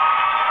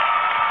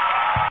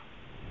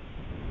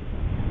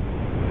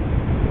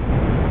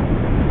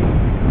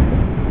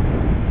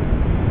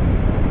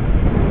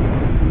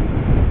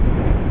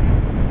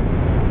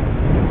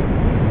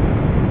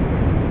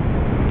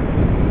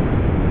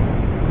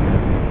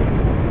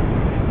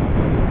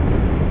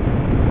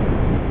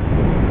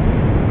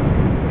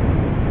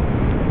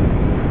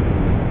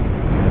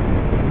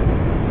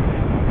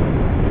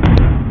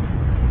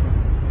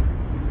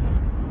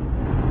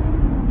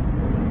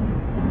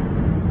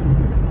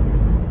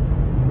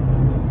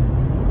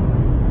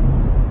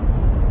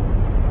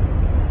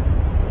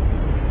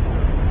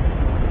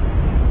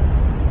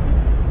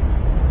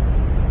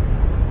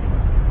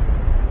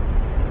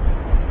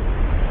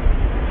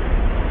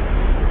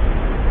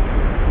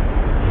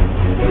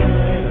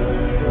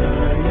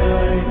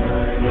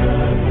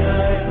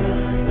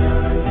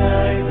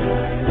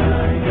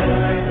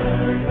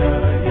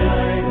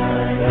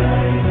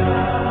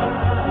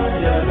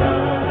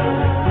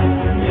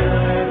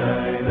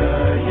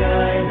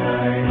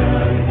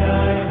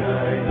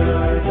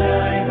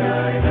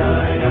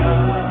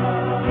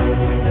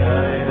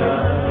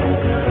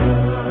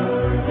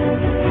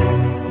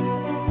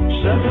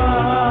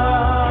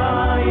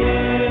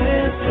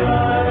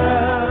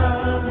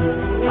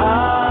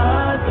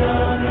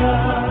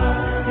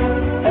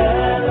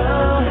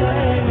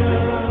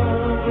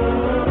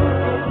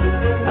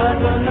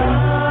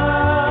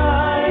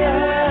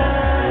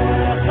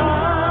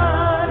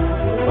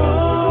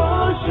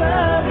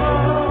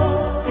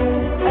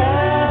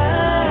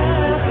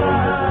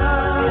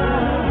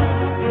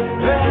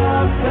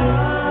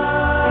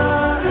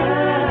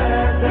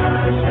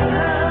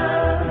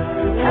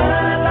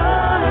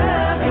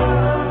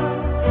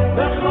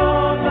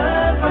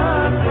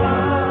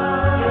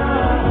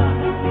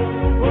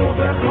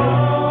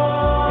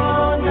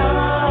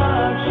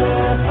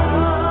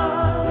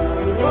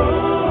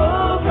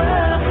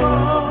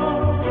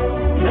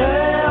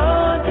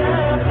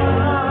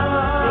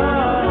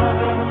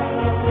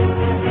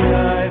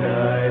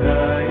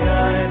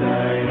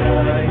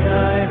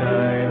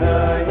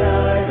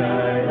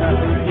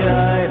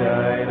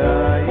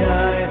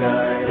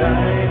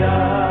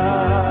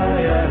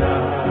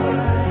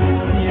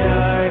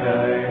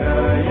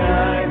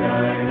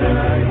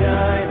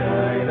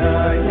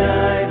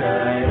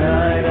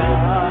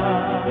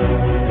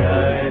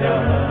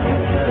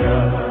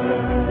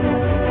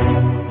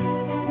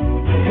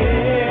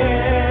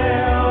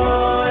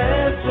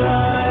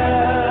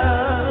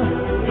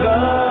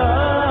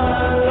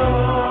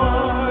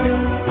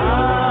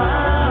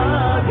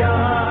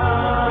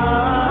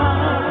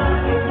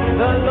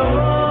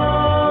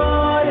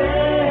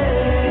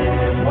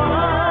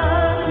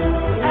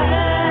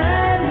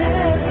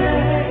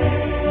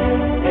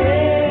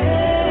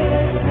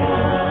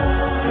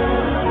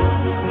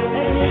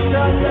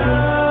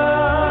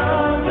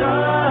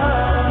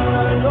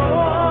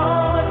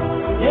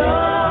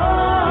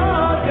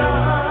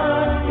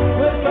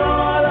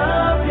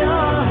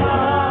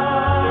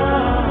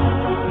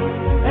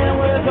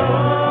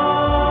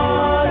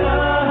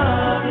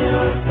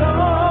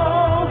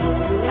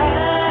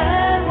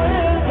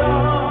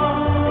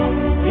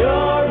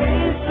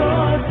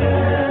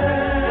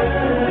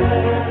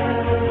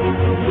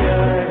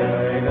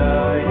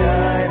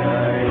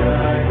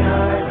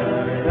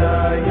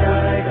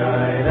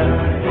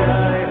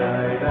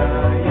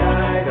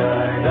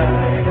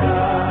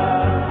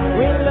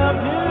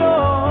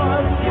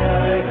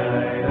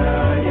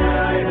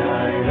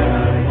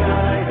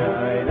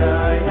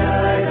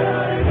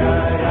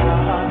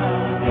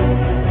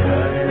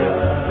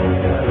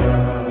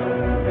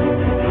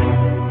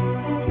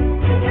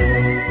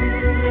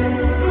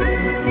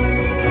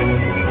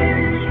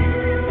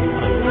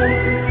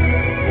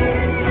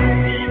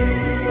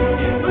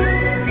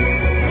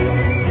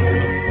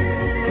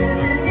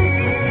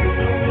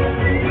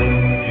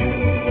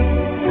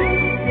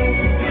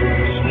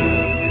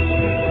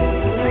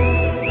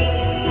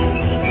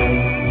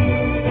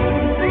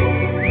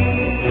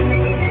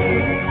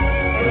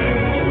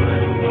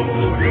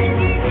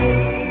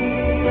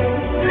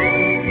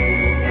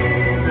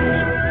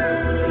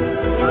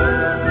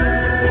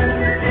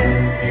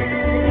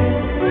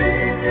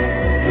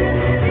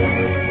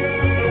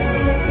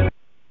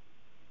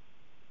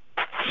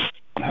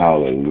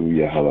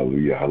 Hallelujah,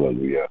 hallelujah,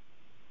 hallelujah.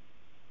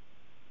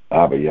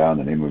 Abba, Yah, in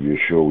the name of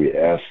Yeshua, we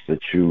ask that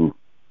you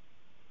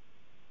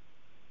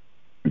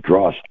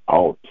draw us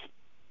out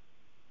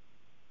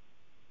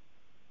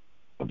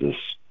of this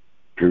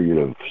period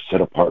of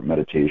set-apart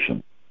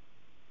meditation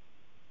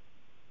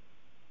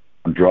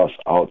and draw us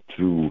out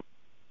to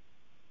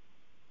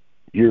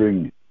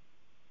hearing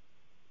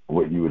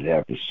what you would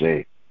have to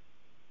say,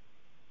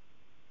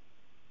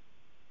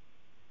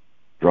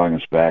 drawing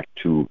us back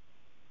to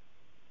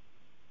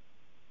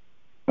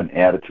an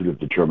attitude of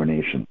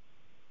determination,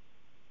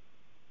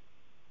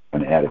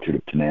 an attitude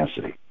of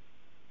tenacity,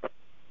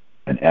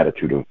 an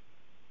attitude of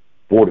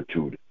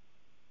fortitude,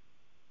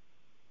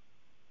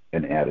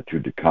 an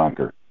attitude to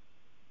conquer,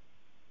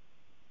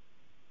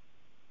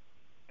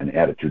 an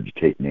attitude to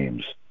take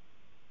names,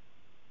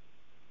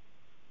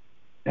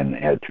 and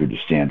an attitude to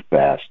stand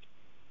fast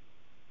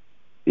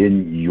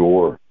in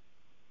your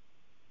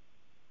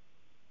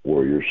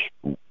warrior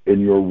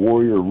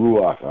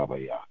Ruach Abba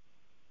Yah,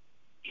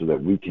 so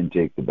that we can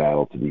take the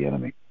battle to the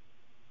enemy,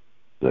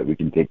 so that we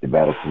can take the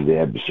battle to the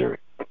adversary,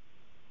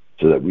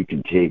 so that we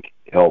can take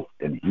health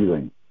and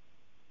healing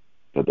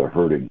to the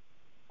hurting,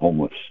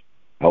 homeless,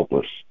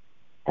 helpless,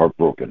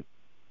 heartbroken,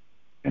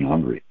 and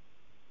hungry,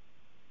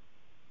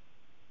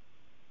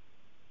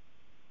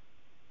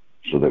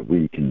 so that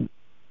we can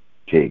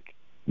take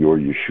your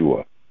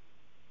Yeshua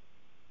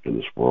to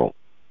this world.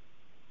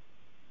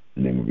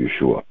 In the name of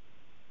Yeshua.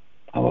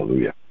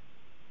 Hallelujah.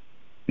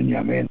 And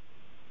Yamin.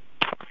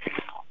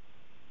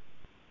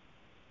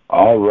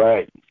 All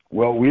right.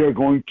 Well, we are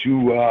going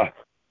to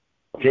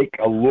take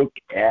a look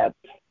at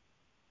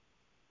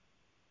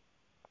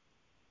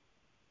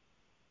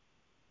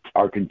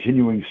our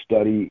continuing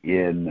study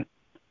in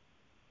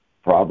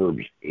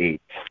Proverbs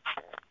 8.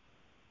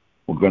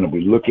 We're going to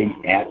be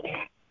looking at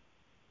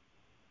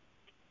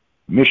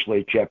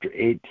Mishlei chapter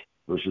 8,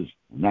 verses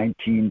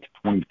 19 to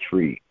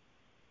 23.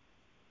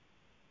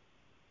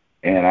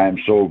 And I'm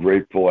so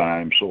grateful and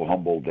I'm so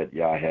humbled that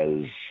Yah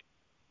has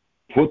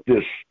put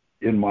this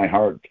in my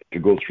heart to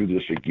go through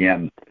this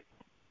again.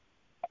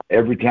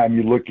 Every time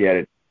you look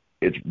at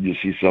it, you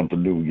see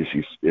something new. You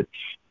see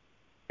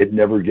it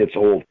never gets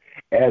old.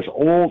 As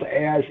old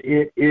as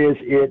it is,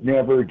 it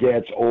never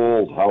gets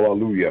old.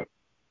 Hallelujah.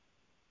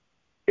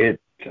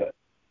 It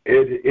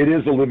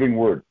is a living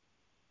word.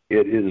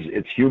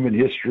 It's human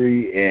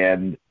history,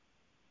 and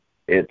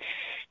it's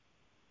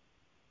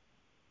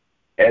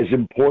as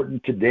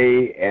important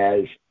today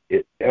as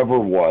it ever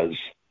was.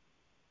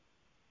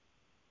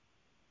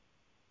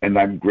 And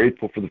I'm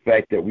grateful for the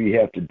fact that we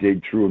have to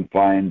dig through and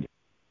find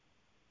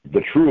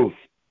the truth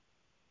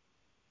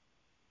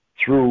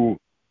through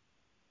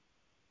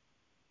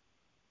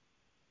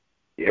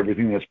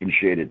everything that's been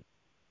shaded.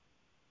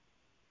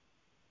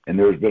 And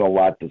there's been a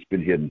lot that's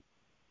been hidden.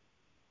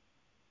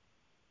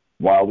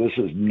 While this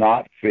is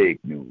not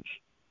fake news,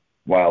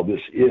 while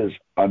this is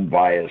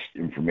unbiased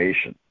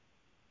information,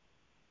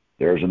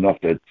 there's a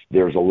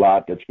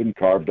lot that's been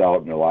carved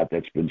out and a lot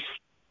that's been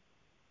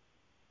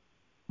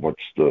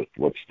squirreled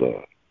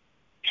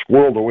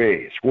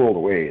away.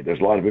 There's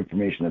a lot of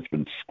information that's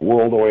been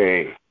squirreled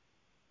away.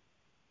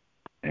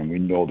 And we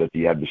know that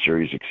the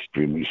adversary is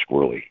extremely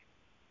squirrely.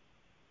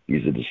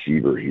 He's a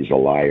deceiver. He's a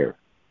liar.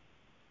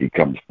 He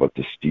comes but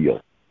to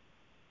steal,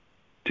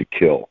 to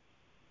kill,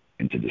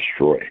 and to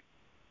destroy.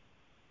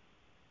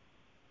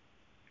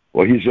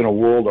 Well, he's in a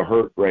world of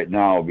hurt right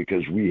now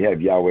because we have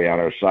Yahweh on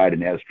our side,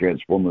 and as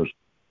transformers,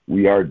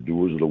 we are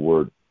doers of the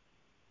word.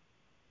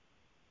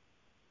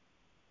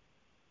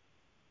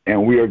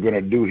 And we are going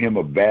to do him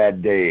a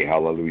bad day.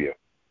 Hallelujah.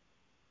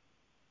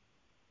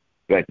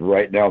 In fact,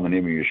 right now, in the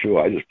name of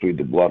Yeshua, I just plead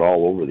the blood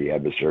all over the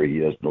adversary. He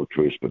has no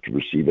choice but to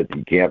receive it.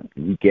 He can't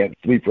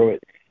flee from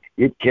it.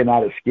 It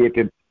cannot escape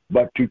him,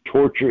 but to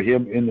torture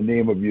him in the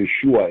name of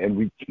Yeshua, and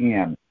we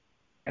can.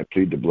 I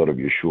plead the blood of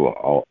Yeshua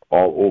all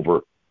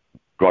over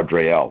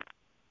Gadrael,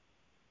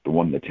 the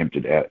one that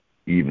tempted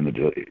Eve in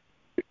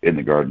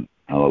the garden.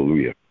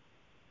 Hallelujah.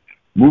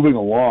 Moving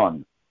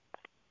along,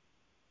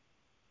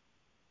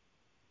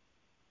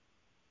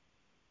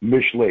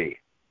 Mishlei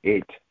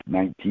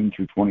 8:19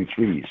 through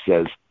 23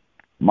 says,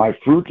 "My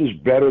fruit is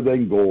better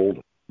than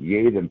gold,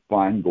 yea, than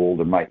fine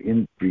gold, and my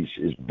increase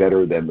is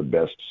better than the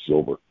best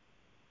silver.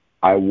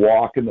 I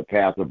walk in the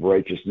path of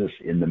righteousness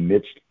in the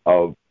midst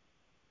of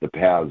the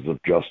paths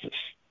of justice,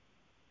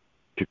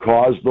 to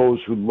cause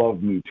those who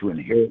love me to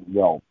inherit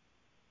wealth,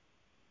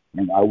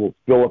 and I will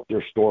fill up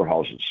their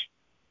storehouses.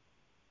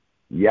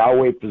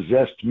 Yahweh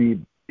possessed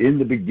me in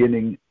the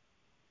beginning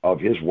of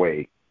his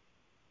way,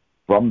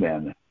 from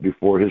then,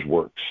 before his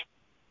works.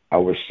 I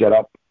was set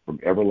up from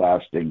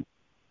everlasting,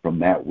 from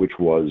that which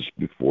was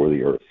before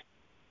the earth."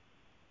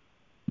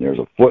 There's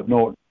a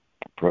footnote,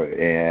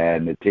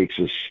 and it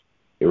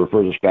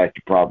refers us back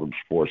to Proverbs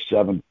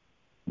 4:7.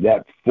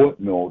 That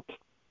footnote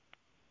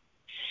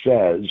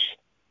says,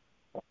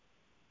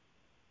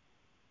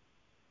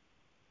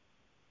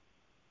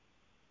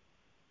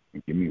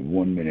 give me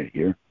 1 minute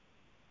here.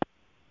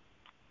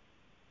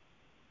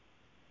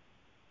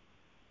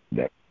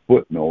 That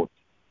footnote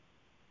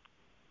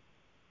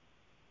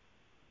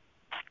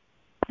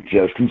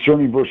says,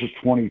 concerning verses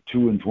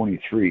 22 and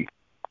 23,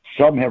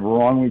 some have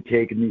wrongly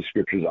taken these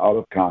scriptures out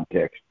of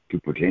context to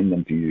pertain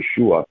them to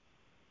Yeshua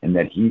and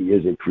that he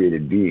is a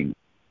created being.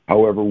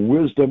 However,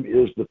 wisdom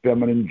is the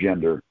feminine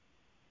gender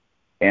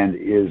and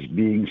is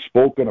being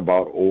spoken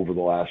about over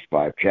the last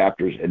 5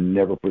 chapters and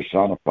never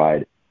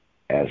personified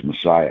as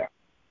Messiah.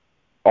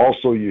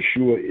 Also,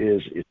 Yeshua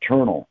is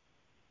eternal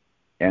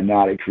and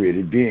not a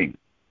created being.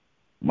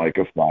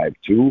 Micah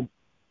 5:2,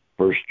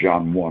 1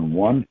 John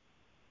 1:1,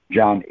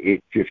 John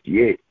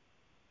 8:58.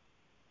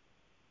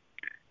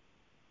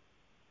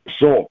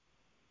 So,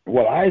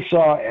 what I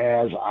saw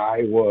as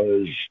I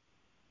was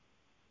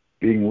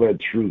being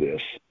led through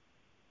this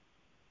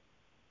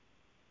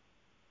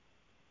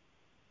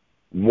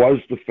was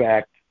the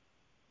fact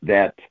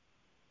that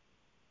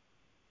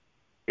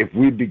if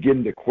we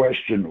begin to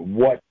question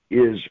what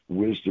is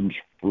wisdom's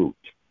fruit,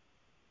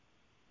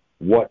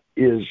 what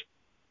is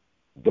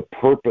the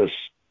purpose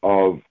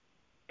of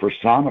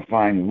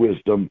personifying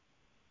wisdom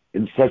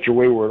in such a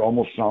way where it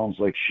almost sounds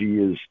like she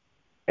is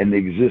an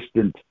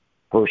existent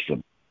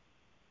person.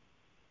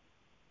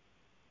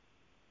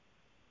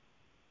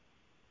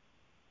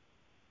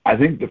 I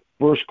think the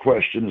first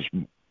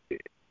question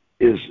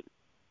is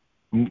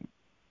in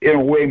a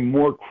way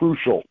more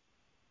crucial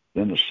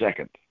than the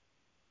second.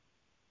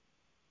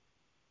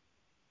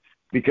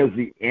 Because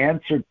the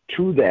answer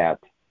to that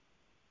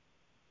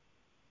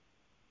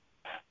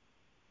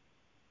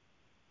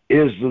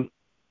is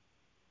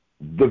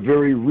the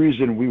very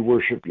reason we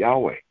worship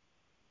Yahweh.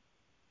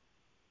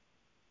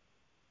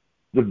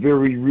 The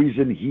very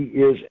reason he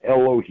is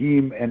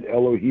Elohim and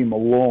Elohim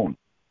alone.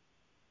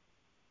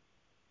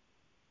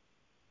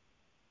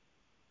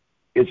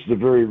 It's the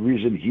very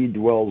reason he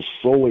dwells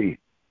solely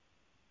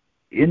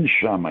in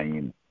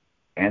Shamayim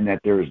and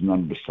that there is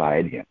none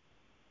beside him.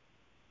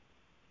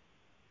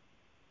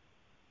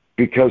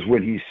 Because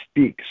when he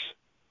speaks,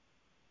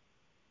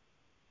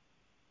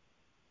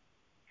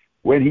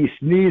 when he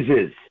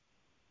sneezes,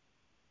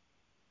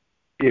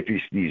 if he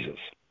sneezes,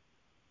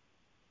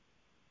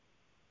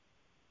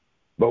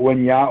 but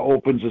when Yah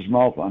opens his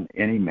mouth on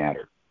any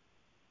matter,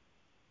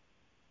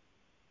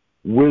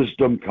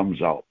 wisdom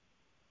comes out.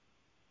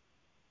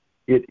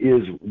 It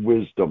is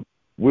wisdom.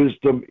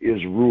 Wisdom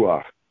is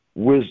Ruach.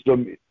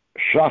 Wisdom,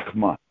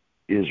 Shachma,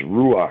 is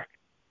Ruach.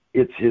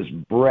 It's his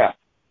breath.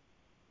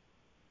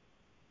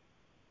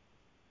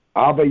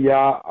 Abba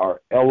Yah,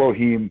 our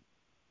Elohim,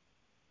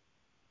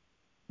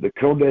 the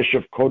Kodesh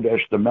of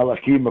Kodesh, the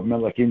Melachim of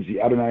Melachim, the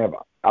Adonai of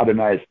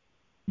Adonais,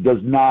 does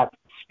not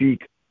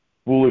speak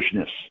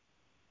foolishness.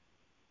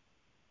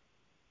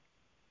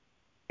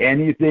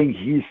 Anything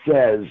he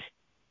says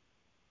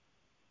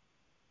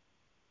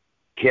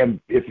can,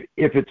 if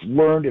it's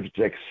learned, if it's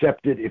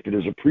accepted, if it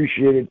is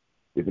appreciated,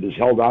 if it is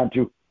held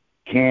onto,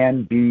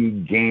 can be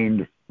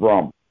gained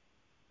from.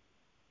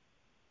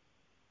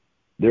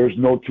 There's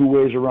no two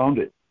ways around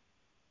it.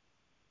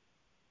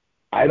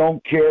 I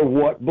don't care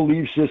what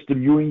belief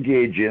system you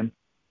engage in.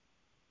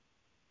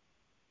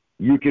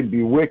 You can be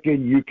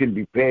Wiccan, you can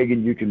be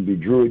pagan, you can be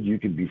Druid, you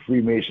can be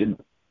Freemason,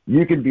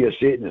 you can be a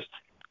Satanist.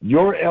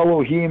 Your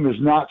Elohim is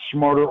not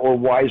smarter or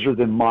wiser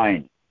than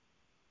mine.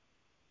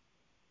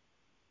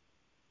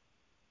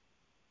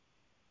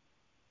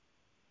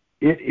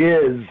 It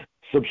is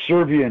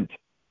subservient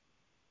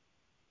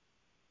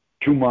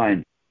to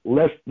mine,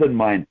 less than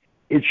mine.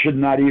 It should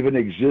not even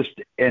exist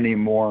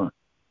anymore.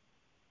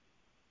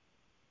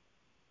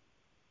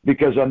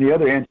 Because on the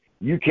other hand,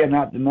 you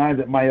cannot deny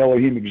that my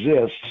Elohim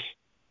exists.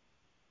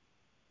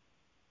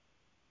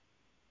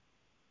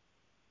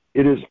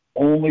 It is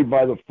only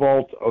by the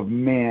fault of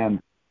man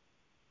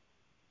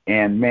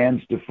and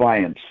man's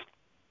defiance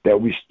that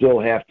we still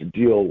have to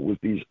deal with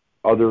these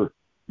other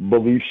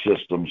belief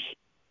systems,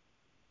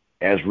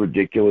 as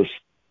ridiculous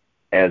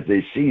as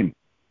they seem.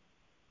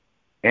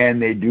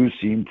 And they do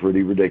seem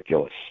pretty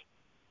ridiculous.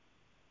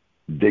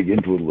 Dig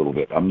into it a little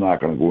bit. I'm not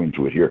going to go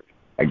into it here.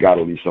 I got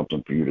to leave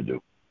something for you to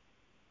do.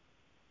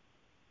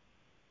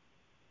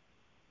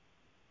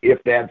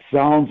 If that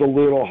sounds a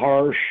little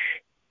harsh,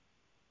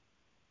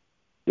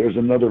 there's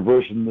another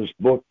verse in this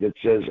book that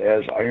says,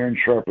 as iron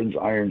sharpens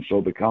iron, so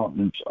the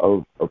countenance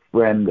of a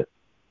friend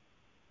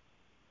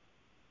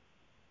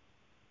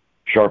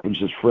sharpens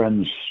his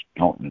friend's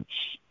countenance.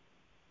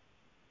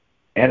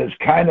 And it's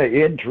kind of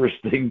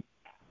interesting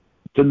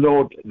to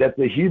note that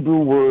the Hebrew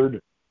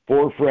word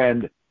for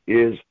friend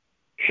is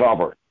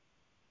shaver,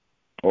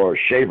 or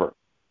shaver.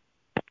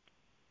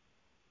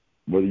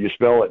 Whether you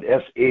spell it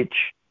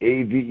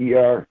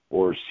S-H-A-V-E-R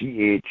or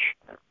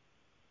C-H-A-V-E-R.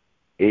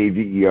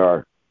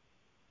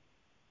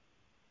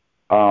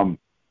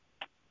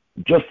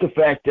 Just the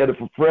fact that if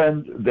a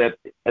friend, that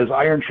as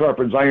iron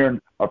sharpens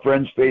iron, a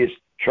friend's face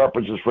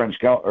sharpens his friend's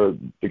or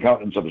the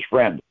countenance of his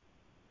friend.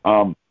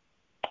 Time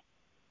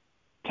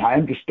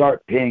to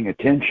start paying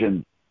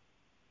attention,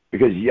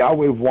 because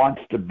Yahweh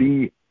wants to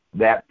be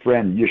that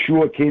friend.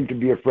 Yeshua came to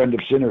be a friend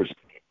of sinners.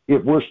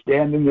 If we're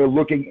standing there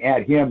looking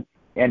at him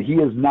and he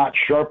is not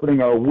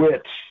sharpening our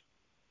wits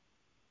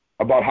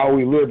about how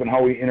we live and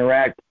how we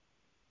interact,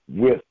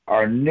 with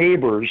our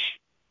neighbors,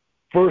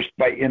 first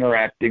by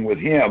interacting with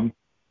him,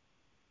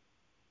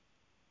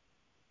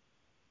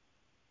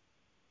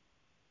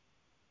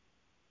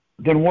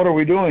 then what are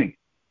we doing?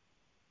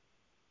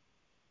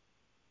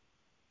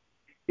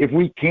 If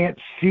we can't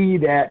see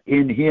that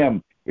in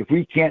him, if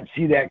we can't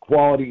see that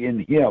quality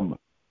in him,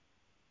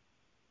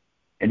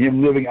 and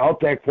him living out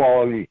that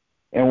quality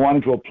and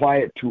wanting to apply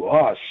it to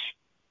us,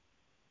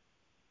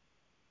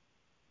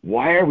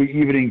 why are we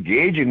even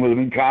engaging with him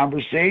in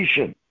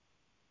conversation?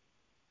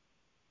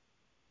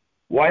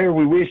 Why are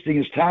we wasting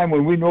his time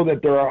when we know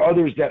that there are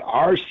others that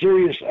are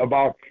serious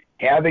about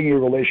having a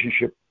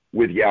relationship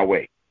with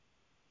Yahweh,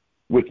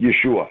 with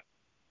Yeshua?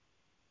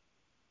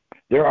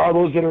 There are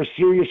those that are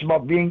serious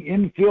about being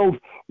infilled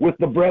with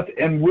the breath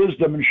and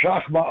wisdom and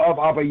Shachma of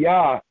Abba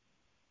Yah,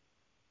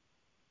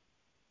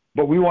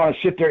 but we want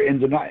to sit there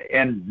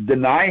and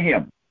deny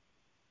him.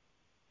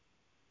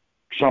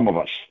 Some of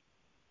us.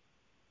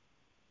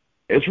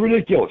 It's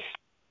ridiculous.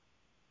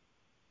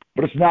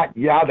 But it's not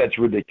Yah that's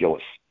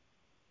ridiculous.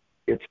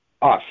 It's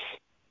us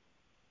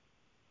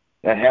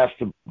that has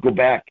to go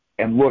back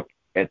and look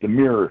at the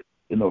mirror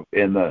in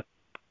the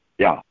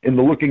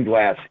looking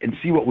glass and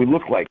see what we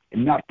look like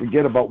and not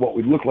forget about what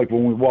we look like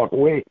when we walk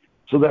away,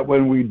 so that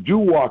when we do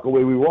walk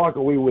away, we walk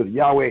away with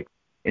Yahweh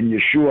and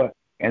Yeshua,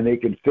 and they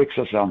can fix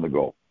us on the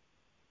go.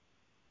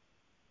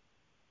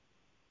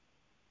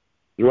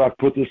 I've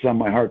put this on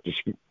my heart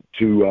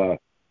to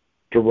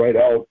write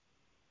out.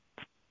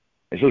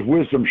 It says,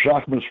 wisdom,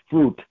 Shachma's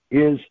fruit,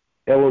 is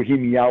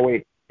Elohim Yahweh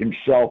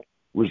himself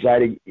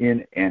residing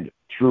in and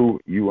through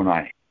you and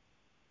I.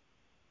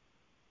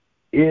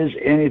 Is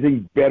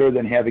anything better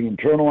than having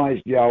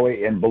internalized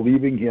Yahweh and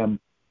believing him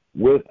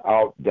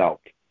without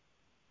doubt?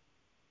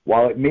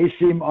 While it may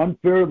seem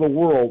unfair to the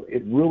world,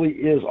 it really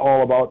is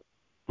all about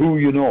who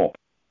you know.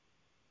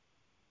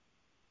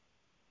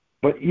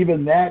 But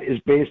even that is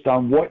based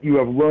on what you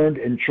have learned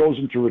and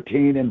chosen to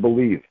retain and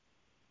believe.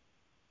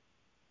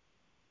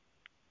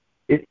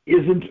 It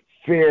isn't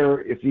fair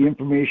if the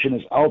information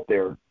is out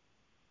there,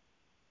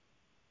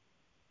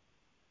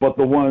 but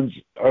the ones...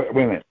 wait a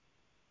minute.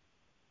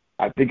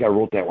 I think I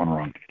wrote that one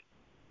wrong.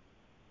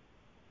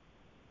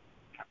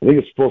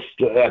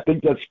 I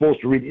think that's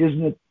supposed to read,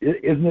 isn't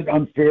it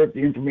unfair if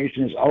the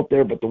information is out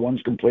there, but the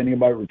ones complaining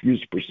about it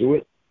refuse to pursue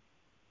it?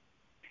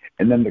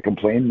 And then the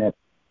complain that,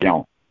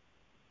 well,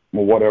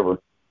 whatever.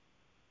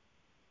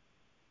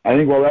 I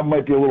think, that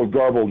might be a little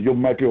garbled. You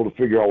might be able to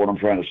figure out what I'm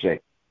trying to say.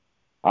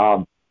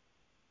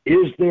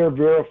 Is there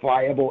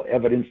verifiable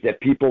evidence that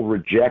people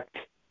reject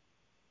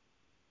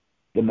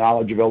the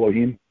knowledge of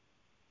Elohim?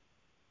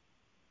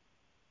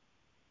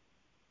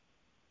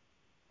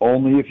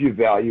 Only if you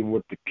value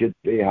what the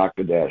Kitvei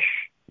HaKadosh,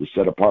 the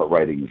set-apart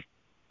writings,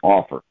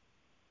 offer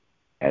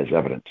as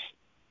evidence.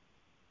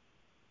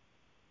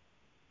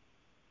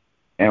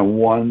 And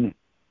one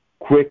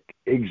quick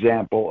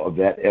example of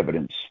that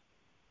evidence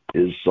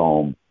is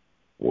Psalm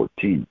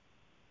 14.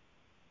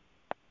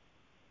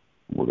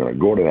 We're going to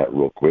go to that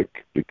real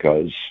quick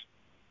because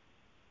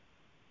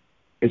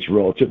it's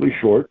relatively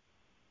short,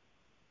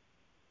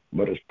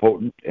 but it's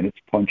potent and it's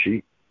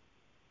punchy,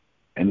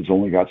 and it's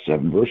only got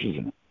 7 verses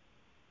in it.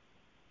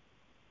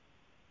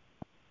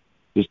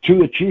 It says, to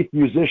the chief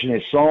musician,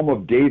 a psalm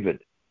of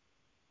David.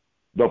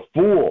 The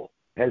fool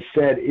has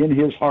said in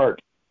his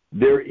heart,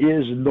 there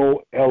is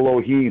no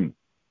Elohim.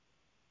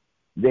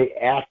 They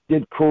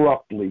acted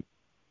corruptly.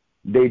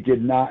 They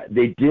did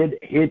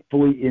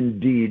hatefully in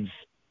deeds.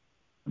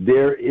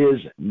 There is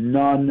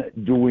none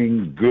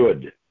doing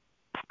good.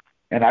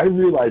 And I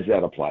realize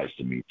that applies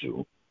to me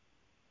too.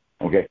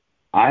 Okay?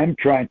 I'm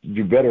trying to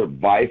do better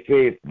by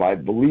faith, by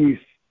belief,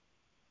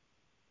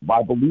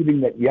 by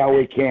believing that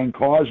Yahweh can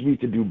cause me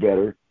to do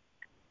better,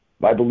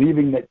 by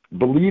believing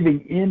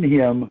in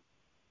him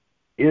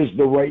is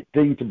the right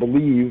thing to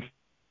believe,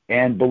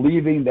 and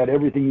believing that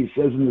everything he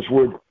says in this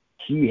word,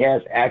 he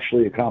has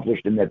actually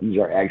accomplished, and that these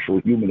are actual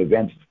human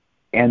events,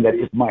 and that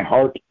if my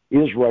heart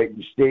is right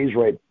and stays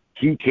right,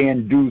 he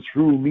can do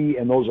through me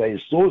and those I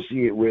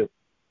associate with.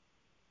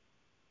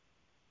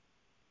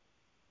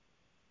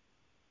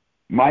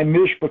 My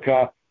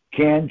mishpachah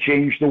can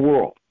change the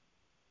world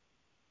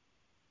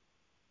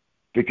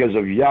because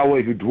of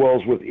Yahweh who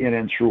dwells within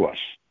and through us.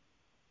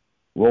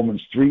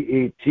 Romans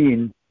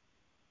 3:18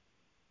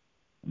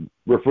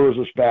 refers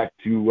us back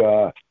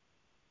to,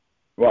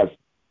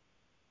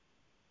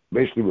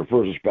 basically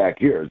refers us back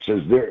here. It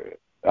says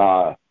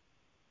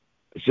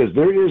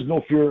there is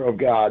no fear of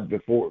God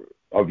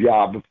of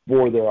Yah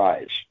before their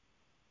eyes.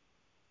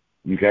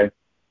 Okay?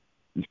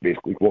 It's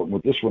basically quoting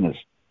what this one is.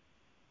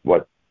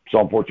 What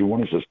Psalm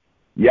 14:1 says,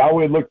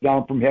 Yahweh looked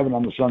down from heaven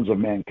on the sons of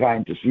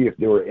mankind to see if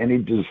there were any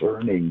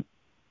discerning,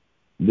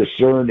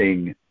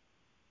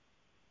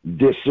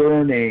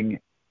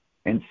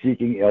 and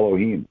seeking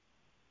Elohim.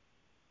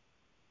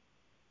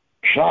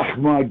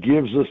 Shachma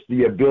gives us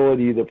the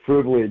ability, the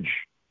privilege,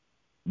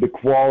 the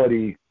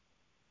quality,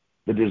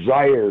 the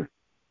desire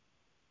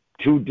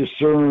to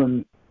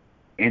discern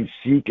and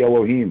seek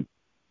Elohim.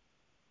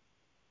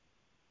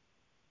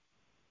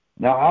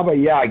 Now, Abba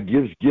Yah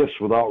gives gifts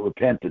without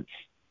repentance.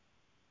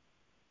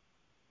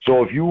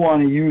 So if you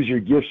want to use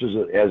your gifts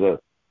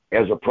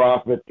as a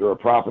prophet or a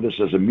prophetess,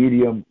 as a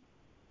medium,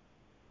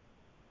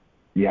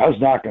 Yah's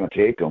not going to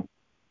take them.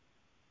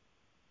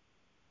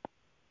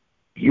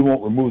 He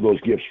won't remove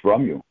those gifts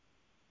from you.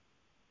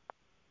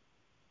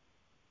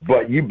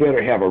 But you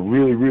better have a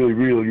really, really,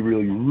 really,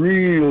 really,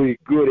 really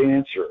good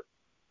answer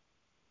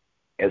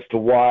as to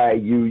why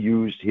you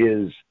used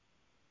his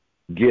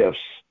gifts,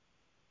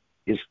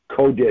 his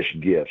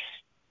Kodesh gifts,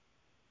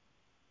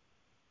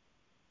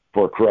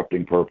 for a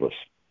corrupting purpose.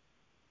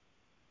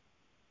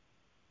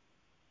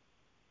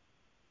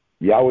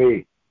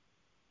 Yahweh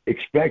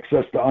expects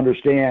us to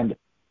understand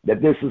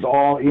that this is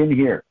all in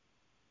here.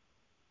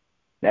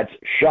 That's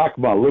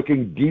Shakma,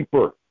 looking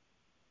deeper.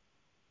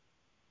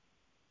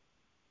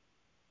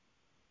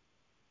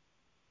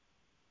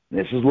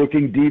 This is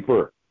looking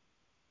deeper.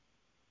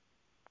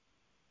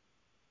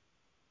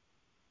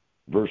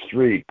 Verse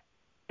 3,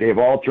 they have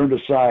all turned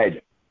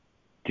aside.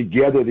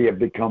 Together they have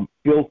become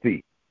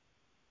filthy.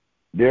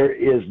 There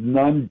is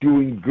none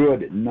doing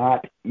good,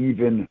 not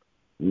even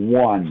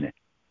one.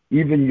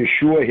 Even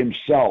Yeshua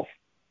himself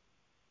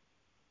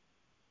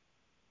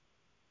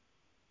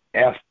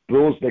asked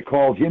those that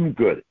called him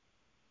good,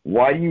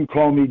 why do you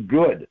call me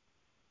good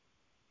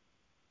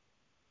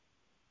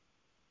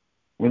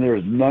when there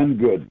is none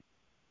good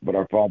but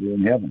our Father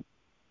in heaven?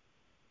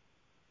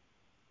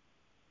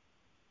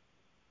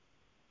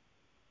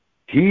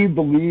 He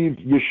believed,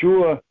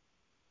 Yeshua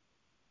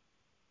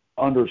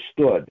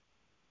understood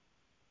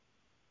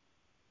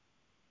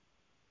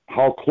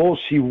how close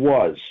he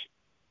was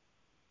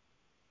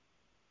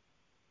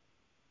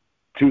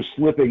to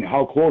slipping,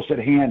 how close at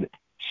hand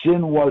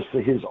sin was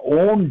to his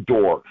own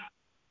door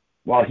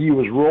while he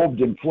was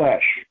robed in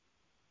flesh,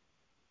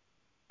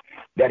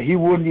 that he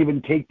wouldn't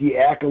even take the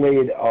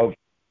accolade of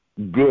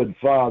good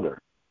father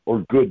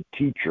or good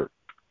teacher.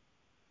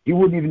 He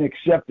wouldn't even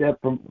accept that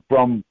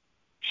from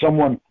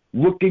someone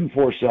looking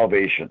for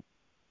salvation.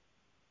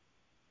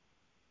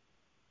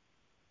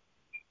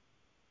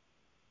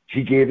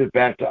 He gave it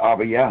back to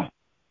Abba Yah.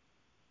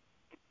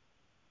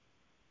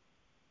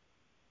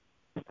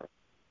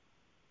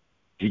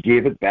 He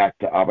gave it back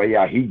to Abba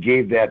Yah. He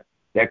gave that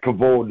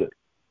kavod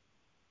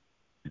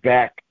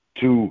back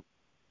to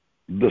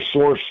the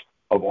source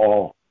of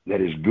all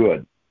that is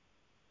good.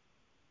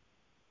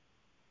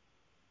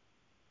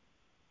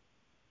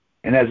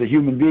 And as a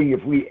human being,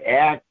 if we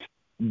act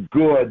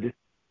good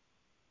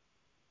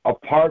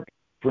apart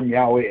from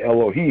Yahweh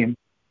Elohim,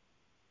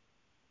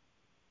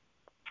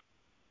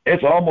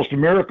 it's almost a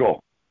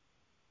miracle.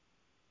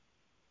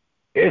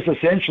 It's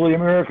essentially a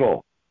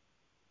miracle.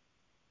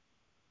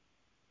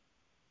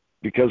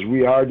 Because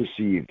we are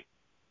deceived,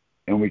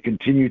 and we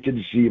continue to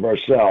deceive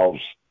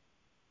ourselves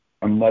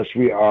unless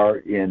we are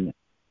in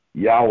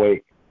Yahweh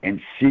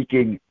and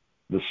seeking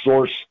the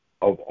source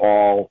of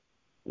all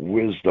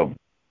wisdom,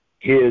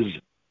 his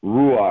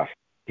Ruach,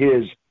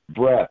 his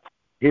breath,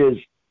 his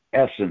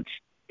essence,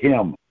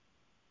 him.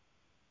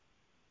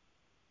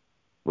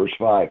 Verse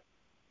 5,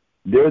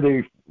 there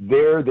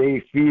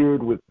they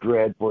feared with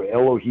dread, for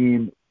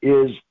Elohim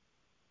is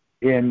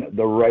in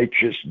the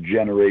righteous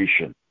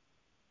generation.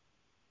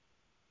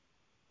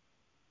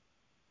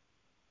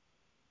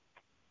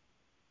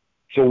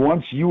 So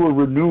once you were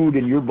renewed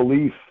in your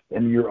belief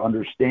and your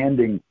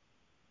understanding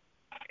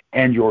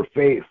and your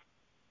faith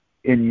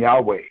in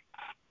Yahweh,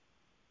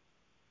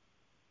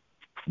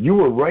 you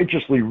were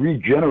righteously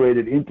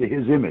regenerated into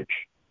his image.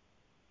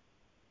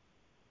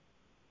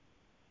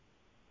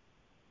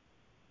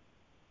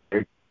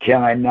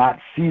 Can I not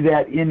see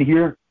that in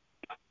here?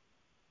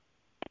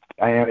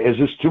 Is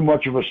this too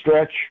much of a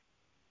stretch?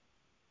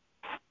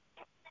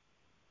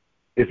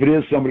 If it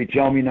is, somebody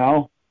tell me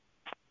now.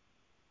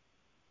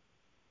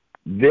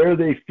 There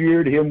they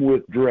feared him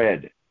with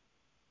dread.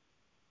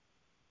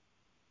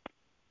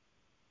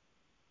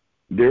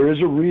 There is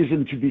a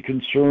reason to be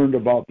concerned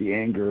about the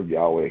anger of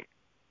Yahweh,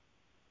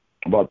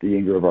 about the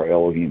anger of our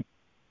Elohim.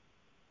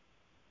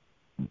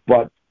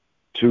 But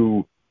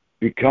to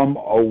become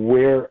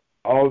aware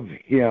of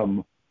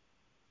him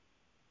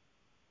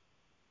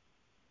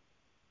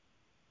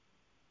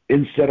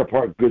in set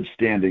apart good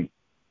standing,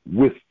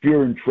 with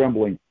fear and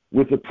trembling,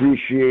 with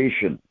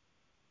appreciation,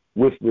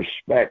 with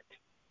respect.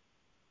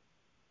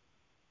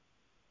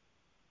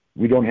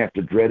 We don't have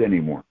to dread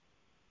anymore.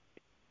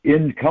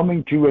 In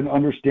coming to an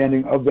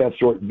understanding of that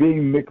sort,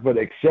 being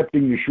mikvah,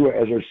 accepting Yeshua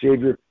as our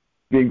Savior,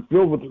 being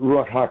filled with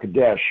Ruach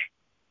HaKodesh,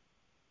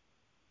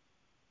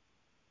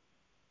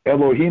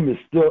 Elohim is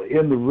still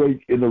in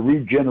the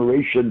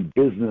regeneration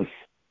business,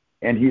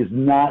 and he is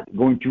not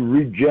going to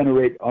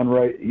regenerate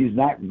He's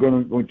not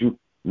going to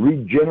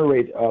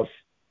regenerate us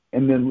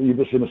and then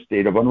leave us in a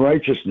state of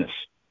unrighteousness.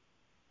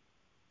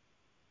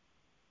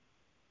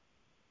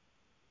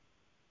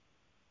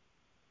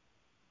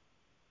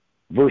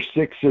 Verse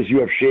 6 says, you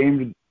have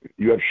shamed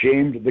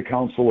the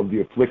counsel of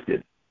the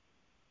afflicted,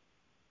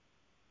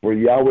 for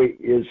Yahweh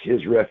is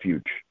his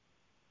refuge.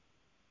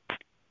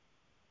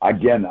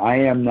 Again, I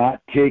am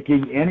not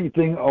taking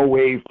anything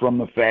away from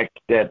the fact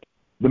that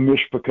the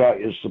Mishpachah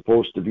is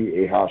supposed to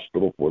be a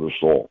hospital for the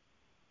soul.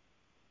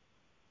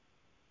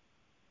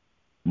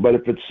 But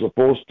if it's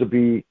supposed to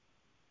be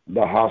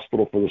the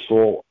hospital for the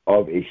soul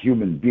of a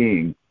human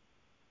being,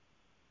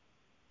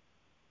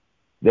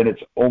 then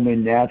it's only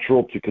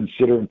natural to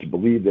consider and to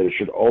believe that it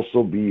should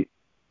also be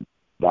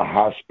the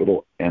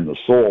hospital and the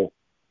soul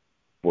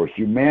for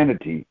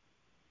humanity.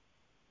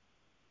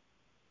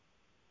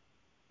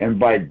 And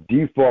by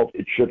default,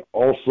 it should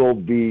also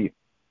be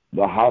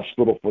the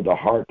hospital for the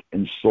heart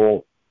and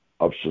soul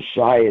of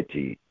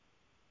society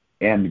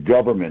and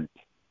government.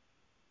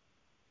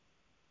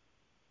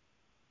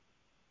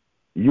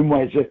 You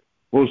might say,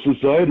 well,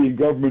 society and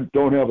government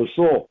don't have a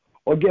soul.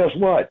 Well, guess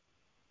what?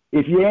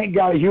 If you ain't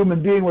got a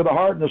human being with a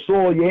heart and a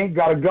soul, you ain't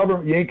got a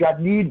government, you ain't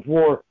got need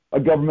for a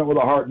government with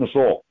a heart and a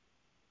soul.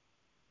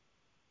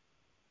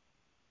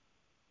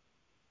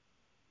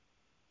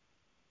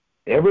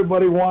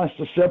 Everybody wants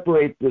to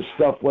separate this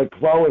stuff like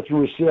flour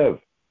through a sieve.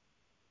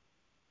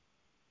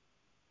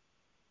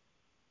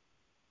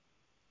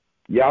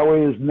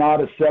 Yahweh is not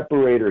a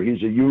separator,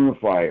 he's a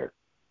unifier.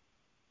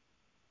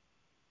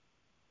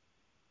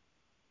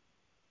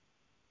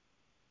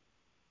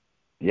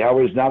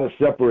 Yahweh is not a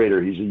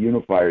separator, he's a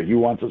unifier. He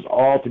wants us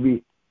all to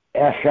be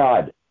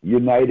echad,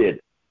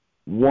 united,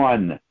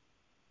 one.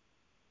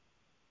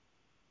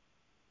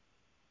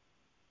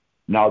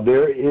 Now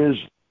there is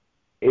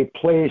a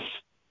place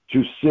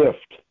to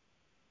sift.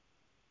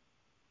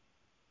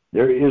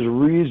 There is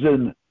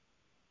reason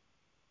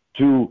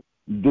to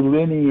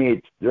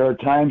delineate. There are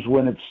times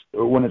when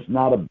it's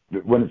not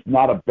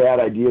a bad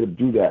idea to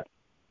do that.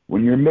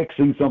 When you're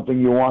mixing something,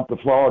 you want the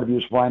flour to be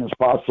as fine as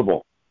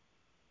possible.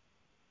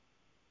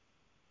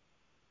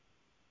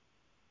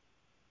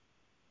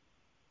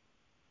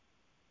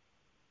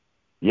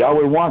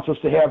 Yahweh wants us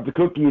to have the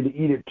cookie and to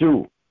eat it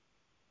too.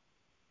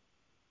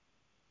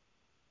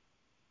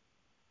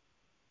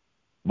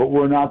 But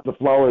we're not the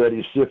flour that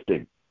he's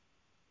sifting.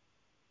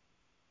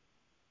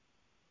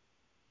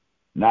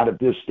 Not at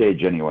this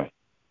stage anyway.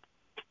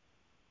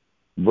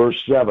 Verse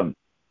 7.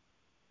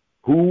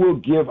 Who will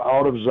give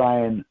out of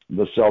Zion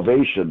the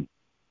salvation,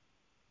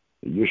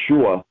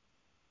 Yeshua,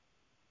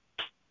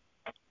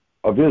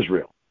 of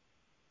Israel?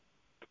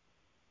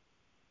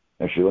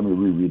 Actually, let me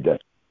reread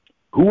that.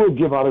 Who will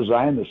give out of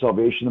Zion the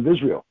salvation of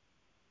Israel?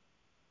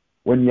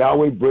 When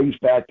Yahweh brings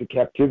back the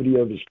captivity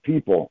of his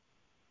people,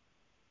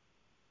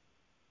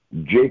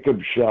 Jacob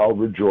shall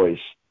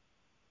rejoice,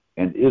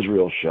 and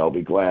Israel shall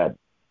be glad.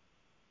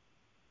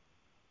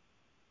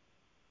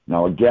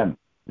 Now again,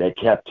 that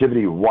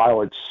captivity,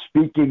 while it's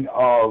speaking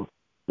of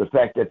the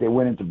fact that they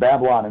went into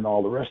Babylon and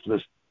all the rest of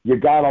this, you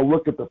got to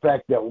look at the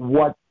fact that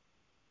what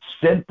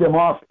sent them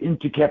off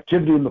into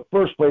captivity in the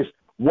first place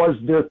was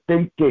their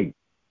thinking.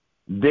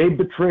 They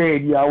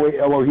betrayed Yahweh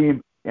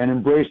Elohim and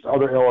embraced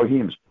other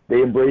Elohims.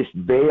 They embraced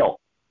Baal.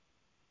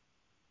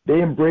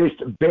 They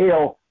embraced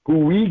Baal, who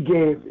we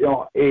gave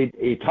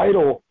a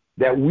title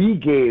that we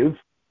gave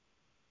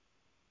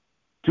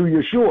to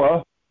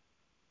Yeshua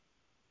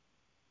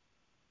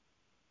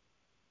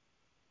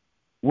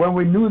when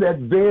we knew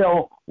that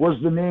Baal was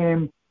the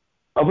name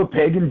of a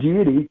pagan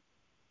deity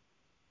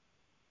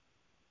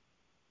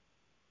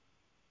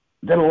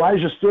that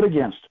Elijah stood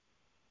against.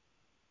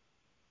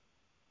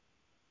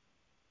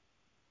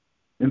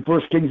 In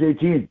 1 Kings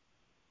 18.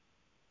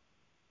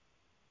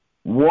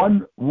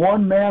 One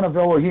man of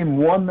Elohim,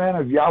 one man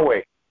of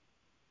Yahweh,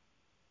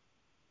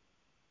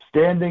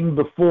 standing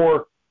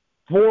before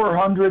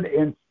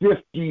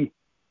 450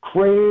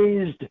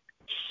 crazed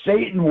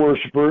Satan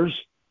worshipers,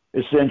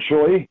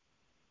 essentially.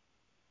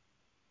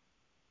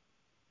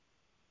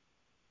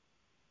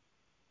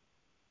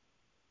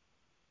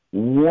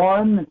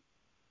 One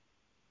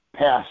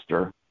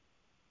pastor,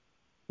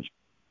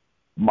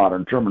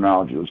 modern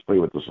terminology, let's play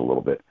with this a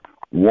little bit.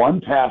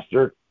 One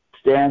pastor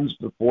stands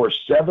before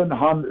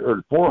 700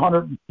 or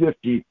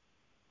 450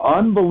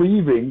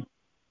 unbelieving,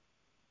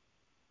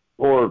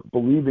 or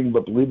believing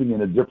but believing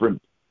in a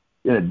different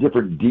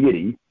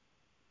deity,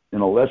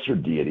 in a lesser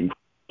deity.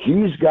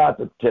 He's got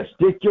the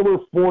testicular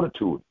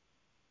fortitude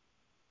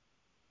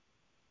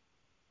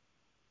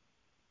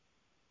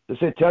to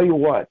say, tell you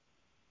what,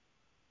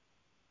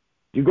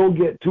 you go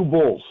get two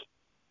bulls.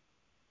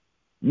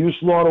 You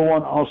slaughter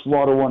one, I'll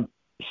slaughter one.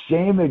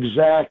 Same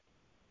exact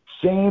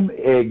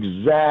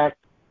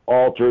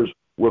altars.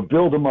 We'll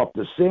build them up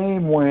the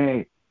same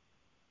way.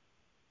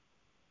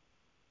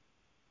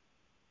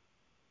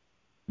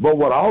 But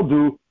what I'll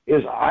do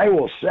is I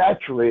will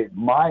saturate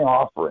my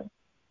offering.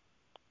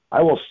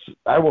 I will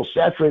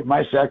saturate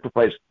my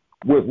sacrifice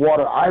with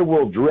water. I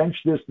will drench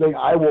this thing.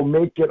 I will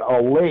make it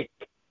a lake.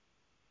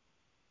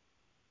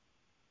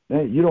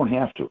 You don't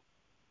have to.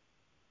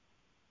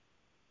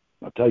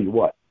 I'll tell you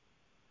what.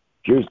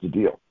 Here's the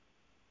deal.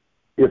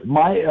 If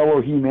my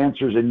Elohim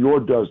answers and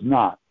yours does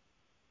not,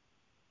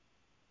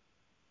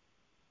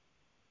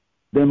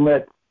 then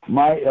let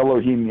my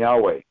Elohim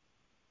Yahweh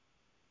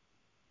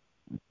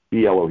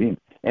be Elohim.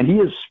 And he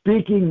is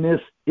speaking this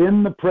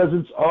in the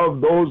presence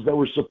of those that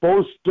were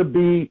supposed to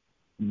be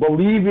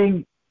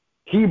believing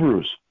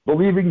Hebrews,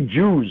 believing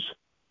Jews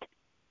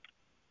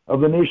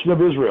of the nation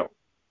of Israel,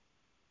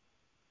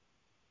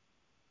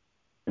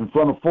 in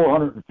front of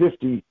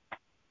 450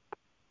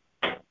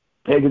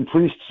 pagan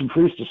priests and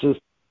priestesses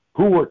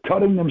who were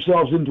cutting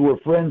themselves into a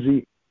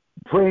frenzy,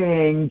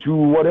 praying to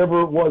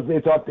whatever it was they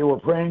thought they were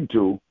praying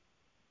to,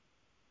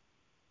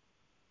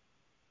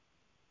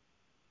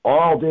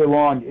 all day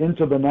long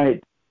into the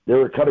night. They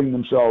were cutting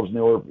themselves, and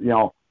they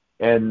were,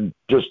 and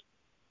just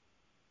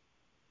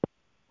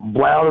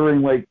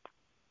blathering like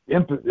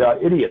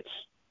idiots.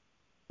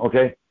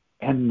 Okay?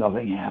 And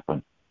nothing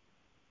happened.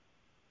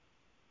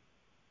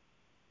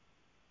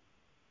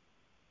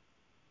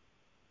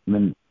 And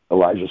then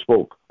Elijah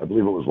spoke. I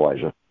believe it was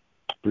Elijah.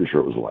 Pretty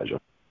sure it was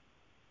Elijah.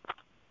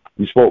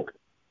 He spoke.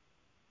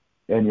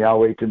 And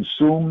Yahweh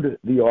consumed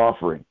the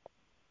offering.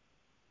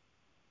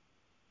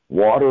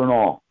 Water and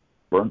all.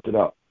 Burnt it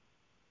up.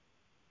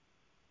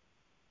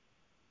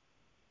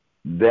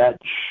 That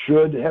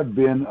should have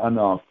been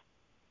enough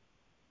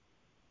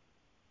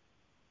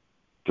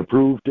to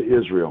prove to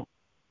Israel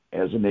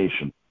as a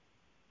nation.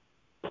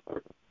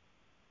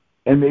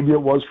 And maybe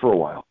it was for a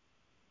while.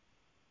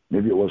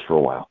 Maybe it was for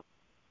a while.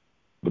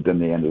 But then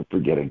they ended up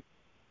forgetting.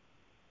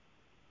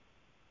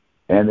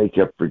 And they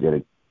kept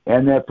forgetting.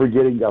 And that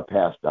forgetting got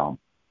passed down.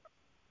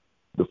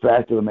 The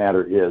fact of the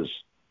matter is,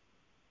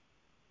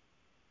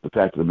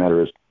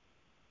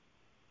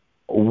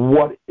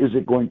 what is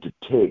it going to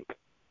take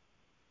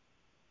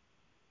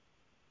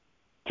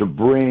to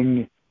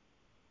bring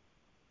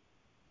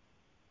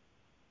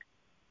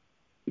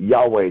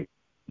Yahweh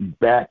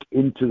back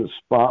into the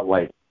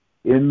spotlight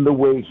in the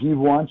way he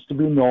wants to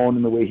be known,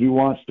 in the way he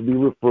wants to be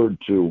referred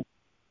to?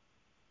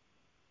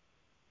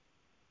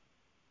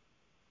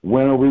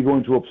 When are we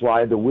going to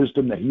apply the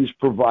wisdom that he's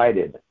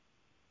provided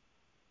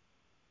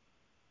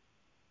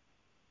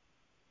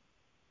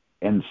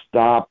and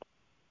stop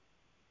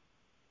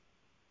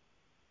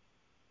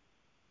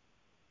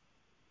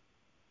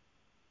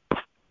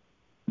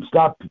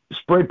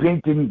spray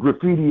painting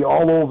graffiti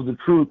all over the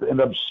truth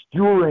and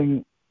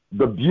obscuring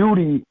the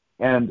beauty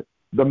and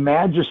the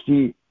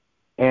majesty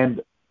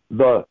and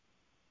the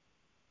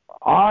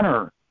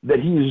honor that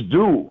he is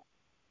due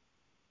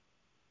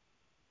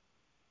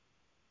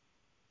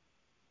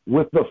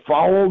with the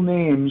foul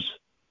names,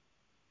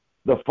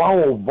 the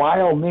foul,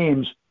 vile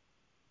names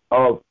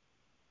of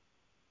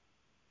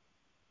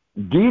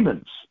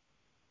demons?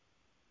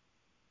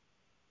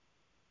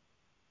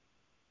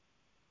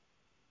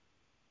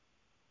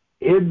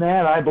 In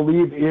that, I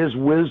believe, is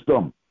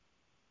wisdom.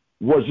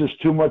 Was this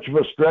too much of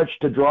a stretch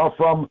to draw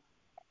from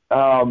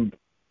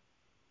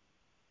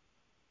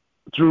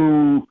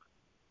through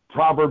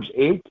Proverbs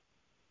 8?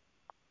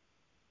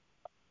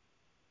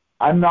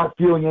 I'm not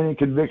feeling any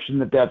conviction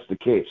that that's the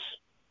case.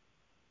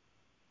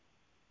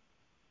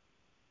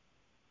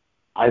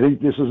 I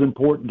think this is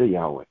important to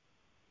Yahweh.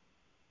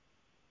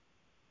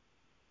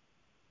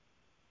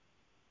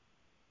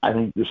 I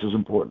think this is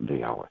important to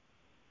Yahweh.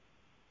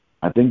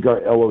 I think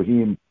our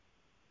Elohim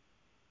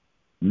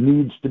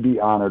needs to be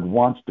honored,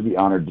 wants to be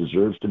honored,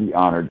 deserves to be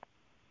honored,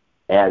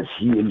 as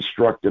he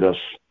instructed us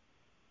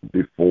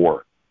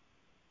before.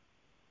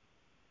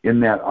 In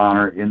that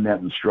honor, in that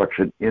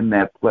instruction, in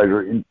that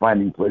pleasure, in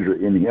finding pleasure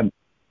in him,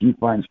 he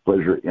finds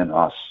pleasure in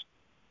us.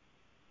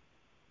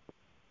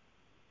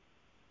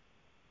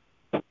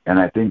 And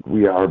I think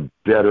we are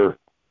better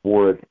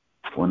for it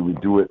when we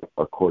do it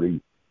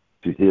according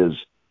to his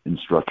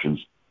instructions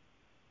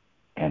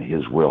and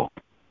his will.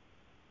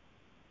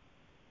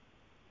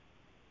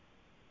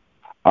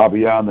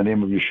 Abiyah, in the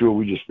name of Yeshua,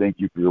 we just thank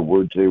you for your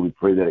word today. We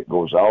pray that it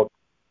goes out,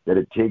 that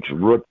it takes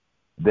root,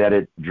 that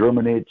it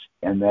germinates,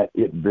 and that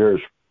it bears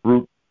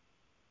fruit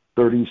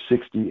 30,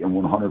 60, and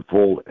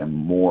 100-fold and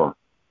more.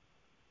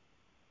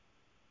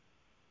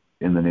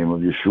 In the name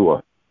of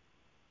Yeshua.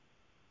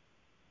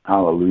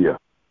 Hallelujah.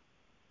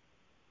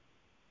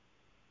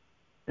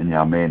 And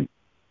Amen.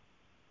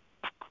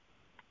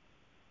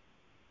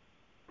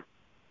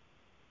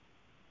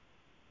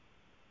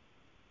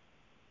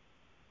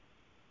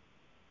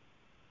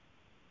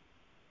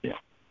 Yeah.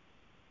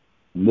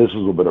 And this is a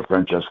little bit of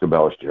Francesca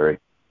Ballestieri.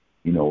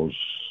 He knows.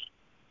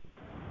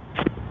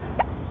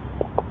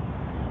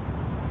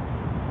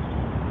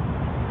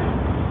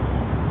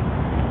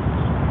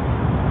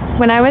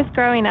 When I was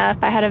growing up,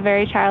 I had a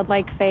very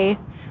childlike faith.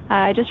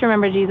 I just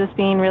remember Jesus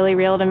being really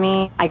real to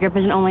me. I grew up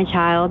as an only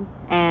child,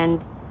 and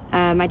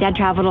my dad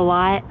traveled a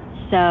lot,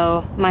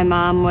 so my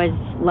mom was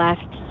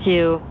left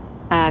to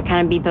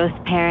kind of be both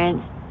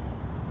parents.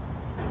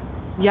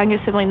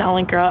 Youngest sibling, the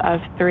only girl of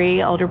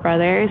 3 older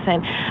brothers,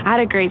 and I had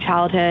a great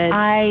childhood.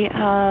 I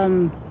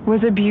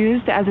was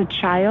abused as a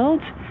child.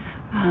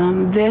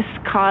 This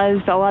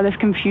caused a lot of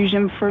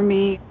confusion for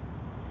me.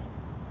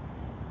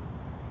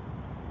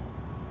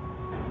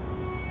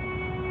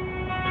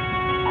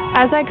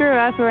 As I grew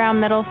up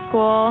around middle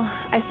school,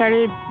 I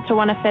started to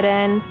want to fit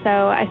in,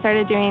 so I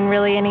started doing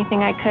really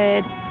anything I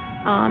could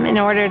in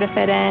order to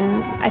fit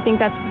in. I think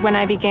that's when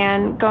I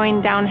began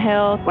going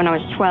downhill. When I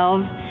was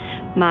 12,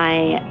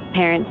 my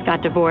parents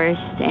got divorced,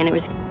 and it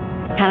was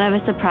kind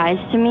of a surprise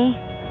to me.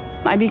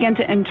 I began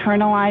to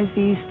internalize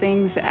these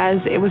things as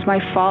it was my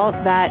fault,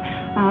 that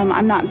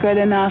I'm not good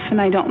enough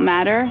and I don't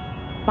matter.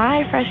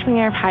 My freshman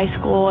year of high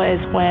school is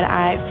when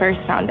I first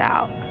found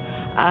out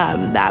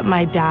that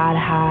my dad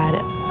had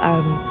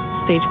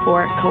stage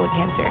 4 colon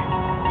cancer.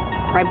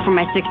 Right before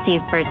my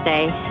 16th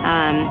birthday,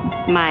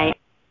 my...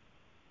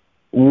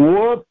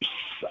 Whoops,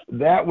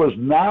 that was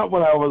not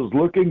what I was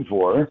looking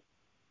for.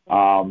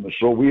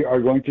 So we are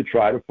going to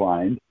try to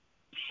find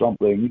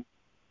something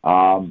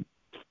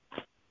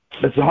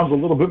that sounds a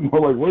little bit more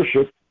like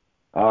worship.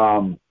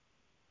 We're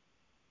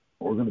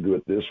going to do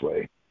it this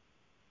way.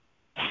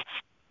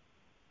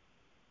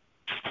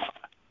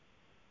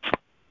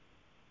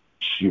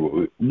 See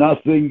what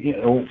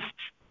nothing,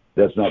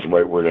 that's not the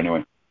right word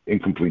anyway.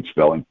 Incomplete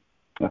spelling.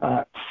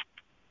 There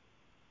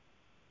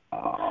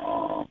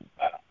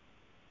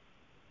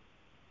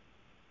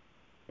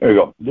you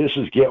go. This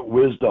is Get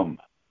Wisdom.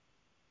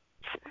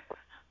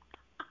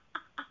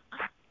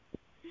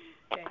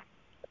 Okay.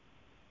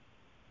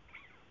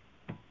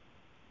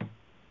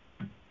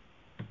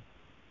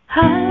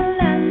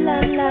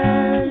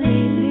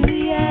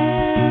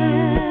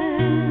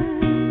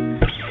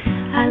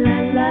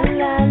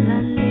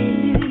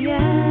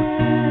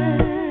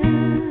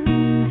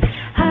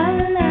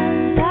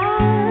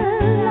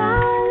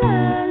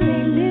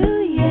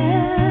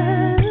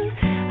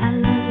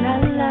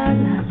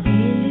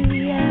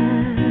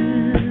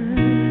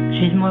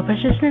 She's more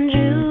precious than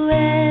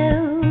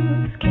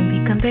jewels, can be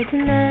compared to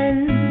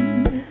none.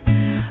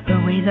 Her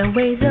ways are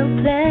ways of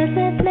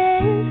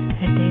pleasantness,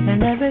 her days are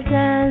never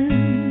done.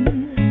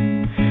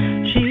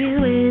 She's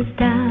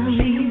wisdom,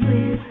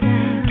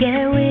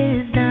 get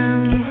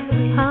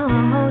wisdom.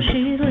 Oh,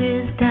 she's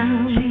wisdom.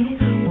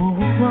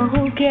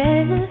 Oh,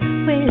 get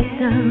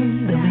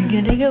wisdom. The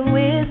beginning of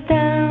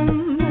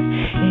wisdom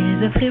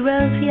is a fear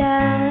of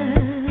Yah.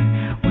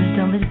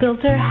 Wisdom has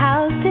built her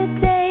house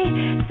today.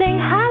 Sing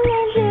hallelujah.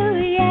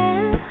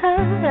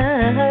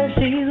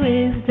 She's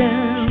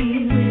wisdom.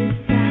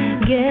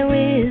 Get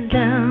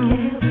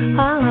wisdom.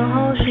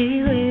 Oh,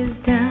 she's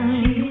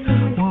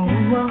wisdom.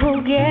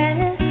 Whoa,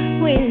 get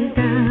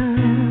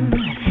wisdom.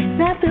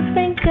 Snap your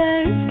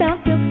fingers,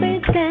 stomp your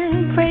feet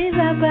and praise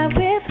Abba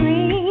with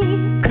me.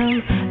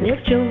 Come,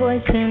 lift your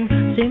voice and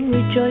sing,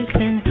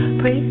 rejoicing.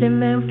 Praise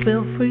Him and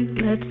feel free.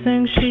 Let's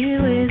sing. She's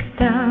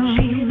wisdom.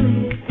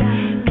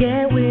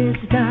 Get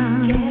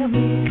wisdom.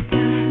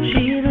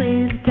 She's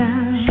wisdom.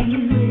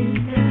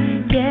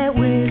 Get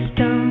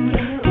wisdom.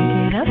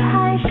 Get up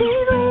high.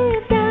 She's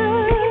wisdom.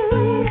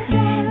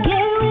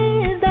 Get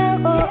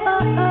wisdom.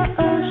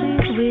 Oh,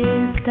 she's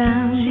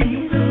wisdom.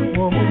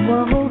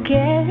 Whoa,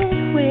 get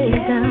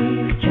wisdom.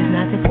 She's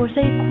not to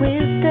forsake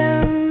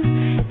wisdom,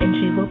 and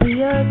she will be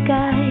your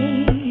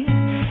guide.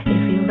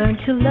 If you learn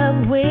to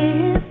love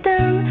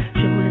wisdom,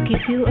 she will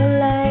keep you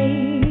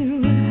alive.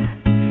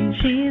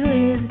 She's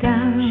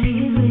wisdom.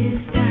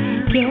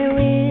 Get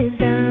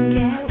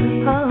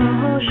wisdom.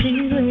 Oh,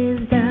 she's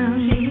wisdom.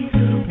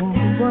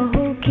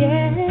 Whoa,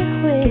 get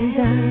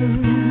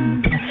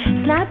wisdom.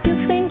 Snap your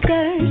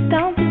fingers,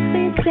 stomp your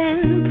feet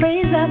and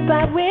praise Abba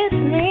with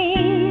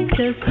me.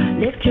 Just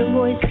lift your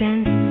voice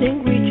and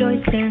sing,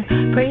 rejoicing.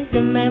 Praise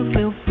Him and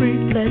feel free.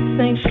 Let's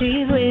sing.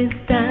 She's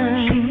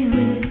wisdom.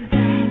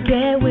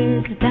 Get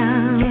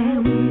wisdom.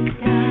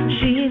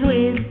 She's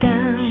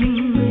wisdom.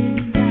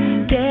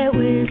 Get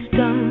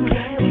wisdom.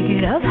 Pick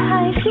it up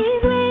high.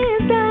 She's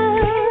wisdom.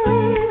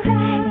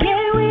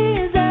 Get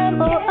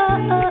wisdom. Oh,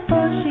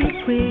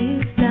 she's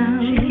wisdom.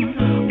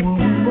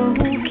 Whoa,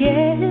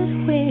 get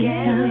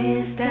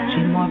wisdom.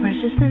 She's more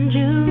precious than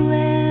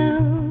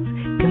jewels,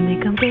 can be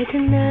compared to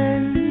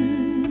none.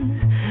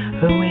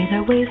 Her ways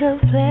are ways of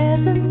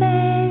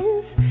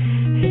pleasantness,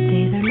 her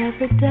days are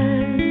never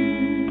done.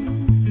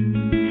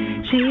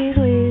 She's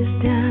wisdom.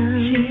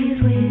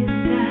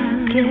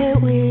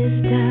 Get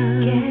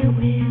wisdom.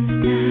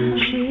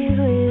 She's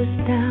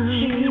wisdom.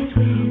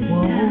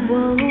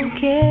 Whoa,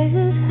 get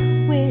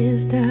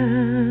wisdom.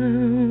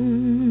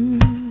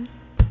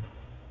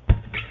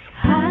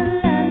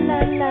 Hallelujah.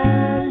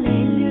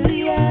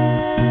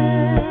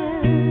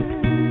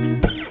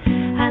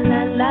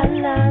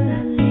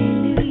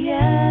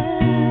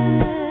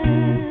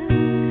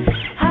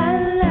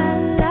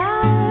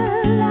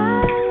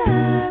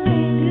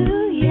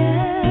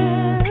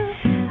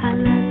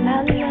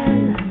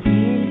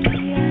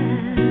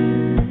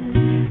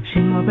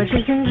 She's more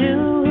precious than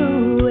jewels.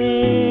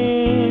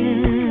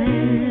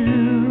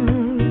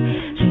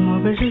 She's more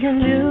precious than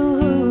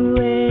jewels.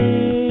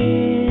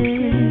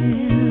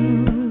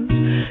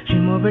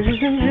 She's more precious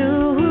than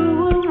jewels.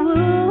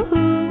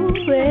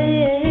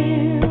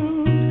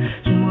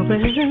 She's more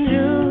precious than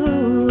jewels.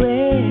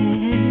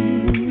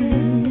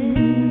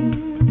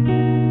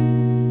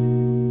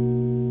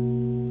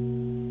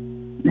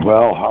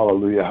 Well,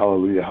 hallelujah,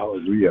 hallelujah,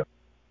 hallelujah.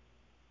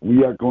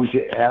 We are going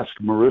to ask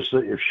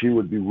Marissa if she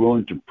would be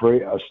willing to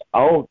pray us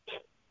out.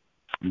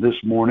 this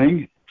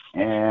morning,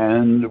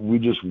 and we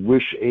just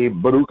wish a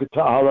Baruch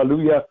Atah,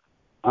 hallelujah,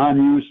 on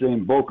you,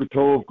 saying Boker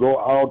Tov, go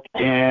out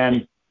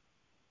and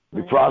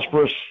be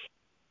prosperous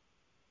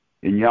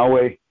in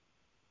Yahweh.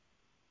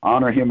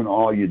 Honor him in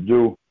all you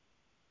do,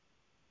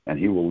 and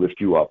he will lift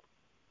you up.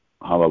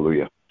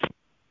 Hallelujah.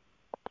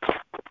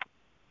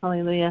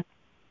 Hallelujah.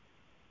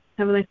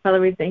 Heavenly Father,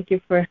 we thank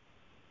you for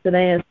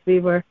today as we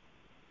were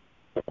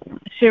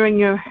sharing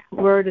your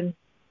word and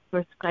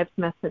for Scribe's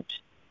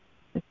message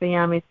and for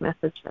Yami's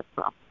message as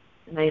well.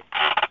 And I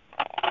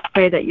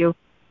pray that you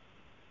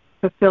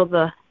fulfill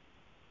the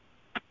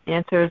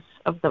answers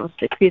of those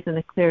decrees and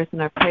declares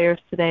in our prayers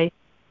today,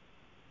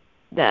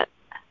 that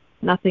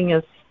nothing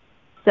is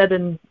said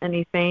in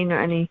any vain or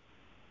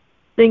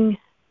anything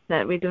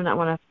that we do not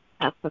want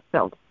to have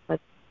fulfilled. But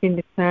in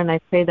declare, and I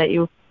pray that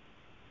you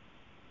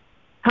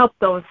help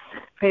those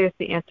prayers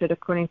be answered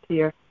according to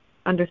your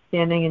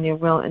understanding and your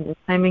will and your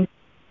timing.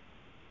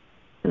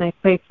 And I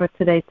pray for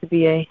today to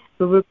be a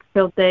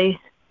Baruch-filled day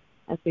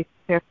as we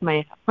prepare for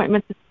my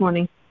appointment this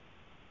morning.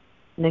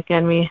 And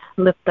again, we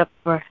lift up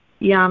for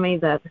Yami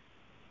that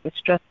the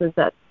stresses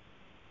that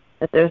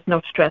there's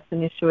no stress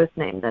in Yeshua's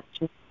name, that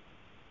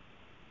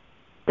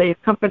you're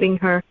comforting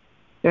her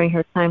during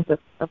her times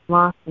of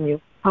loss, and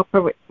you help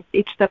her with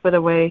each step of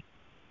the way,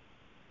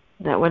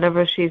 that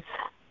whatever she's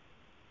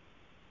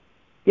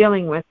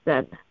dealing with,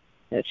 that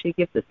she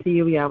gives it to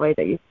you, Yahweh,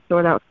 that you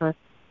sort out her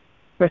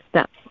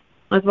steps,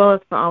 as well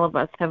as for all of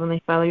us.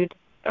 Heavenly Father, you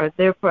are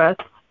there for us,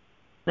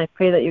 and I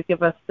pray that you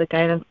give us the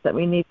guidance that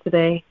we need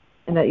today,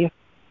 and that you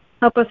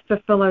help us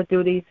fulfill our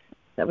duties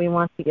that we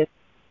want to get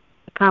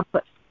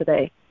accomplished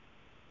today.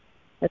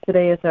 That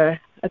today is a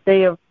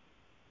day of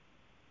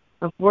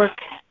work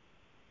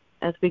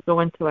as we go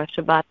into our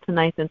Shabbat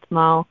tonight and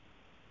tomorrow.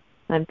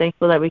 And I'm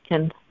thankful that we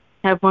can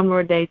have one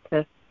more day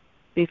to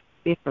be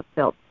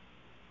fulfilled.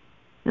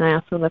 And I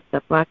also lift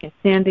up Rock and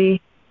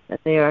Sandy, that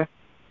they are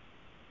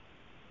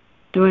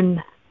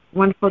doing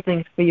wonderful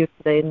things for you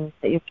today, and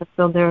that you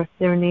fulfill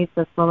their needs,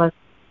 as well as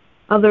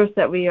others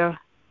that we are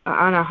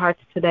on our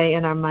hearts today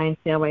and our minds,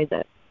 Yahweh,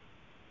 that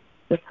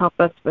just help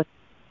us with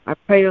our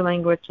prayer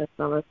language as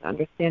well as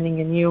understanding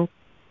in you,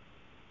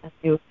 as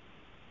you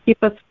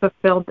keep us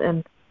fulfilled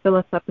and fill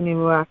us up in your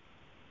Ruach.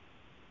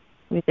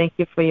 We thank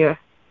you for your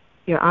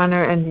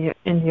honor and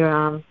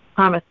your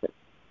promises.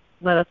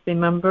 Let us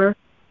remember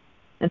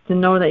and to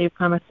know that your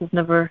promises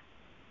never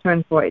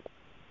turn void.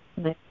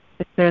 And I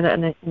declare that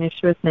in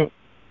Yeshua's name.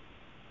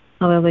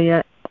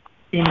 Hallelujah.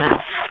 Amen.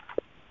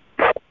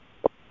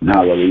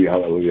 Hallelujah,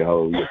 hallelujah,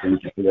 hallelujah.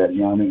 Thank you for that,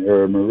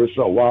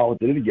 Marissa. Wow,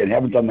 did it again.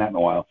 Haven't done that in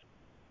a while.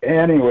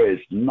 Anyways,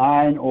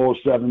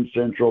 9:07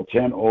 Central,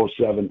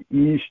 10:07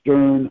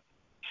 Eastern,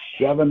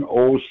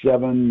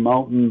 7:07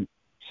 Mountain,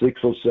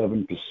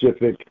 6:07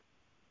 Pacific.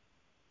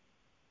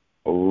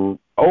 Oh,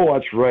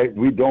 that's right.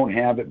 We don't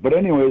have it. But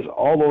anyways,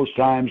 all those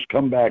times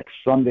come back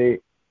Sunday,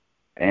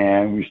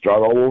 and we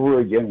start all over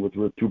again with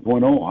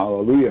 2.0.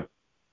 Hallelujah.